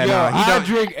tell you, Yeah, yo, nah, he I don't-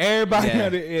 drink everybody Yeah.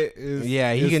 under it. Is,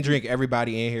 Yeah, he is- can drink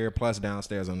everybody in here plus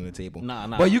downstairs under the table. Nah.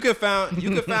 But you can find our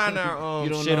You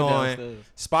don't shit know on downstairs.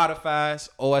 Spotify,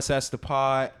 OSS the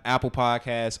Pod, Apple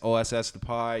Podcasts, OSS the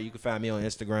Pod. You can find me on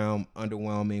Instagram,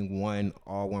 underwhelming1,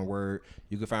 all one word.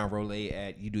 You can find Rolay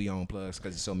at You Do Your Own Plugs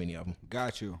because there's so many of them.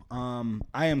 Got you.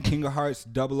 I am King of Hearts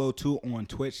 002 on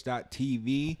twitch.tv.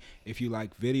 TV. If you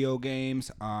like video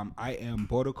games, I am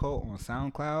Borderco on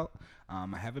SoundCloud. I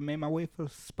haven't made my way for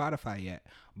Spotify yet.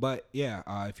 But yeah,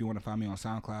 if you want to find me on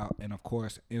SoundCloud, and of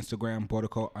course, Instagram,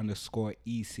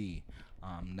 Borderco_EC.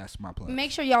 That's my plug.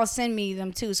 Make sure y'all send me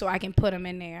them too so I can put them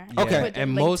in there. Okay. Put the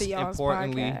And link most to y'all's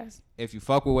importantly, podcast. if you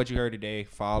fuck with what you heard today,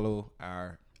 follow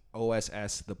our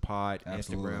OSS the Pod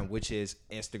Absolutely. Instagram, which is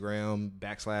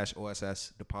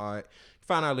Instagram/OSS the Pod. You can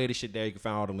find our latest shit there. You can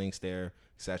find all the links there,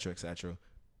 etc., etc.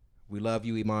 We love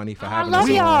you, Imani, for I having love us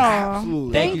y'all. on.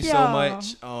 Absolutely. Thank you so y'all.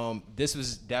 much. This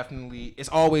was definitely. It's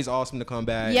always awesome to come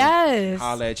back. Yes. And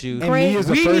holla at you. And Great. me is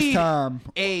the We first need time.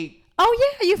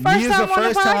 Oh yeah, you Me first is time the on the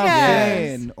first time podcast.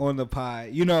 fan on the pod.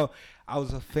 You know, I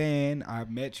was a fan. I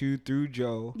met you through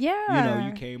Joe. Yeah. You know,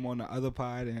 you came on the other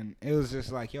pod, and it was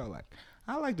just like, yo, like,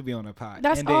 I like to be on the pod.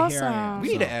 That's and then here I am. awesome. We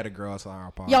So, need to add a girl to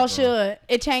our pod. Y'all bro. should.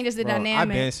 It changes the Bro, I've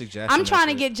dynamic. been suggesting I'm that trying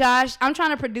to shit. get Josh. I'm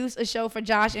trying to produce a show for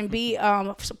Josh and be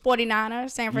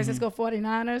 49ers, San Francisco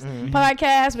 49ers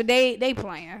podcast, but they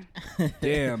playing.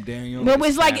 damn, Daniel. But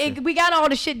it's like snapping. we got all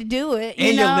the shit to do it.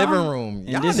 You In know? your living room. And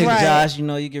Y'all this is niggas- Josh. You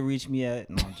know, you can reach me at.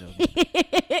 No, I'm joking.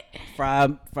 Fry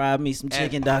me some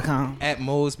chicken.com. At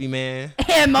Mosby, man.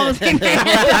 And most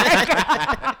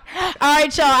all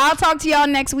right, y'all. I'll talk to y'all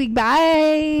next week.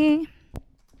 Bye.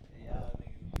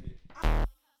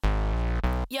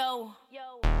 Yo.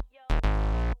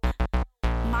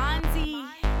 Monzy.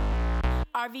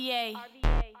 RVA.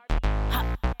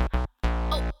 Ha.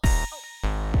 Oh.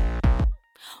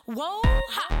 Whoa.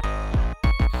 Ha.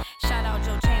 Shout out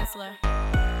Joe Chancellor.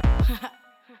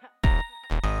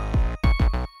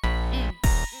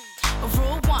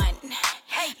 Rule 1.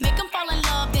 Make them fall in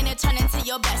love, then it turn into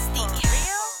your bestie.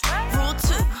 Rule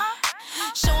 2.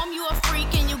 Show him you a freak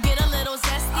and you get a little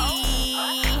zesty.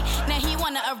 Now he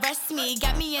wanna arrest me.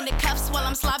 Got me in the cuffs while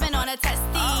I'm slobbing on a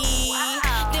testy.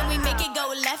 Then we make it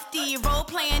go lefty. Role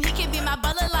playing, he can be my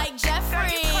butler like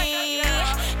Jeffrey.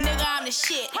 Nigga, I'm the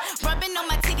shit. Rubbing on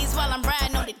my titties while I'm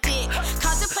riding on the dick.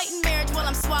 Contemplating marriage while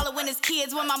I'm swallowing his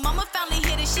kids. When my mama finally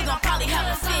hit it, she gon' probably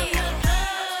have a fit.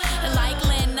 Like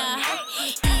Lena,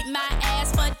 eat my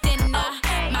ass for dinner.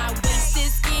 My waist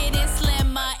is getting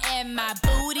slimmer and my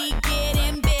booty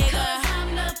getting bigger.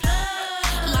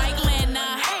 Like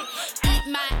Lena, eat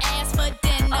my ass for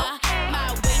dinner.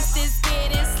 My waist is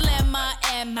getting slimmer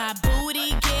and my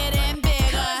booty getting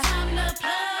bigger.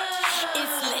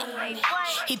 It's lit.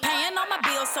 He paying all my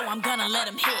bills, so I'm gonna let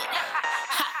him hit.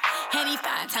 Ha. And he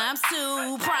 5 times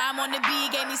 2. Prime on the B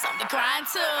gave me something to grind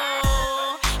to.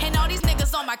 And all these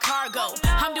niggas on my cargo.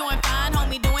 I'm doing fine,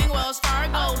 homie, doing Wells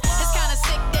Fargo. It's kinda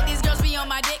sick that these girls be on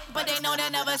my dick, but they know they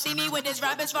never see me with this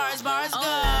rap as far as bars go.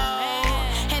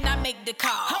 And I make the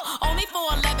call. Only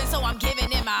 4'11", so I'm giving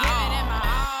it my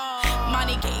all.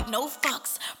 Money gave no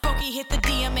fucks. Brokey hit the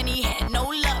DM and he had no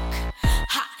luck.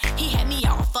 Ha, he had me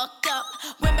all fucked up.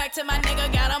 Went back to my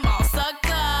nigga, got him all sucked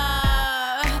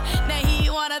up. Now he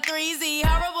want a 3Z.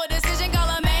 Horrible decision, call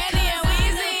him Mandy and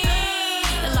Weezy.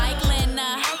 Like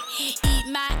Lena, eat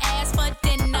my ass for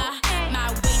dinner. My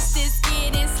waist is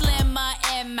getting slimmer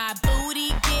and my booty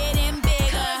getting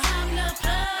bigger.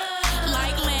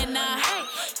 Like Lena,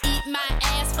 eat my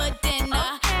ass for dinner.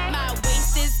 My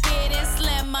waist is getting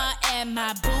slimmer and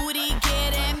my booty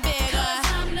getting bigger.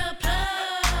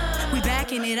 We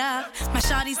backing it up. My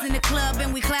shawty's in the club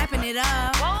and we clapping it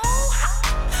up.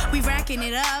 We racking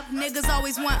it up. Niggas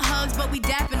always want hugs, but we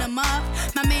dapping them up.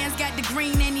 My man's got the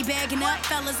green and he bagging up.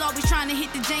 Fellas always trying to hit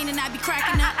the Jane and I be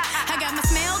cracking up. I got my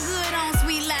smell good on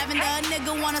sweet lavender.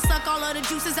 Nigga wanna suck all of the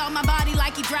juices out my body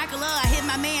like he Dracula. I hit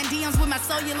my man DMs with my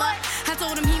cellular. I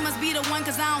told him he must be the one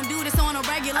cause I don't do this on a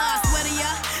regular. I swear to ya,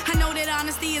 I know that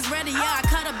honesty is ready, yeah. I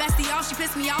cut her bestie off, she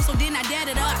pissed me off, so then I dead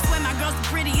it up. I swear my girl's the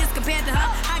prettiest compared to her.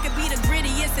 I could be the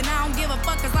grittiest and I don't give a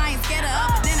fuck cause I ain't scared of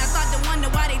her. But then I start to wonder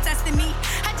why they testing me.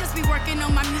 I just be working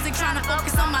on my music, trying to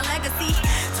focus on my legacy.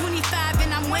 25 and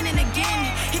I'm winning again.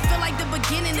 It feel like the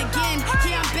beginning again.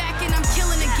 Yeah, I'm back and I'm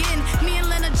killing again. Me and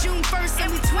Lena June 1st and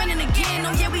we twinning again.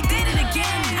 Oh yeah, we did it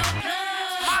again.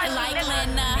 Like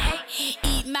Lena,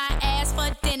 eat my ass for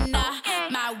dinner.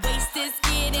 My waist is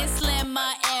getting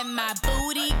slimmer and my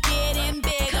booty getting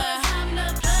bigger.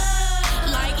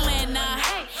 Like Lena,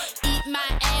 eat my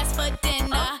ass for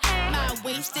dinner. My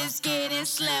waist is getting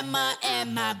slimmer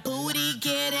and my booty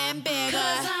getting